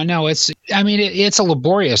 Yeah, no, it's a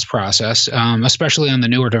laborious process, especially on the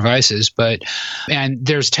newer devices. And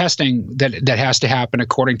there's testing that has to happen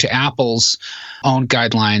according to Apple's own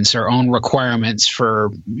guidelines or own requirements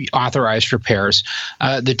for authorized repairs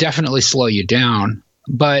that definitely slow you down.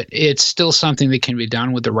 But it's still something that can be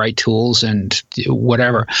done with the right tools and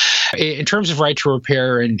whatever. In terms of right to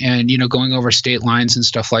repair and going over state lines and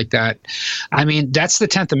stuff like that, that's the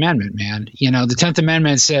 10th Amendment, man. The 10th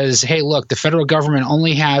Amendment says, hey, look, the federal government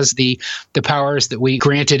only has the powers that we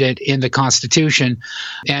granted it in the Constitution,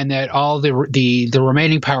 and that all the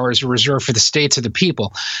remaining powers are reserved for the states of the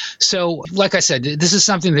people. So, like I said, this is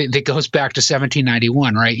something that goes back to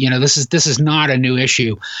 1791, right? This is not a new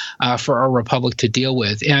issue for our republic to deal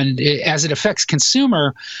with. And as it affects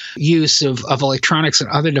consumer use of electronics and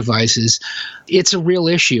other devices, it's a real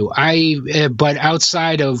issue. But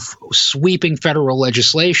outside of sweeping federal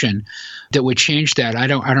legislation that would change that, I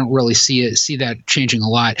don't really see that changing a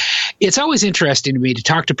lot. It's always interesting to me to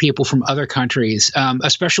talk to people from other countries,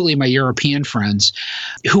 especially my European friends,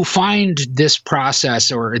 who find this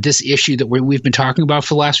process or this issue that we've been talking about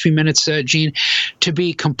for the last few minutes, Gene, to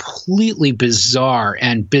be completely bizarre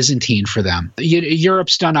and Byzantine for them.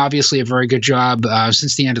 Europe's done obviously a very good job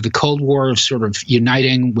since the end of the Cold War of sort of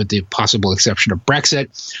uniting, with the possible exception of Brexit,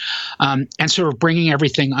 and sort of bringing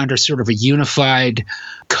everything under sort of a unified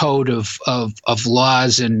code of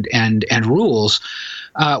laws and rules,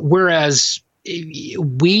 whereas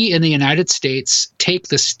we in the United States take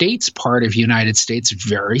the states part of United States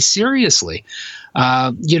very seriously.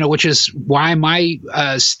 Which is why my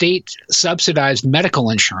state subsidized medical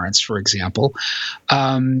insurance, for example,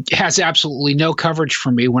 has absolutely no coverage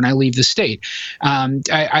for me when I leave the state.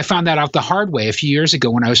 I found that out the hard way a few years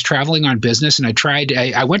ago when I was traveling on business, and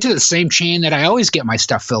I went to the same chain that I always get my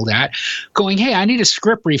stuff filled at, going, hey, I need a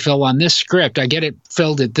script refill on this script. I get it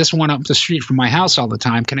filled at this one up the street from my house all the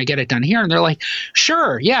time. Can I get it done here? And they're like,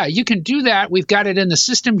 sure, yeah, you can do that. We've got it in the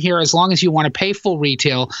system here as long as you want to pay full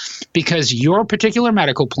retail, because your particular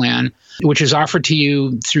medical plan, which is offered to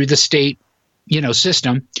you through the state,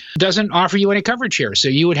 system, doesn't offer you any coverage here. So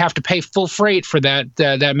you would have to pay full freight for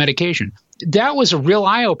that medication. That was a real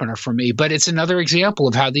eye-opener for me, but it's another example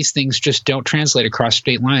of how these things just don't translate across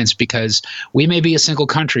state lines, because we may be a single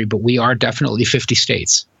country, but we are definitely 50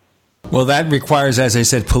 states. Well, that requires, as I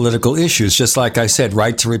said, political issues. Just like I said,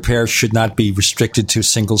 right to repair should not be restricted to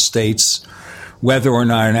single states. Whether or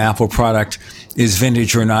not an Apple product is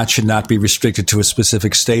vintage or not should not be restricted to a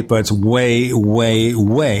specific state, but it's way, way,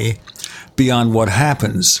 way beyond what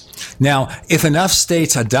happens. Now, if enough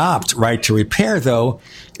states adopt right to repair, though,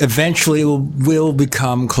 eventually it will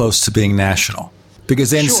become close to being national. Because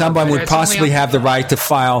then someone would possibly have the right to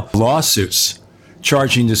file lawsuits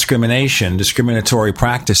charging discriminatory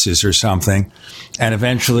practices or something, and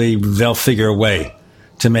eventually they'll figure a way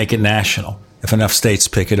to make it national if enough states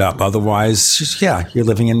pick it up. Otherwise, you're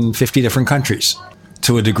living in 50 different countries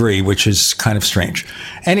to a degree, which is kind of strange.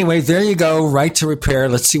 Anyway, there you go, right to repair.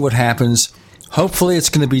 Let's see what happens. Hopefully it's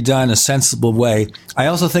going to be done in a sensible way. I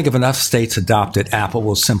also think if enough states adopt it, Apple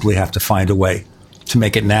will simply have to find a way to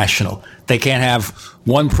make it national. They can't have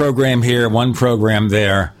one program here, one program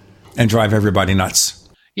there, and drive everybody nuts.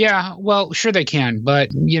 Yeah, well, sure they can, but,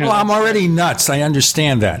 Well, I'm already nuts. I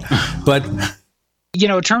understand that. But,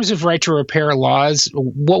 in terms of right to repair laws,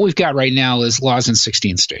 what we've got right now is laws in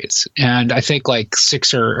 16 states. And I think like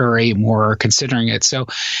 6 or 8 more are considering it. So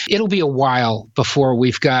it'll be a while before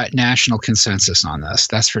we've got national consensus on this.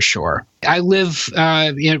 That's for sure. I live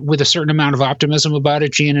with a certain amount of optimism about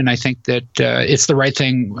it, Gene, and I think that it's the right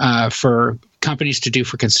thing for companies to do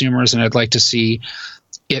for consumers. And I'd like to see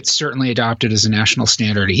it's certainly adopted as a national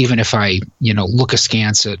standard, even if I, look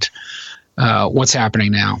askance at what's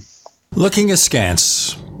happening now. Looking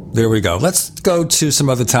askance. There we go. Let's go to some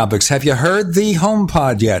other topics. Have you heard the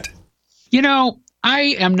HomePod yet? I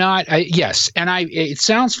am not. Yes, and it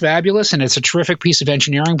sounds fabulous, and it's a terrific piece of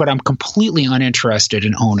engineering, but I'm completely uninterested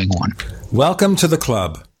in owning one. Welcome to the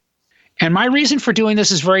club. And my reason for doing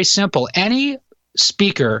this is very simple. Any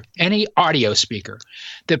audio speaker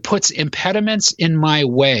that puts impediments in my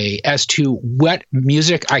way as to what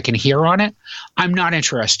music I can hear on it, I'm not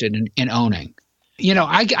interested in owning.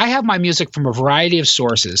 I have my music from a variety of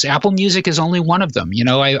sources. Apple Music is only one of them.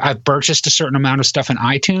 I've purchased a certain amount of stuff in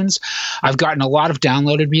iTunes. I've gotten a lot of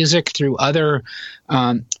downloaded music through other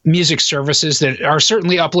music services that are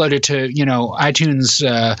certainly uploaded to, iTunes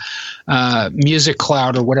Music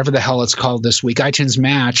Cloud or whatever the hell it's called this week, iTunes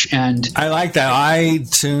Match. And I like that.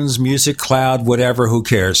 iTunes Music Cloud, whatever, who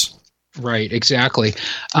cares? Right, exactly.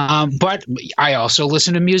 But I also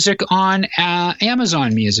listen to music on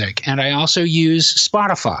Amazon Music, and I also use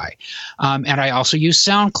Spotify, and I also use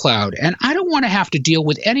SoundCloud. And I don't want to have to deal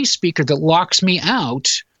with any speaker that locks me out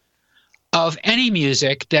of any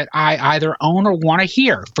music that I either own or want to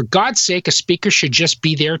hear. For God's sake, a speaker should just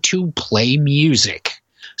be there to play music.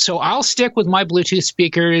 So I'll stick with my Bluetooth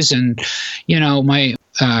speakers and, my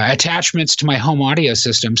attachments to my home audio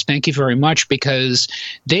systems. Thank you very much, because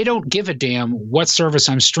they don't give a damn what service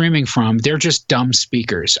I'm streaming from. They're just dumb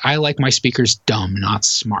speakers. I like my speakers dumb, not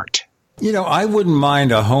smart. I wouldn't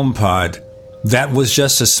mind a HomePod that was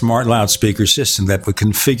just a smart loudspeaker system that would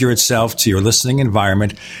configure itself to your listening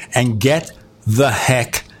environment and get the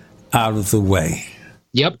heck out of the way.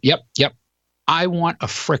 Yep. I want a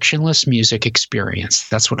frictionless music experience.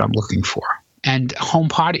 That's what I'm looking for. And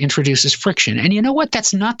HomePod introduces friction. And you know what?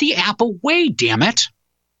 That's not the Apple way, damn it.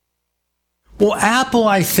 Well, Apple,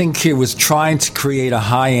 I think, here was trying to create a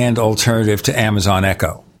high-end alternative to Amazon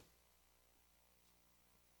Echo.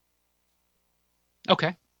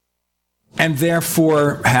 Okay. And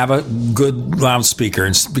therefore have a good loudspeaker.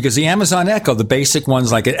 Because the Amazon Echo, the basic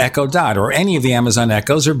ones like an Echo Dot or any of the Amazon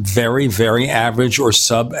Echoes are very, very average or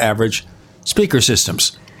sub-average speaker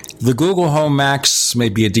systems. The Google Home Max may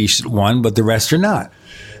be a decent one, but the rest are not.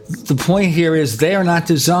 The point here is they are not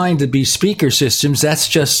designed to be speaker systems. That's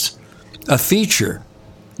just a feature.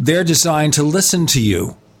 They're designed to listen to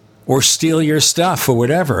you or steal your stuff or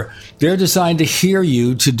whatever. They're designed to hear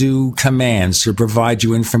you, to do commands, to provide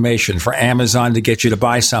you information, for Amazon to get you to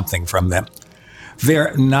buy something from them.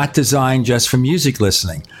 They're not designed just for music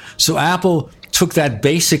listening. So Apple took that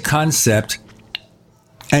basic concept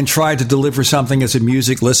and tried to deliver something as a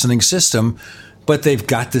music listening system, but they've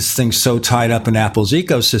got this thing so tied up in Apple's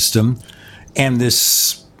ecosystem and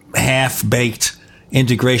this half-baked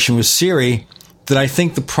integration with Siri that I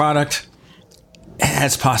think the product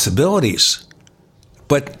has possibilities,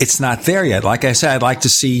 but it's not there yet. Like I said, I'd like to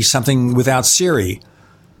see something without Siri.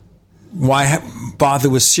 Why bother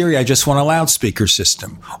with Siri? I just want a loudspeaker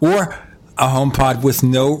system. Or a HomePod with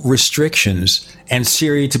no restrictions and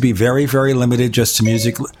Siri to be very, very limited just to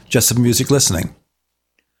music listening.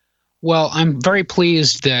 Well, I'm very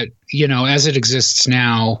pleased that, as it exists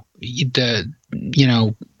now,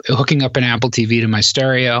 hooking up an Apple TV to my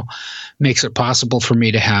stereo makes it possible for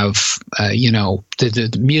me to have,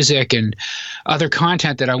 the music and other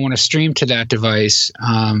content that I want to stream to that device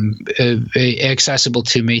accessible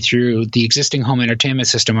to me through the existing home entertainment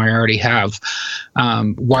system I already have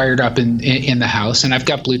wired up in the house. And I've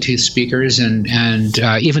got Bluetooth speakers and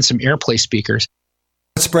even some AirPlay speakers.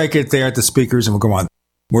 Let's break it there at the speakers and we'll go on.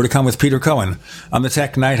 More to come with Peter Cohen on the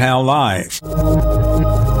Tech Night Owl Live.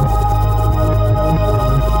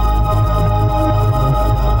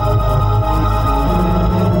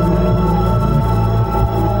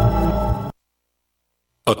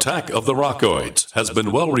 Attack of the Rockoids has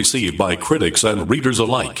been well received by critics and readers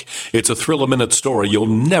alike. It's a thrill-a-minute story you'll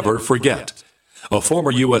never forget. A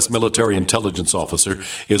former U.S. military intelligence officer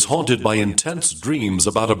is haunted by intense dreams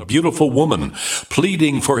about a beautiful woman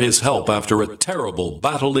pleading for his help after a terrible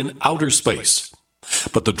battle in outer space.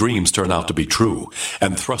 But the dreams turn out to be true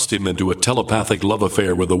and thrust him into a telepathic love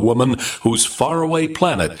affair with a woman whose faraway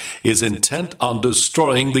planet is intent on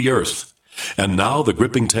destroying the Earth. And now the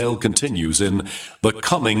gripping tale continues in The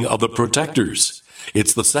Coming of the Protectors.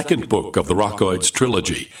 It's the second book of the Rockoids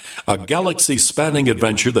trilogy, a galaxy-spanning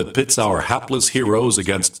adventure that pits our hapless heroes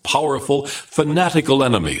against powerful, fanatical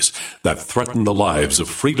enemies that threaten the lives of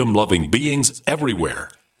freedom-loving beings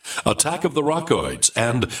everywhere. Attack of the Rockoids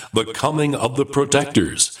and The Coming of the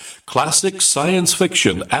Protectors. Classic science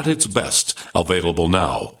fiction at its best, available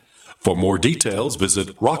now. For more details,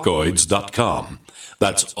 visit rockoids.com.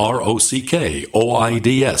 That's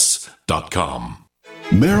ROCKOIDS.com.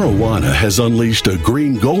 Marijuana has unleashed a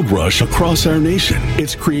green gold rush across our nation.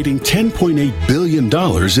 It's creating $10.8 billion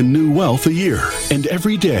in new wealth a year. And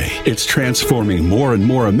every day, it's transforming more and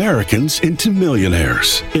more Americans into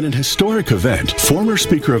millionaires. In an historic event, former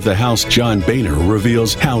Speaker of the House John Boehner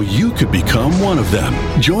reveals how you could become one of them.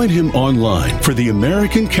 Join him online for the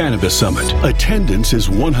American Cannabis Summit. Attendance is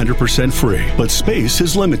 100% free, but space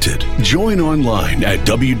is limited. Join online at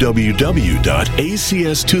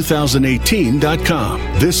www.acs2018.com.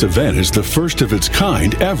 This event is the first of its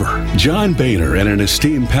kind ever. John Boehner and an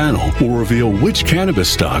esteemed panel will reveal which cannabis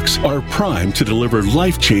stocks are primed to deliver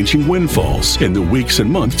life-changing windfalls in the weeks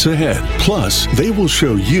and months ahead. Plus, they will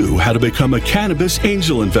show you how to become a cannabis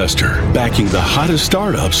angel investor, backing the hottest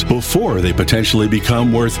startups before they potentially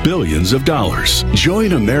become worth billions of dollars.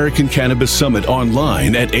 Join American Cannabis Summit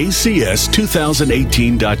online at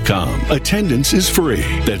acs2018.com. Attendance is free.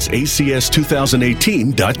 That's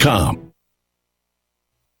acs2018.com.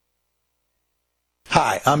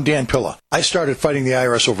 Hi, I'm Dan Pilla. I started fighting the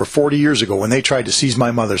IRS over 40 years ago when they tried to seize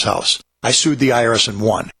my mother's house. I sued the IRS and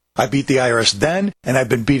won. I beat the IRS then, and I've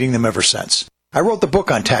been beating them ever since. I wrote the book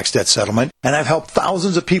on tax debt settlement, and I've helped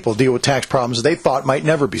thousands of people deal with tax problems they thought might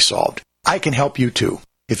never be solved. I can help you too.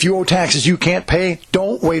 If you owe taxes you can't pay,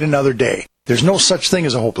 don't wait another day. There's no such thing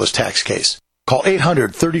as a hopeless tax case. Call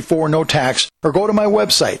 800-34-NO-TAX or go to my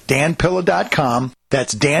website, danpilla.com.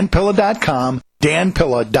 That's danpilla.com,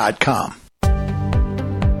 danpilla.com.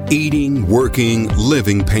 Eating, working,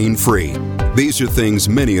 living pain-free. These are things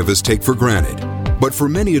many of us take for granted. But for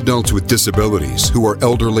many adults with disabilities who are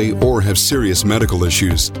elderly or have serious medical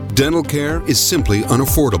issues, dental care is simply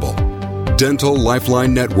unaffordable. Dental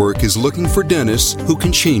Lifeline Network is looking for dentists who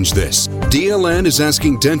can change this. DLN is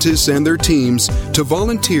asking dentists and their teams to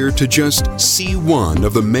volunteer to just see one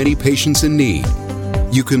of the many patients in need.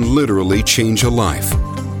 You can literally change a life.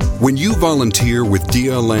 When you volunteer with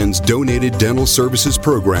DLN's Donated Dental Services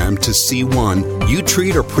Program to C1, you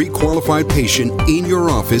treat a pre-qualified patient in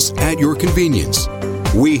your office at your convenience.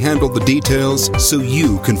 We handle the details so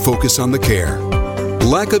you can focus on the care.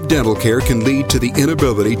 Lack of dental care can lead to the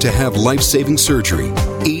inability to have life-saving surgery,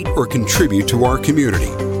 eat, or contribute to our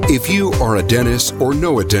community. If you are a dentist or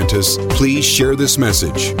know a dentist, please share this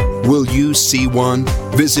message. Will you see one?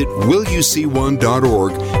 Visit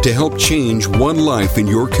willyouseeone.org to help change one life in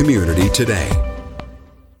your community today.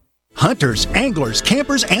 Hunters, anglers,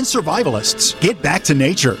 campers, and survivalists. Get back to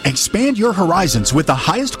nature. Expand your horizons with the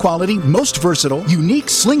highest quality, most versatile, unique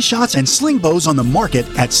slingshots and sling bows on the market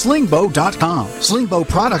at slingbow.com. Slingbow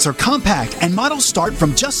products are compact and models start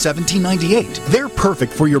from just $17.98. They're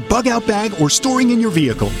perfect for your bug-out bag or storing in your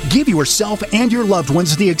vehicle. Give yourself and your loved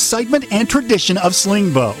ones the excitement and tradition of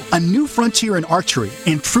Slingbow, a new frontier in archery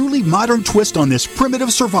and truly modern twist on this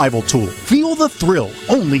primitive survival tool. Feel the thrill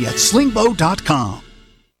only at slingbow.com.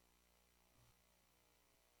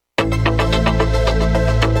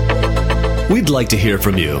 We'd like to hear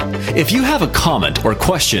from you. If you have a comment or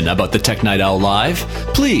question about the Tech Night Owl Live,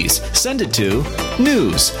 please send it to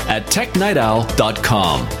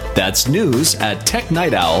news@technightowl.com. That's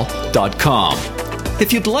news@technightowl.com.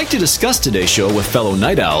 If you'd like to discuss today's show with fellow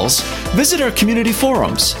night owls, visit our community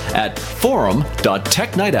forums at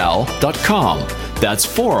forum.technightowl.com. That's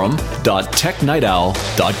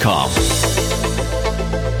forum.technightowl.com.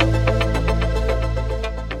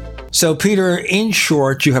 So, Peter, in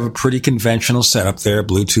short, you have a pretty conventional setup there,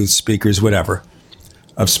 Bluetooth speakers, whatever,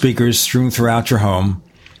 of speakers strewn throughout your home.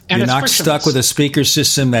 And you're not stuck with a speaker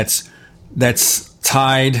system that's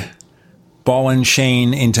tied ball and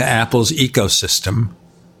chain into Apple's ecosystem.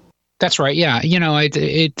 That's right. Yeah. You know,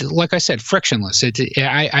 it like I said, frictionless.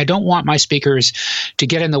 I don't want my speakers to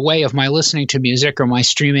get in the way of my listening to music or my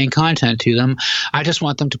streaming content to them. I just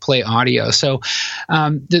want them to play audio. So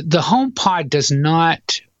the HomePod does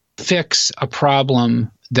not fix a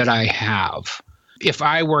problem that I have. If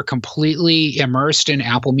I were completely immersed in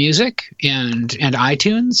Apple Music and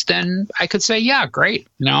iTunes, then I could say, yeah, great.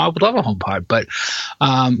 You know, I would love a HomePod. But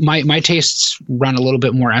my tastes run a little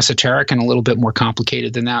bit more esoteric and a little bit more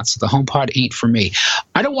complicated than that. So the HomePod ain't for me.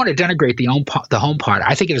 I don't want to denigrate the HomePod.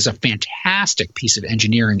 I think it is a fantastic piece of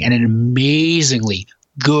engineering and an amazingly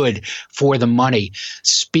good for the money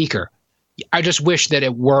speaker. I just wish that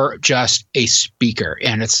it were just a speaker,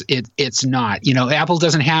 and it's not. You know, Apple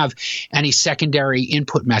doesn't have any secondary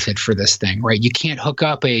input method for this thing, right? You can't hook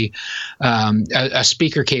up a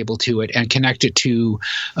speaker cable to it and connect it to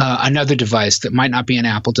another device that might not be an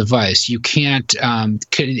Apple device. You can't.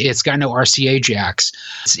 It's got no RCA jacks.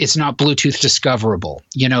 It's not Bluetooth discoverable.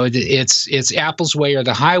 You know, it's Apple's way or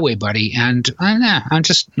the highway, buddy. And I'm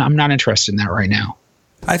not interested in that right now.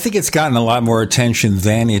 I think it's gotten a lot more attention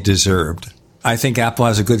than it deserved. I think Apple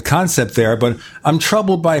has a good concept there, but I'm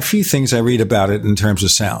troubled by a few things I read about it in terms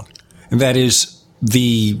of sound. And that is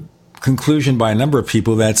the conclusion by a number of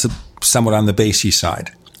people that's somewhat on the bassy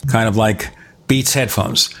side, kind of like Beats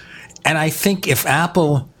headphones. And I think if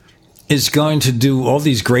Apple is going to do all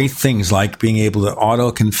these great things like being able to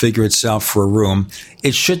auto-configure itself for a room,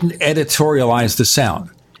 it shouldn't editorialize the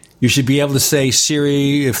sound. You should be able to say,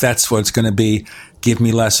 Siri, if that's what it's going to be, give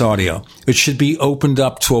me less audio. It should be opened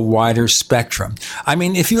up to a wider spectrum. I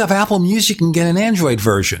mean, if you have Apple Music, you can get an Android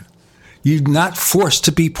version. You're not forced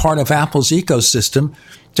to be part of Apple's ecosystem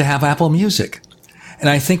to have Apple Music.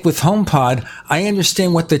 And I think with HomePod, I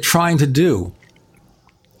understand what they're trying to do.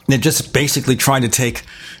 They're just basically trying to take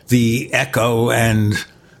the Echo and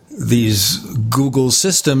these Google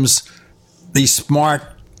systems, these smart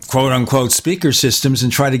quote-unquote speaker systems,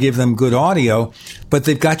 and try to give them good audio, but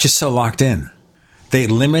they've got you so locked in. They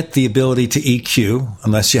limit the ability to EQ,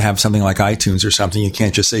 unless you have something like iTunes or something. You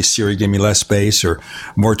can't just say, Siri, give me less bass or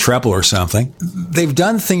more treble or something. They've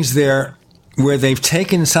done things there where they've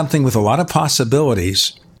taken something with a lot of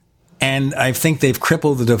possibilities, and I think they've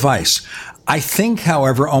crippled the device. I think,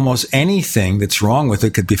 however, almost anything that's wrong with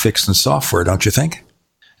it could be fixed in software, don't you think?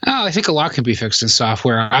 Oh, I think a lot can be fixed in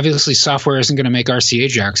software. Obviously, software isn't going to make RCA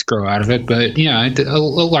jacks grow out of it, but yeah, a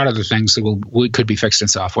lot of the things that could be fixed in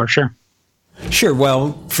software, sure. Sure.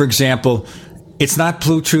 Well, for example, it's not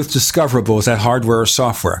Bluetooth discoverable. Is that hardware or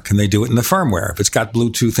software? Can they do it in the firmware? If it's got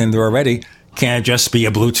Bluetooth in there already, can it just be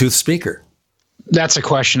a Bluetooth speaker? That's a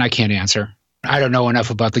question I can't answer. I don't know enough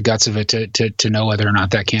about the guts of it to know whether or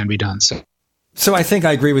not that can be done. So I think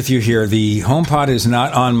I agree with you here. The HomePod is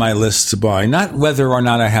not on my list to buy. Not whether or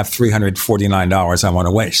not I have $349 I want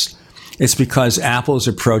to waste. It's because Apple's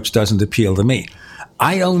approach doesn't appeal to me.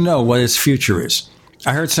 I don't know what its future is.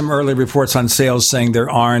 I heard some early reports on sales saying there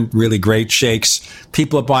aren't really great shakes.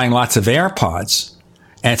 People are buying lots of AirPods,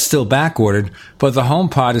 and it's still back-ordered, but the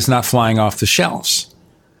HomePod is not flying off the shelves.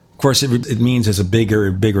 Of course, it means it's a bigger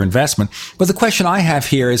investment. But the question I have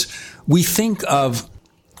here is, we think of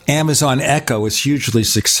Amazon Echo as hugely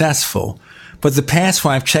successful, but the past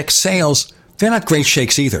when I've checked sales, they're not great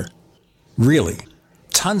shakes either. Really.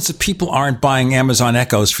 Tons of people aren't buying Amazon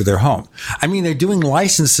Echoes for their home. I mean, they're doing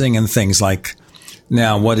licensing and things like,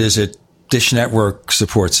 now, what is it? Dish Network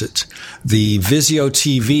supports it. The Vizio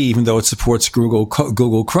TV, even though it supports Google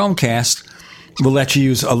Chromecast, will let you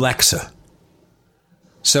use Alexa.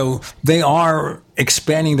 So they are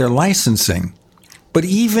expanding their licensing. But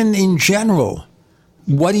even in general,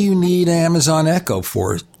 what do you need Amazon Echo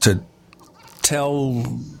for? To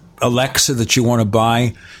tell Alexa that you want to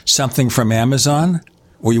buy something from Amazon?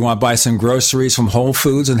 Or you want to buy some groceries from Whole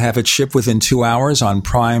Foods and have it shipped within 2 hours on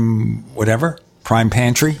Prime whatever? Prime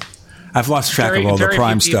Pantry? I've lost track of all the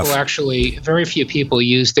Prime stuff. Very few people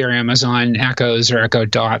use their Amazon Echoes or Echo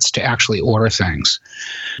Dots to actually order things.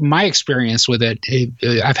 My experience with it,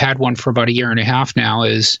 I've had one for about 1.5 years now,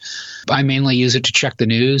 is I mainly use it to check the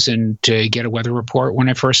news and to get a weather report when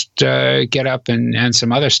I first get up and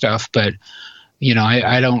some other stuff. But, you know,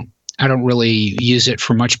 I don't really use it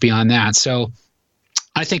for much beyond that. So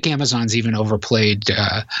I think Amazon's even overplayed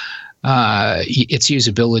its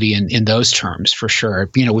usability in those terms, for sure.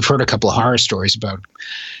 You know, we've heard a couple of horror stories about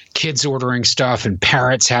kids ordering stuff and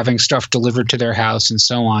parrots having stuff delivered to their house and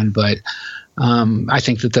so on, but I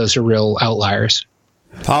think that those are real outliers.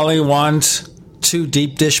 Polly wants 2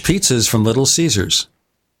 deep dish pizzas from Little Caesars.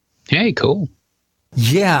 Hey, cool.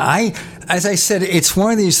 Yeah, as I said, it's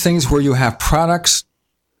one of these things where you have products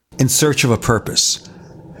in search of a purpose.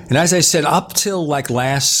 And as I said, up till like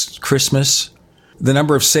last Christmas, the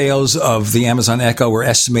number of sales of the Amazon Echo were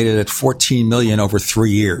estimated at 14 million over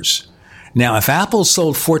 3 years. Now, if Apple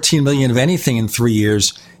sold 14 million of anything in 3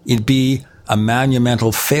 years, it'd be a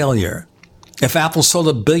monumental failure. If Apple sold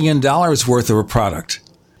 $1 billion worth of a product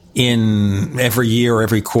in every year or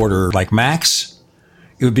every quarter, like Macs,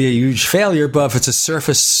 it would be a huge failure. But if it's a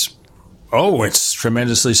Surface, it's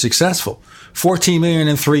tremendously successful. 14 million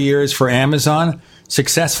in 3 years for Amazon,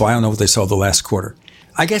 successful. I don't know what they sold the last quarter.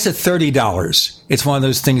 I guess at $30, it's one of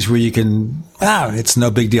those things where you can, it's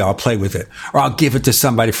no big deal. I'll play with it. Or I'll give it to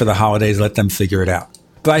somebody for the holidays, let them figure it out.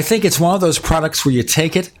 But I think it's one of those products where you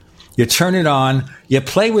take it, you turn it on, you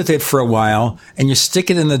play with it for a while, and you stick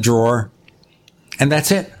it in the drawer, and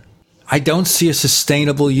that's it. I don't see a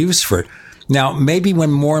sustainable use for it. Now, maybe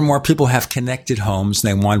when more and more people have connected homes and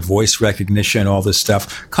they want voice recognition and all this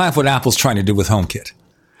stuff, kind of what Apple's trying to do with HomeKit.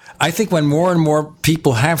 I think when more and more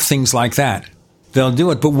people have things like that, they'll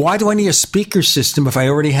do it. But why do I need a speaker system if I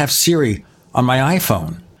already have Siri on my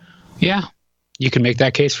iPhone? Yeah, you can make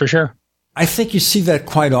that case for sure. I think you see that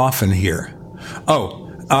quite often here.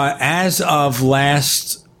 As of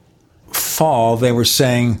last fall, they were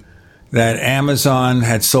saying that Amazon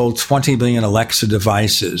had sold 20 million Alexa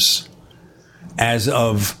devices as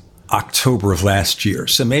of October of last year.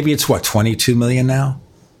 So maybe it's 22 million now?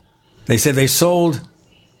 They said they sold,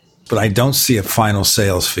 but I don't see a final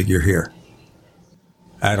sales figure here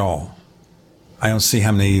at all. I don't see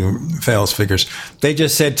how many sales figures. They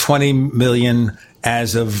just said 20 million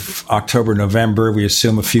as of October, November. We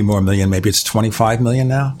assume a few more million. Maybe it's 25 million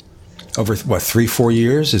now? Over, 3-4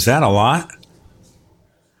 years? Is that a lot?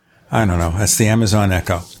 I don't know. That's the Amazon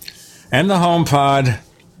Echo. And the HomePod.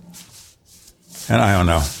 And I don't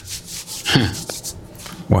know.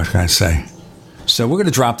 What can I say? So we're going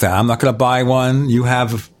to drop that. I'm not going to buy one. You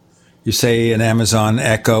say an Amazon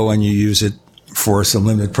Echo and you use it for some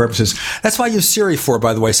limited purposes. That's what I use Siri for,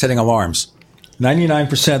 by the way, setting alarms.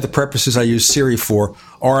 99% of the purposes I use Siri for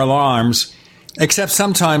are alarms, except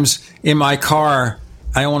sometimes in my car,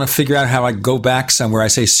 I want to figure out how I go back somewhere. I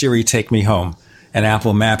say, Siri, take me home. And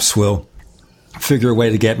Apple Maps will figure a way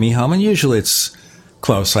to get me home. And usually it's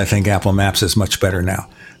close. I think Apple Maps is much better now.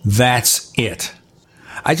 That's it.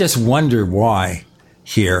 I just wonder why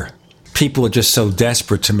here people are just so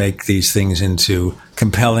desperate to make these things into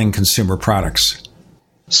compelling consumer products.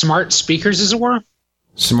 Smart speakers, as it were?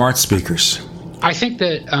 Smart speakers. I think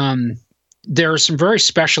that there are some very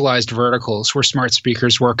specialized verticals where smart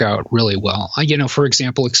speakers work out really well. For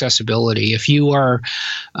example, accessibility. If you are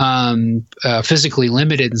physically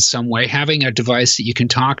limited in some way, having a device that you can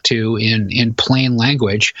talk to in plain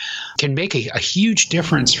language can make a huge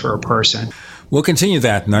difference for a person. We'll continue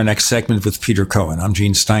that in our next segment with Peter Cohen. I'm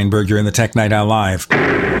Gene Steinberg. You're in the Tech Night Owl Live.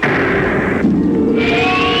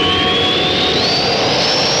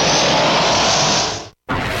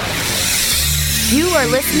 You are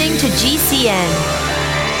listening to GCN.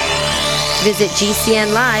 Visit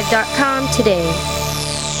GCNlive.com today.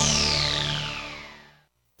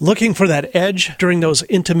 Looking for that edge during those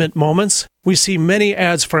intimate moments? We see many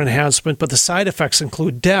ads for enhancement, but the side effects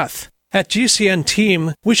include death. At GCN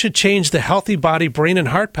Team, we should change the Healthy Body, Brain, and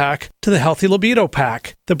Heart Pack to the Healthy Libido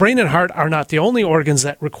Pack. The brain and heart are not the only organs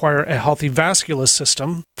that require a healthy vascular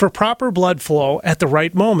system. For proper blood flow at the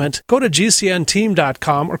right moment, go to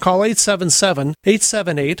GCNteam.com or call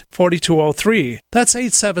 877-878-4203. That's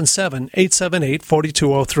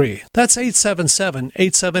 877-878-4203. That's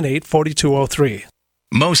 877-878-4203.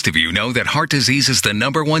 Most of you know that heart disease is the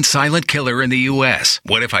 #1 silent killer in the U.S.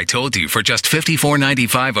 What if I told you for just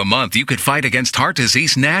 $54.95 a month you could fight against heart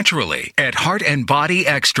disease naturally? At Heart and Body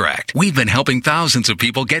Extract, we've been helping thousands of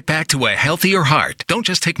people get back to a healthier heart. Don't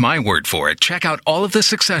just take my word for it. Check out all of the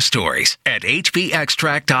success stories at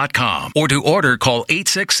hbextract.com. Or to order, call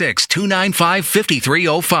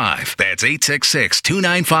 866-295-5305. That's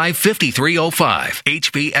 866-295-5305.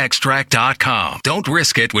 hbextract.com. Don't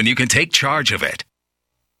risk it when you can take charge of it.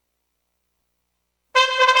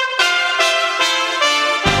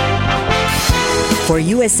 For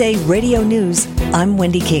USA Radio News, I'm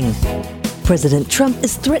Wendy King. President Trump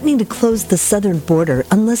is threatening to close the southern border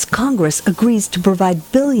unless Congress agrees to provide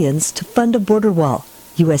billions to fund a border wall.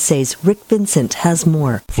 USA's Rick Vincent has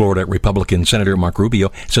more. Florida Republican Senator Marco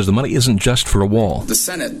Rubio says the money isn't just for a wall. The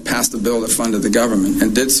Senate passed a bill that funded the government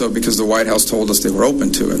and did so because the White House told us they were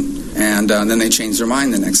open to it. And then they changed their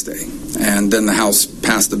mind the next day. And then the House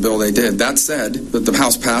passed the bill they did. That said, that the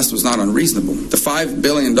House passed was not unreasonable. The $5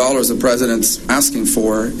 billion the president's asking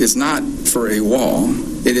for is not for a wall.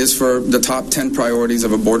 It is for the top 10 priorities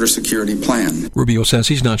of a border security plan. Rubio says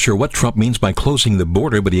he's not sure what Trump means by closing the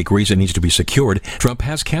border, but he agrees it needs to be secured. Trump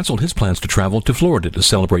has canceled his plans to travel to Florida to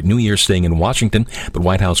celebrate New Year's staying in Washington, but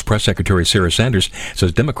White House Press Secretary Sarah Sanders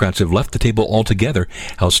says Democrats have left the table altogether.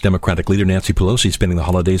 House Democratic leader Nancy Pelosi spending the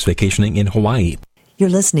holidays vacationing in Hawaii. You're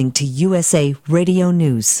listening to USA Radio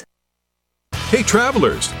News. Hey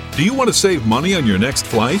travelers, do you want to save money on your next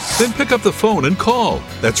flight? Then pick up the phone and call.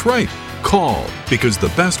 That's right. Call, because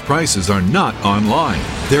the best prices are not online.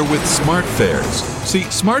 They're with SmartFares. See,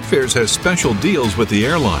 SmartFares has special deals with the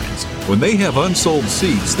airlines. When they have unsold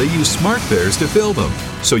seats, they use SmartFares to fill them.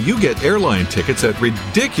 So you get airline tickets at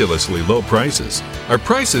ridiculously low prices. Our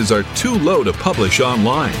prices are too low to publish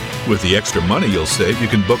online. With the extra money you'll save, you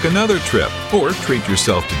can book another trip or treat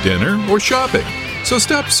yourself to dinner or shopping. So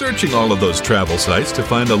stop searching all of those travel sites to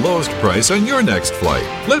find the lowest price on your next flight.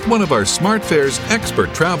 Let one of our SmartFares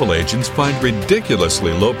expert travel agents find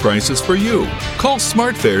ridiculously low prices for you. Call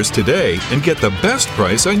SmartFares today and get the best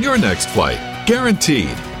price on your next flight.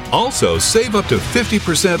 Guaranteed. Also, save up to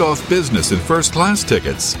 50% off business and first class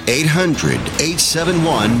tickets.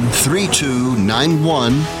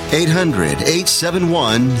 800-871-3291.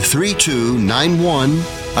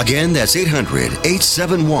 800-871-3291. Again, that's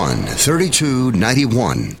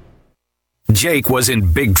 800-871-3291. Jake was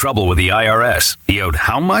in big trouble with the IRS. He owed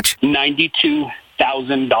how much?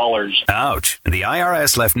 $92,000. Ouch. And the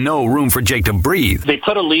IRS left no room for Jake to breathe. They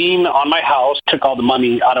put a lien on my house, took all the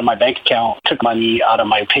money out of my bank account, took money out of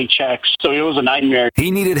my paychecks. So it was a nightmare.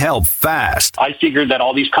 He needed help fast. I figured that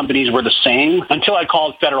all these companies were the same until I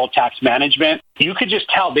called Federal Tax Management. You could just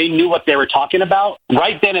tell they knew what they were talking about.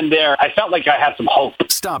 Right then and there, I felt like I had some hope.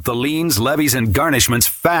 Stop the liens, levies, and garnishments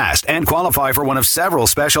fast and qualify for one of several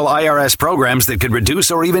special IRS programs that could reduce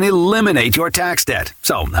or even eliminate your tax debt.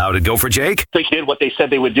 So, how'd it go for Jake? They did what they said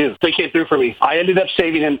they would do. They came through for me. I ended up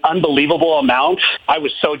saving an unbelievable amount. I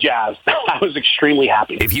was so jazzed. I was extremely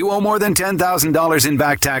happy. If you owe more than $10,000 in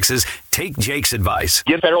back taxes, take Jake's advice.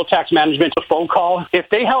 Give Federal Tax Management a phone call. If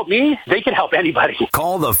they help me, they can help anybody.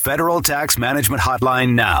 Call the Federal Tax Management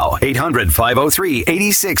Hotline now.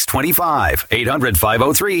 800-503-8625.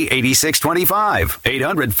 800-503-8625.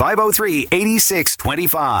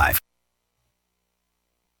 800-503-8625.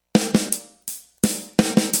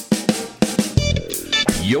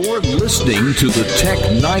 You're listening to the Tech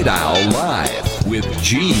Night Owl Live with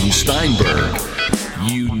Gene Steinberg.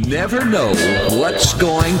 You never know what's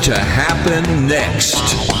going to happen next.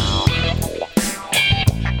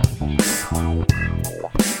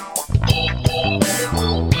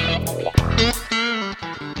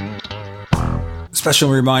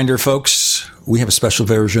 Special reminder, folks, we have a special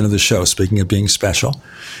version of the show, speaking of being special.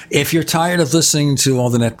 If you're tired of listening to all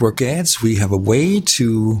the network ads, we have a way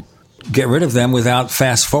to get rid of them without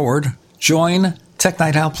fast forward. Join Tech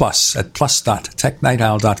Night Owl Plus at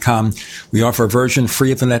plus.technightowl.com. We offer a version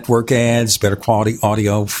free of the network ads, better quality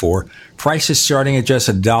audio for prices starting at just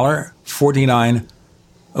 $1.49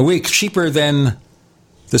 a week, cheaper than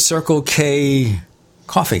the Circle K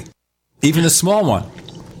coffee, even the small one.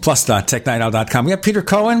 Plus.technightowl.com. We have Peter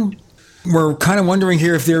Cohen. We're kind of wondering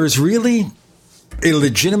here if there is really a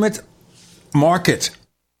legitimate market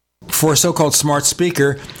for a so-called smart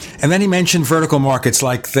speaker. And then he mentioned vertical markets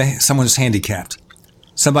like someone who's handicapped,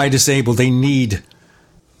 somebody disabled. They need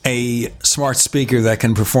a smart speaker that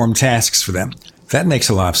can perform tasks for them. That makes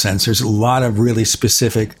a lot of sense. There's a lot of really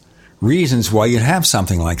specific reasons why you'd have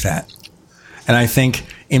something like that. And I think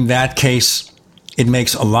in that case, it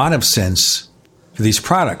makes a lot of sense for these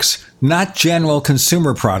products, not general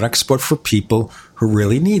consumer products, but for people who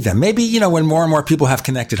really need them. Maybe, when more and more people have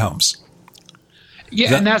connected homes.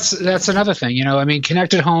 Yeah, and that's another thing.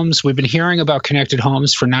 Connected homes, we've been hearing about connected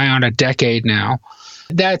homes for nigh on a decade now.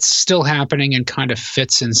 That's still happening in kind of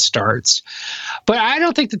fits and starts. But I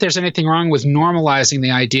don't think that there's anything wrong with normalizing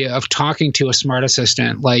the idea of talking to a smart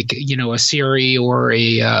assistant like, a Siri or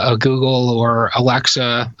a Google or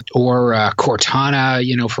Alexa or Cortana,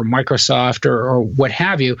 from Microsoft or what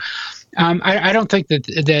have you. I don't think that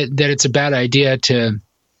it's a bad idea to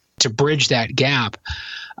bridge that gap.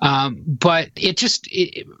 But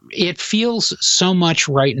it feels so much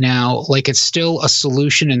right now like it's still a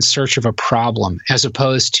solution in search of a problem as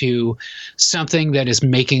opposed to something that is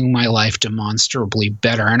making my life demonstrably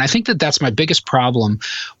better. And I think that that's my biggest problem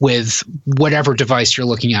with whatever device you're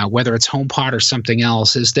looking at, whether it's HomePod or something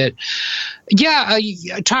else, is that,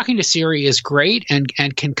 talking to Siri is great and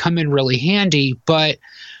can come in really handy, but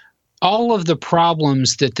all of the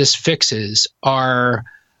problems that this fixes are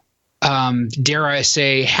dare I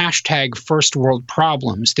say, hashtag first world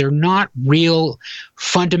problems. They're not real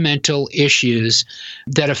fundamental issues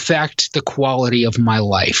that affect the quality of my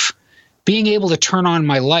life. Being able to turn on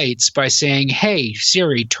my lights by saying, hey,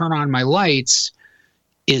 Siri, turn on my lights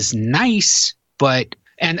is nice, but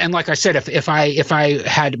And like I said, if I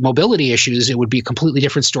had mobility issues, it would be a completely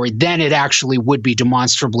different story. Then it actually would be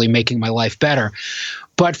demonstrably making my life better.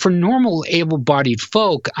 But for normal able-bodied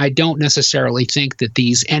folk, I don't necessarily think that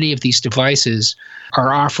any of these devices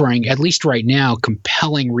are offering, at least right now,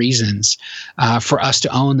 compelling reasons for us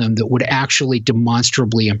to own them that would actually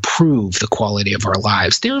demonstrably improve the quality of our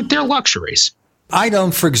lives. They're luxuries. I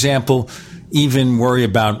don't, for example, even worry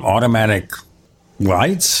about automatic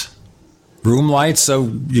lights, room lights,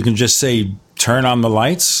 so you can just say, turn on the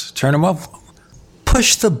lights, turn them up.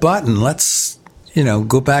 Push the button. Let's,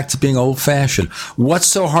 go back to being old-fashioned. What's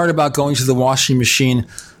so hard about going to the washing machine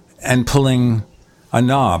and pulling a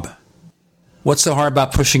knob? What's so hard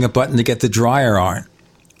about pushing a button to get the dryer on?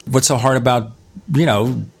 What's so hard about,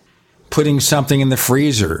 putting something in the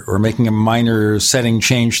freezer or making a minor setting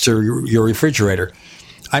change to your refrigerator?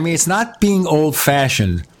 I mean, it's not being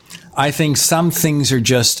old-fashioned. I think some things are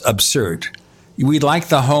just absurd. We like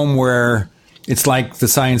the home where it's like the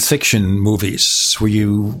science fiction movies where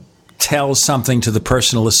you tell something to the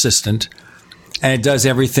personal assistant and it does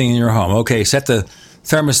everything in your home. Okay, set the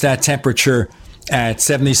thermostat temperature at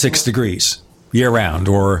 76 degrees year-round,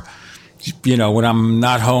 or, when I'm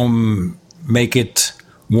not home, make it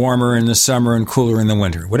warmer in the summer and cooler in the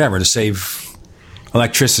winter, whatever, to save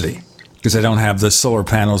electricity because I don't have the solar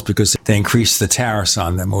panels because they increase the tariffs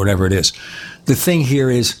on them or whatever it is. The thing here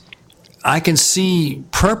is I can see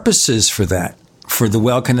purposes for that, for the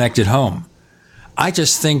well-connected home. I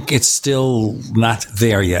just think it's still not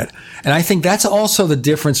there yet. And I think that's also the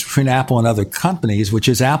difference between Apple and other companies, which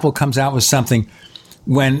is Apple comes out with something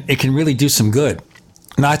when it can really do some good,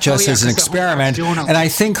 not just as an experiment. And I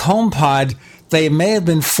think HomePod, they may have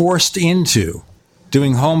been forced into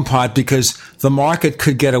doing HomePod because the market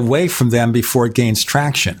could get away from them before it gains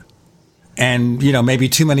traction. And, maybe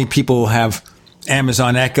too many people have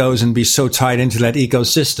Amazon Echoes and be so tied into that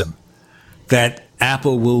ecosystem that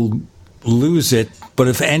Apple will lose it. But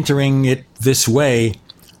if entering it this way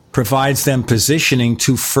provides them positioning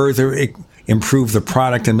to further improve the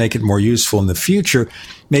product and make it more useful in the future,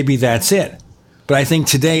 maybe that's it. But I think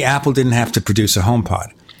today Apple didn't have to produce a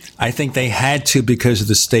HomePod. I think they had to because of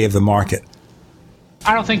the state of the market.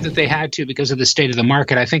 I don't think that they had to because of the state of the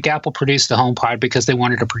market. I think Apple produced the HomePod because they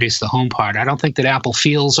wanted to produce the HomePod. I don't think that Apple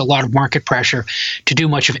feels a lot of market pressure to do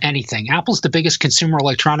much of anything. Apple's the biggest consumer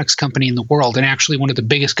electronics company in the world and actually one of the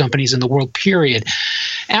biggest companies in the world, period.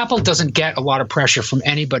 Apple doesn't get a lot of pressure from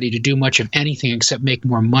anybody to do much of anything except make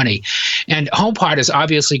more money. And HomePod is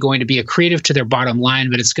obviously going to be accretive to their bottom line,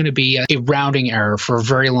 but it's going to be a rounding error for a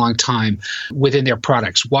very long time within their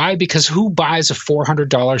products. Why? Because who buys a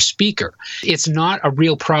 $400 speaker? It's not a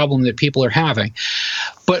real problem that people are having.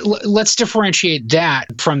 But let's differentiate that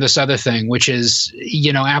from this other thing, which is,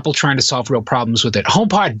 Apple trying to solve real problems with it.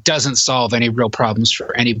 HomePod doesn't solve any real problems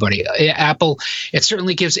for anybody. It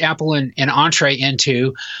certainly gives Apple an entree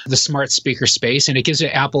into the smart speaker space, and it gives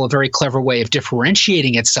Apple a very clever way of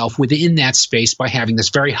differentiating itself within that space by having this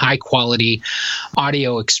very high quality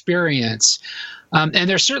audio experience. And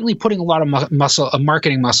they're certainly putting a lot of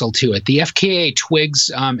marketing muscle to it. The FKA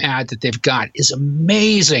Twigs ad that they've got is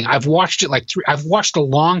amazing. I've watched it I've watched a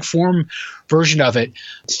long form version of it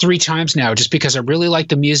 3 times now, just because I really like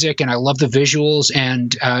the music and I love the visuals,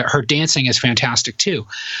 and her dancing is fantastic too.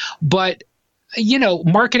 But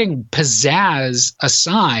marketing pizzazz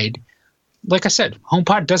aside, like I said,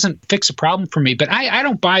 HomePod doesn't fix a problem for me, but I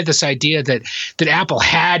don't buy this idea that Apple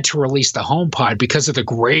had to release the HomePod because of the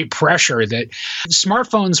great pressure that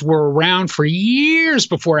smartphones were around for years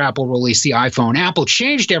before Apple released the iPhone. Apple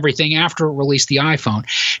changed everything after it released the iPhone.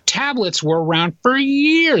 Tablets were around for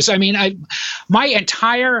years. I mean, my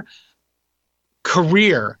entire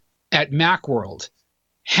career at Macworld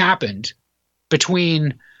happened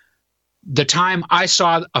between the time I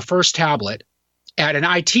saw a first tablet at an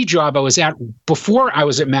IT job I was at before I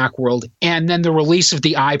was at Macworld, and then the release of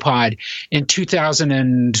the iPod in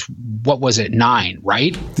 2009,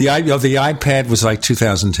 right? The iPad was like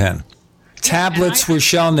 2010. Tablets were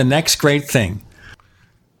shown the next great thing.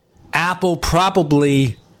 Apple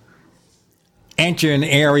probably entered an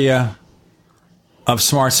area of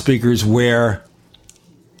smart speakers where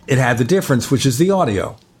it had the difference, which is the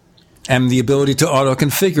audio and the ability to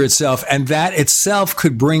auto-configure itself. And that itself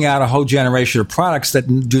could bring out a whole generation of products that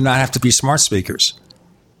do not have to be smart speakers.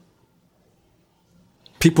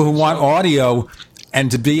 People who want audio and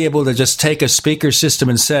to be able to just take a speaker system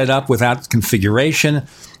and set it up without configuration,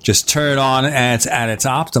 just turn it on and it's at its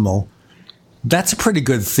optimal, that's a pretty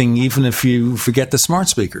good thing, even if you forget the smart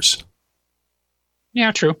speakers.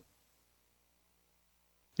 Yeah, true.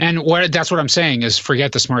 And that's what I'm saying is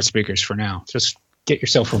forget the smart speakers for now. Just get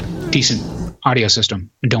yourself a decent audio system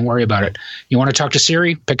and don't worry about it. You want to talk to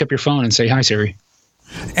Siri? Pick up your phone and say, "Hi, Siri."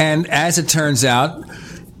 And as it turns out,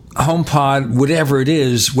 HomePod, whatever it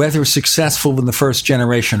is, whether successful in the first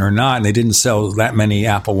generation or not, and they didn't sell that many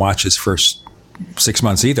Apple Watches first 6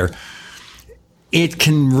 months either, it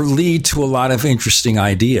can lead to a lot of interesting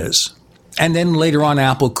ideas. And then later on,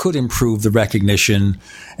 Apple could improve the recognition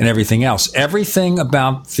and everything else. Everything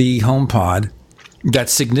about the HomePod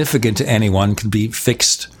that's significant to anyone can be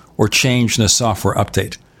fixed or changed in a software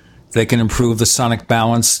update. They can improve the sonic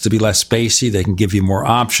balance to be less bassy. They can give you more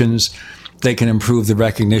options. They can improve the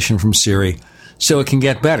recognition from Siri. So it can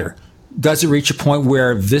get better. Does it reach a point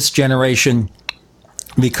where this generation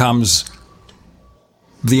becomes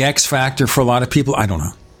the X factor for a lot of people? I don't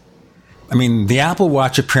know. I mean, the Apple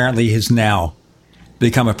Watch apparently has now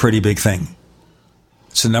become a pretty big thing.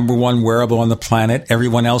 It's the number one wearable on the planet.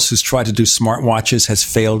 Everyone else who's tried to do smartwatches has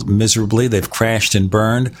failed miserably. They've crashed and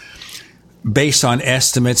burned. Based on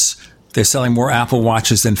estimates, they're selling more Apple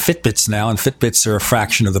Watches than Fitbits now, and Fitbits are a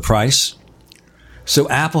fraction of the price. So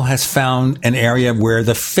Apple has found an area where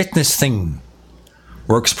the fitness thing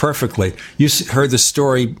works perfectly. You heard the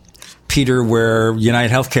story, Peter, where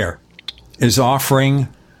United Healthcare is offering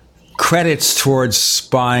credits towards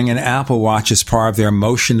buying an Apple Watch as part of their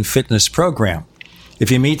Motion Fitness program. If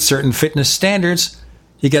you meet certain fitness standards,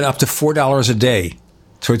 you get up to $4 a day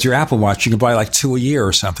towards your Apple Watch. You can buy like 2 a year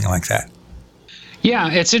or something like that.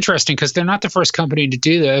 Yeah, it's interesting because they're not the first company to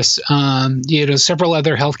do this. Several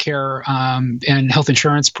other healthcare and health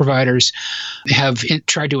insurance providers have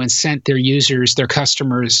tried to incent their users, their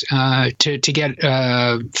customers, to get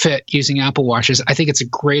fit using Apple Watches. I think it's a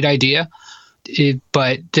great idea,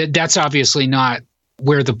 but that's obviously not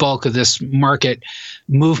where the bulk of this market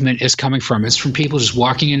movement is coming from. It's from people just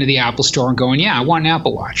walking into the Apple store and going, "Yeah, I want an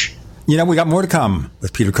Apple Watch." You know, we got more to come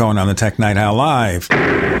with Peter Cohen on the Tech Night Owl Live.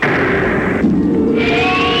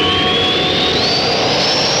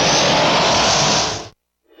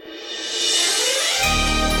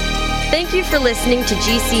 Thank you for listening to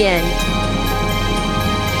GCN.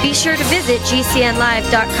 Be sure to visit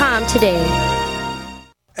GCNlive.com today.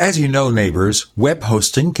 As you know, neighbors, web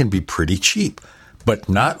hosting can be pretty cheap, but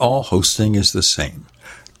not all hosting is the same.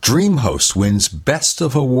 DreamHost wins Best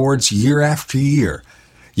of Awards year after year.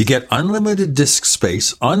 You get unlimited disk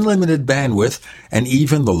space, unlimited bandwidth, and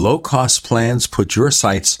even the low-cost plans put your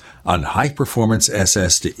sites on high-performance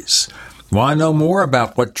SSDs. Want to know more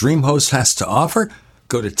about what DreamHost has to offer?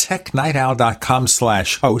 Go to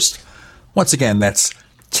technightowl.com/host. Once again, that's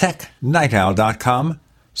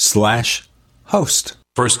technightowl.com/host.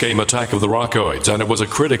 First came Attack of the Rockoids, and it was a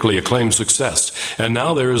critically acclaimed success. And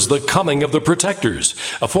now there's The Coming of the Protectors.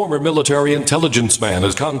 A former military intelligence man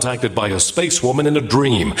is contacted by a space woman in a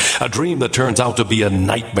dream that turns out to be a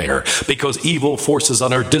nightmare because evil forces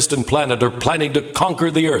on our distant planet are planning to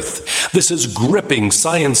conquer the Earth. This is gripping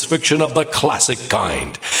science fiction of the classic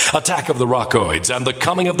kind. Attack of the Rockoids and The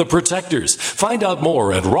Coming of the Protectors. Find out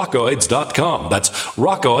more at rockoids.com. That's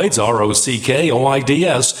Rockoids,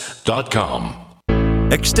 ROCKOIDS.com.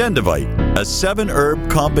 Extendivite, a 7-herb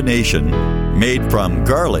combination made from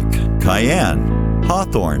garlic, cayenne,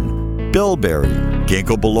 hawthorn, bilberry,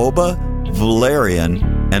 ginkgo biloba, valerian,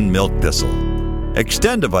 and milk thistle.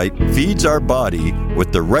 Extendivite feeds our body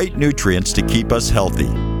with the right nutrients to keep us healthy.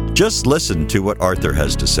 Just listen to what Arthur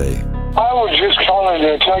has to say. I was just calling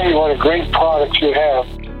to tell you what a great product you have.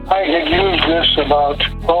 I had used this about,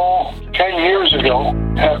 10 years ago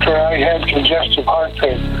after I had congestive heart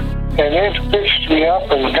failure. And it fixed me up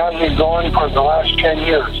and got me going for the last 10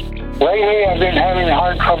 years. Lately, I've been having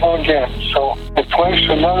heart trouble again, so I placed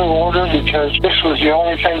another order because this was the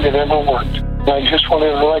only thing that ever worked. And I just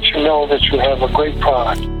wanted to let you know that you have a great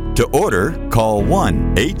product. To order, call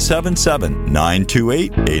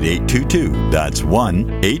 1-877-928-8822. That's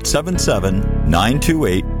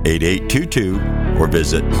 1-877-928-8822 or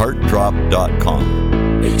visit heartdrop.com.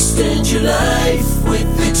 Extend your life with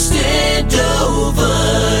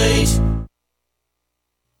Extendovite.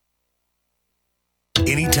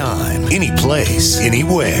 Anytime, any place,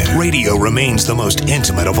 anywhere. Radio remains the most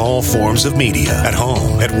intimate of all forms of media. At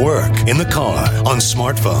home, at work, in the car, on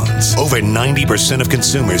smartphones. Over 90% of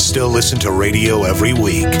consumers still listen to radio every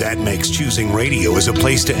week. That makes choosing radio as a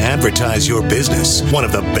place to advertise your business one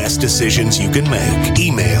of the best decisions you can make.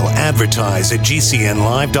 Email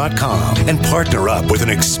advertise@gcnlive.com and partner up with an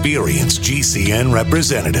experienced GCN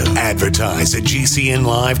representative.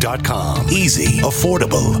 Advertise@gcnlive.com. Easy,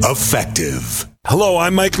 affordable, effective. Hello,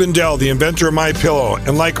 I'm Mike Lindell, the inventor of MyPillow,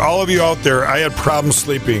 and like all of you out there, I had problems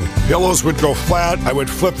sleeping. Pillows would go flat, I would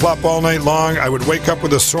flip-flop all night long, I would wake up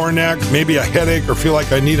with a sore neck, maybe a headache, or feel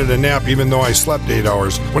like I needed a nap even though I slept 8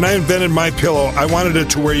 hours. When I invented MyPillow, I wanted it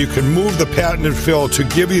to where you can move the patented fill to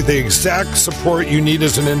give you the exact support you need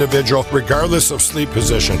as an individual, regardless of sleep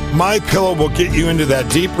position. MyPillow will get you into that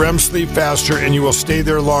deep REM sleep faster, and you will stay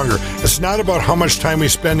there longer. It's not about how much time we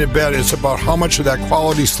spend in bed, it's about how much of that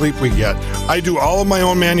quality sleep we get. I do all of my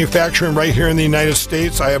own manufacturing right here in the United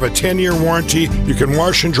States. I have a 10-year warranty. You can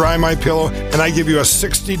wash and dry my pillow, and I give you a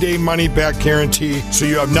 60-day money-back guarantee, so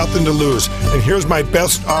you have nothing to lose. And here's my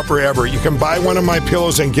best offer ever. You can buy one of my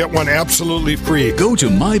pillows and get one absolutely free. Go to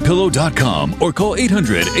MyPillow.com or call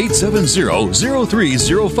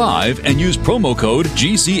 800-870-0305 and use promo code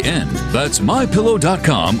GCN. That's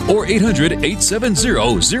MyPillow.com or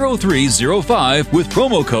 800-870-0305 with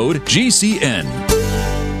promo code GCN.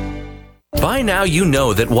 By now you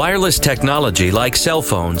know that wireless technology like cell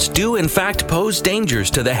phones do in fact pose dangers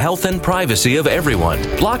to the health and privacy of everyone.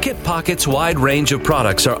 Block-It Pocket's wide range of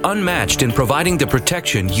products are unmatched in providing the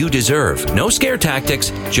protection you deserve. No scare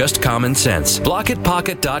tactics, just common sense.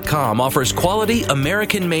 BlockItPocket.com offers quality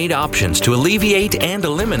American-made options to alleviate and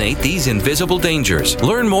eliminate these invisible dangers.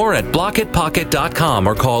 Learn more at BlockItPocket.com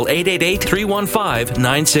or call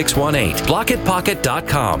 888-315-9618.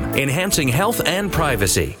 BlockItPocket.com, enhancing health and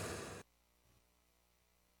privacy.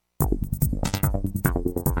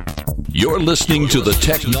 You're listening to the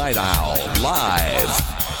Tech Night Owl live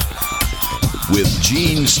with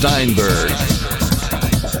Gene Steinberg.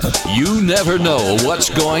 You never know what's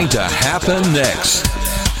going to happen next.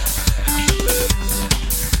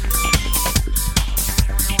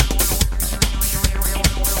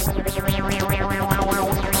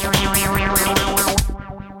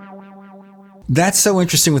 That's so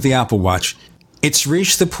interesting with the Apple Watch. It's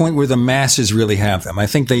reached the point where the masses really have them. I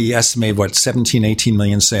think they estimated, 17, 18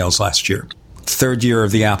 million sales last year. Third year of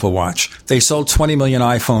the Apple Watch. They sold 20 million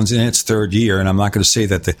iPhones in its third year, and I'm not going to say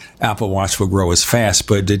that the Apple Watch will grow as fast,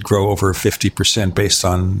 but it did grow over 50% based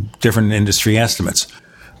on different industry estimates.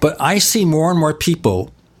 But I see more and more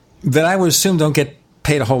people that I would assume don't get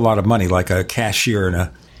paid a whole lot of money, like a cashier in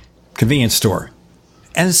a convenience store.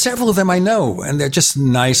 And several of them I know, and they're just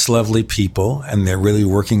nice, lovely people, and they're really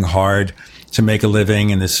working hard to make a living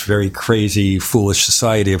in this very crazy, foolish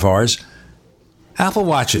society of ours. Apple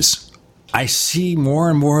Watches. I see more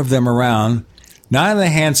and more of them around, not in the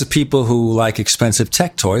hands of people who like expensive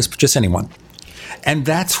tech toys, but just anyone. And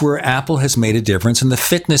that's where Apple has made a difference. And the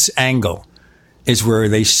fitness angle is where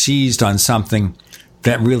they seized on something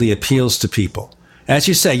that really appeals to people. As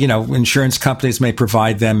you say, insurance companies may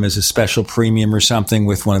provide them as a special premium or something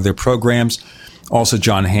with one of their programs. Also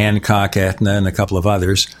John Hancock, Aetna, and a couple of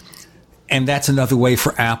others. And that's another way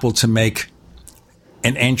for Apple to make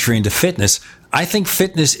an entry into fitness. I think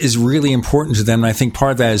fitness is really important to them. And I think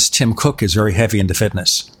part of that is Tim Cook is very heavy into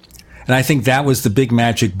fitness. And I think that was the big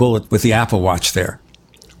magic bullet with the Apple Watch there.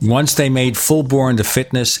 Once they made full bore into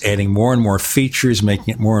fitness, adding more and more features,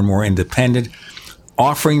 making it more and more independent,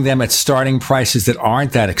 offering them at starting prices that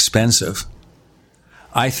aren't that expensive,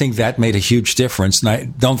 I think that made a huge difference. And I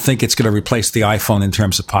don't think it's going to replace the iPhone in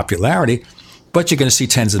terms of popularity, but you're going to see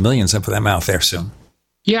tens of millions of them out there soon.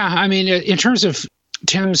 Yeah, I mean, in terms of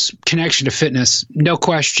Tim's connection to fitness, no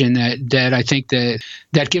question that I think that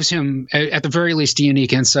gives him, at the very least, a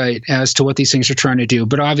unique insight as to what these things are trying to do.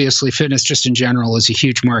 But obviously, fitness just in general is a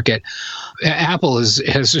huge market. Apple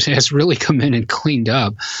has really come in and cleaned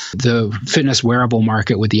up the fitness wearable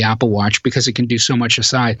market with the Apple Watch because it can do so much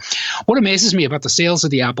aside. What amazes me about the sales of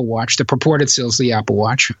the Apple Watch, the purported sales of the Apple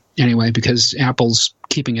Watch, anyway, because Apple's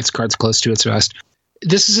keeping its cards close to its vest,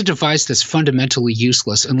 this is a device that's fundamentally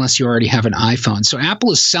useless unless you already have an iPhone. So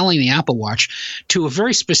Apple is selling the Apple Watch to a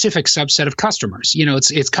very specific subset of customers.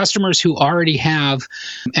 It's customers who already have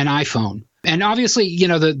an iPhone. And obviously,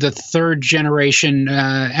 the third generation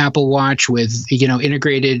Apple Watch with,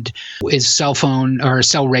 integrated is cell phone or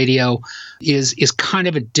cell radio is kind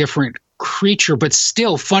of a different creature, but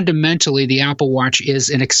still fundamentally the Apple Watch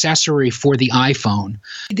is an accessory for the iPhone.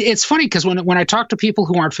 It's funny because when I talk to people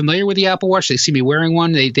who aren't familiar with the Apple Watch, they see me wearing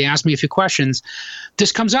one, they ask me a few questions,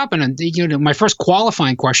 this comes up, and my first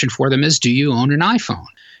qualifying question for them is, do you own an iPhone?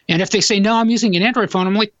 And if they say, no, I'm using an Android phone,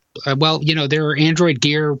 I'm like, there are Android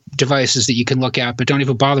Gear devices that you can look at, but don't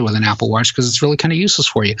even bother with an Apple Watch because it's really kind of useless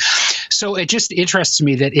for you. So it just interests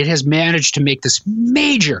me that it has managed to make this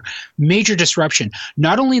major, major disruption,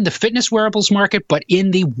 not only in the fitness wearables market, but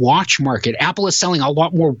in the watch market. Apple is selling a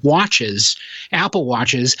lot more watches, Apple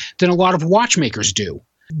Watches, than a lot of watchmakers do.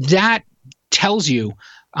 That tells you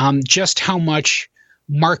just how much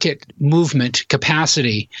market movement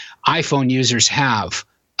capacity iPhone users have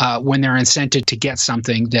when they're incented to get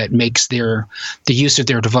something that makes the use of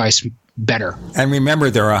their device better. And remember,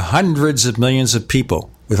 there are hundreds of millions of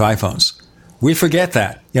people with iPhones. We forget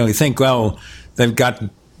that. We think, well, they've got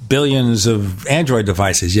billions of Android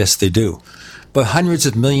devices. Yes, they do. But hundreds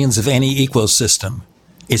of millions of any ecosystem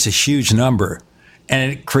is a huge number.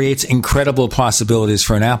 And it creates incredible possibilities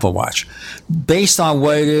for an Apple Watch. Based on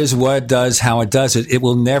what it is, what it does, how it does it, it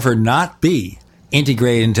will never not be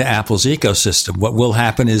integrated into Apple's ecosystem. What will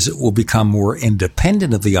happen is it will become more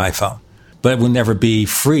independent of the iPhone, but it will never be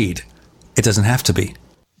freed. It doesn't have to be.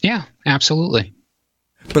 Yeah, absolutely.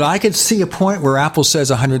 But I could see a point where Apple says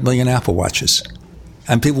 100 million Apple Watches,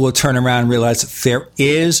 and people will turn around and realize that there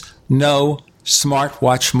is no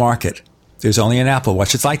smartwatch market. There's only an Apple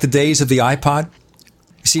Watch. It's like the days of the iPod.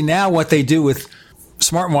 You see, now what they do with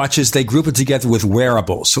smartwatches, they group it together with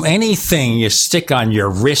wearables. So anything you stick on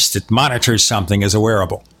your wrist that monitors something is a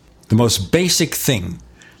wearable. The most basic thing,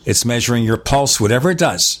 it's measuring your pulse, whatever it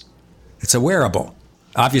does. It's a wearable.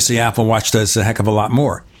 Obviously, Apple Watch does a heck of a lot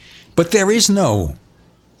more. But there is no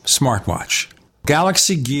smartwatch.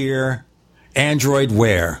 Galaxy Gear, Android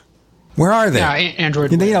Wear. Where are they? Yeah,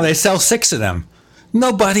 Android. They sell 6 of them.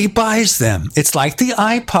 Nobody buys them. It's like the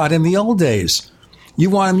iPod in the old days. You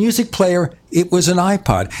want a music player, it was an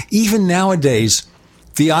iPod. Even nowadays,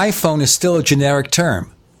 the iPhone is still a generic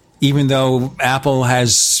term, even though Apple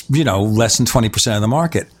has, less than 20% of the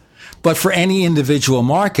market. But for any individual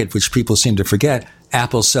market, which people seem to forget,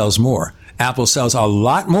 Apple sells more. Apple sells a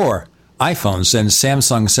lot more iPhones than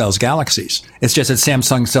Samsung sells Galaxies. It's just that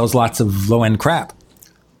Samsung sells lots of low-end crap.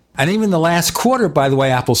 And even the last quarter, by the way,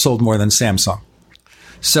 Apple sold more than Samsung.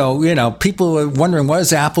 So, people are wondering, what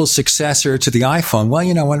is Apple's successor to the iPhone? Well,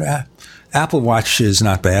 you know what? Apple Watch is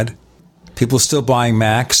not bad. People are still buying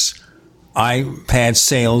Macs. iPad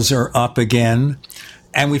sales are up again.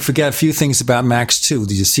 And we forget a few things about Macs, too.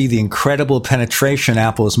 Did you see the incredible penetration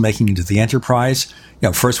Apple is making into the enterprise?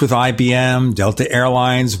 First with IBM, Delta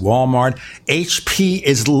Airlines, Walmart. HP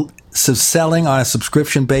is selling on a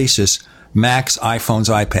subscription basis Macs,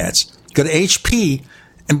 iPhones, iPads. Go to HP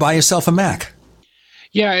and buy yourself a Mac.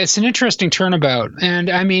 Yeah, it's an interesting turnabout, and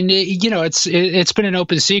I mean, it's been an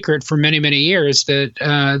open secret for many, many years that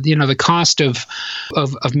the cost of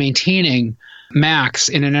maintaining Macs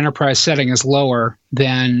in an enterprise setting is lower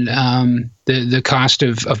than the cost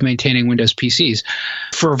of maintaining Windows PCs.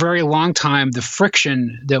 For a very long time, the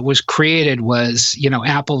friction that was created was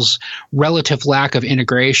Apple's relative lack of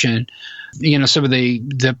integration. Some of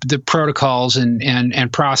the protocols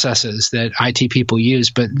and processes that IT people use,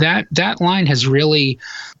 but that line has really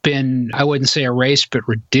been, I wouldn't say erased, but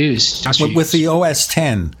reduced. With the OS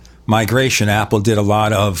X migration, Apple did a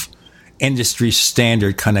lot of industry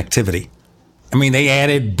standard connectivity. I mean, they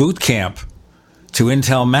added Boot Camp to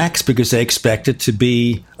Intel Macs because they expect it to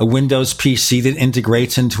be a Windows PC that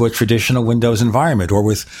integrates into a traditional Windows environment or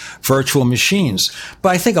with virtual machines. But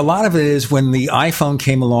I think a lot of it is when the iPhone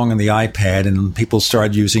came along and the iPad and people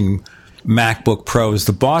started using MacBook Pros,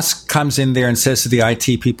 the boss comes in there and says to the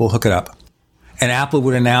IT people, hook it up. And Apple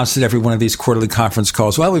would announce at every one of these quarterly conference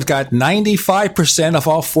calls, well, we've got 95% of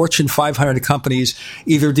all Fortune 500 companies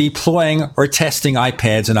either deploying or testing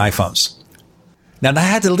iPads and iPhones. Now, that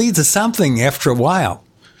had to lead to something after a while.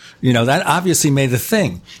 That obviously made a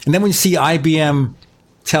thing. And then when you see IBM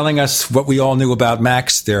telling us what we all knew about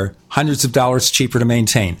Macs, they're hundreds of dollars cheaper to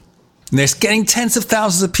maintain. And they're getting tens of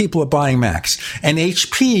thousands of people are buying Macs. And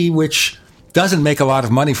HP, which doesn't make a lot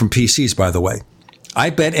of money from PCs, by the way,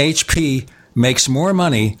 I bet HP makes more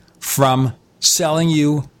money from selling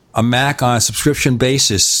you a Mac on a subscription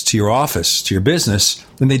basis to your office, to your business,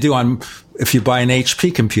 than they do if you buy an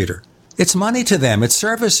HP computer. It's money to them. It's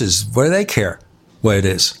services. What do they care what it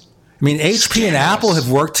is? I mean, HP and Apple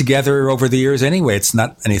have worked together over the years anyway. It's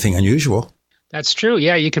not anything unusual. That's true.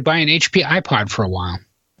 Yeah, you could buy an HP iPod for a while.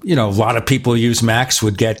 A lot of people who use Macs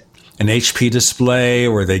would get an HP display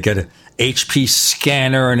or they get an HP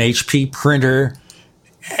scanner, an HP printer.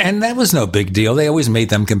 And that was no big deal. They always made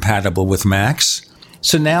them compatible with Macs.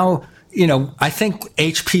 So now, I think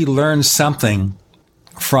HP learned something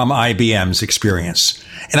from IBM's experience.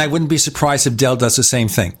 And I wouldn't be surprised if Dell does the same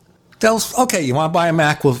thing. Dell's, okay, you want to buy a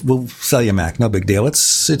Mac? We'll sell you a Mac. No big deal.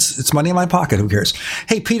 It's money in my pocket. Who cares?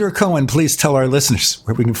 Hey, Peter Cohen, please tell our listeners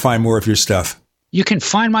where we can find more of your stuff. You can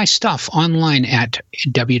find my stuff online at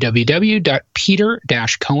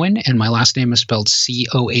www.peter-cohen, and my last name is spelled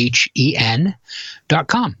COHEN.com.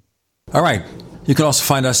 All right. You can also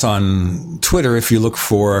find us on Twitter if you look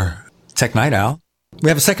for Tech Night Owl. We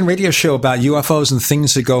have a second radio show about UFOs and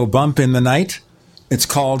things that go bump in the night. It's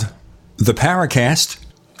called the Paracast.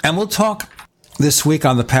 And we'll talk this week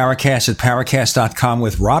on the Paracast at Paracast.com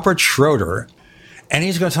with Robert Schroeder. And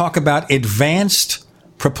he's going to talk about advanced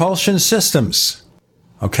propulsion systems.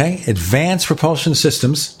 Okay? Advanced propulsion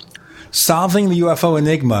systems. Solving the UFO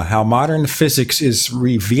Enigma, how modern physics is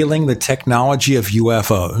revealing the technology of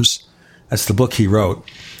UFOs. That's the book he wrote.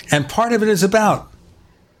 And part of it is about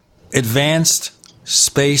advanced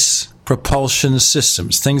space propulsion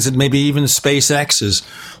systems, things that maybe even SpaceX is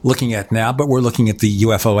looking at now, but we're looking at the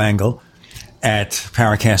UFO angle at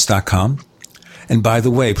Paracast.com. And by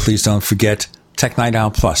the way, please don't forget Tech Night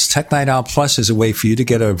Owl Plus. Tech Night Owl Plus is a way for you to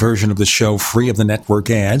get a version of the show free of the network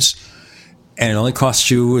ads. And it only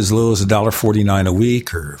costs you as little as $1.49 a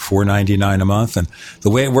week or $4.99 a month. And the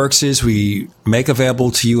way it works is we make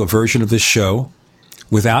available to you a version of this show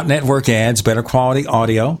without network ads, better quality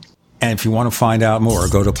audio. And if you want to find out more,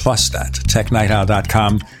 go to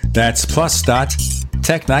plus.technightowl.com. That's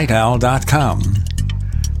plus.technightowl.com.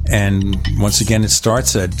 And once again, it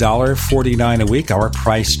starts at $1.49 a week, our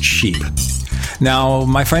price cheap. Now,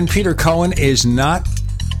 my friend Peter Cohen is not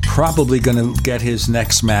probably going to get his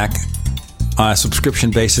next Mac on a subscription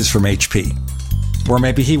basis from HP. Or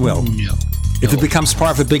maybe he will. No. If it becomes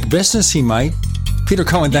part of a big business, he might. Peter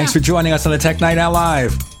Cohen, thanks for joining us on the Tech Night Owl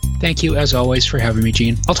Live. Thank you, as always, for having me,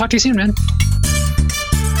 Gene. I'll talk to you soon, man.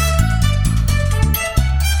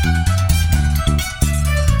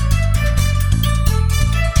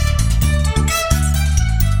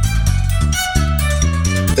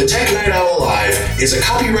 The Tech Night Owl Live is a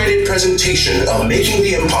copyrighted presentation of Making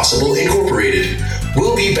the Impossible Incorporated.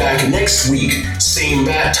 We'll be back next week. Same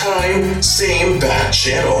bat time, same bat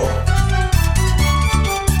channel.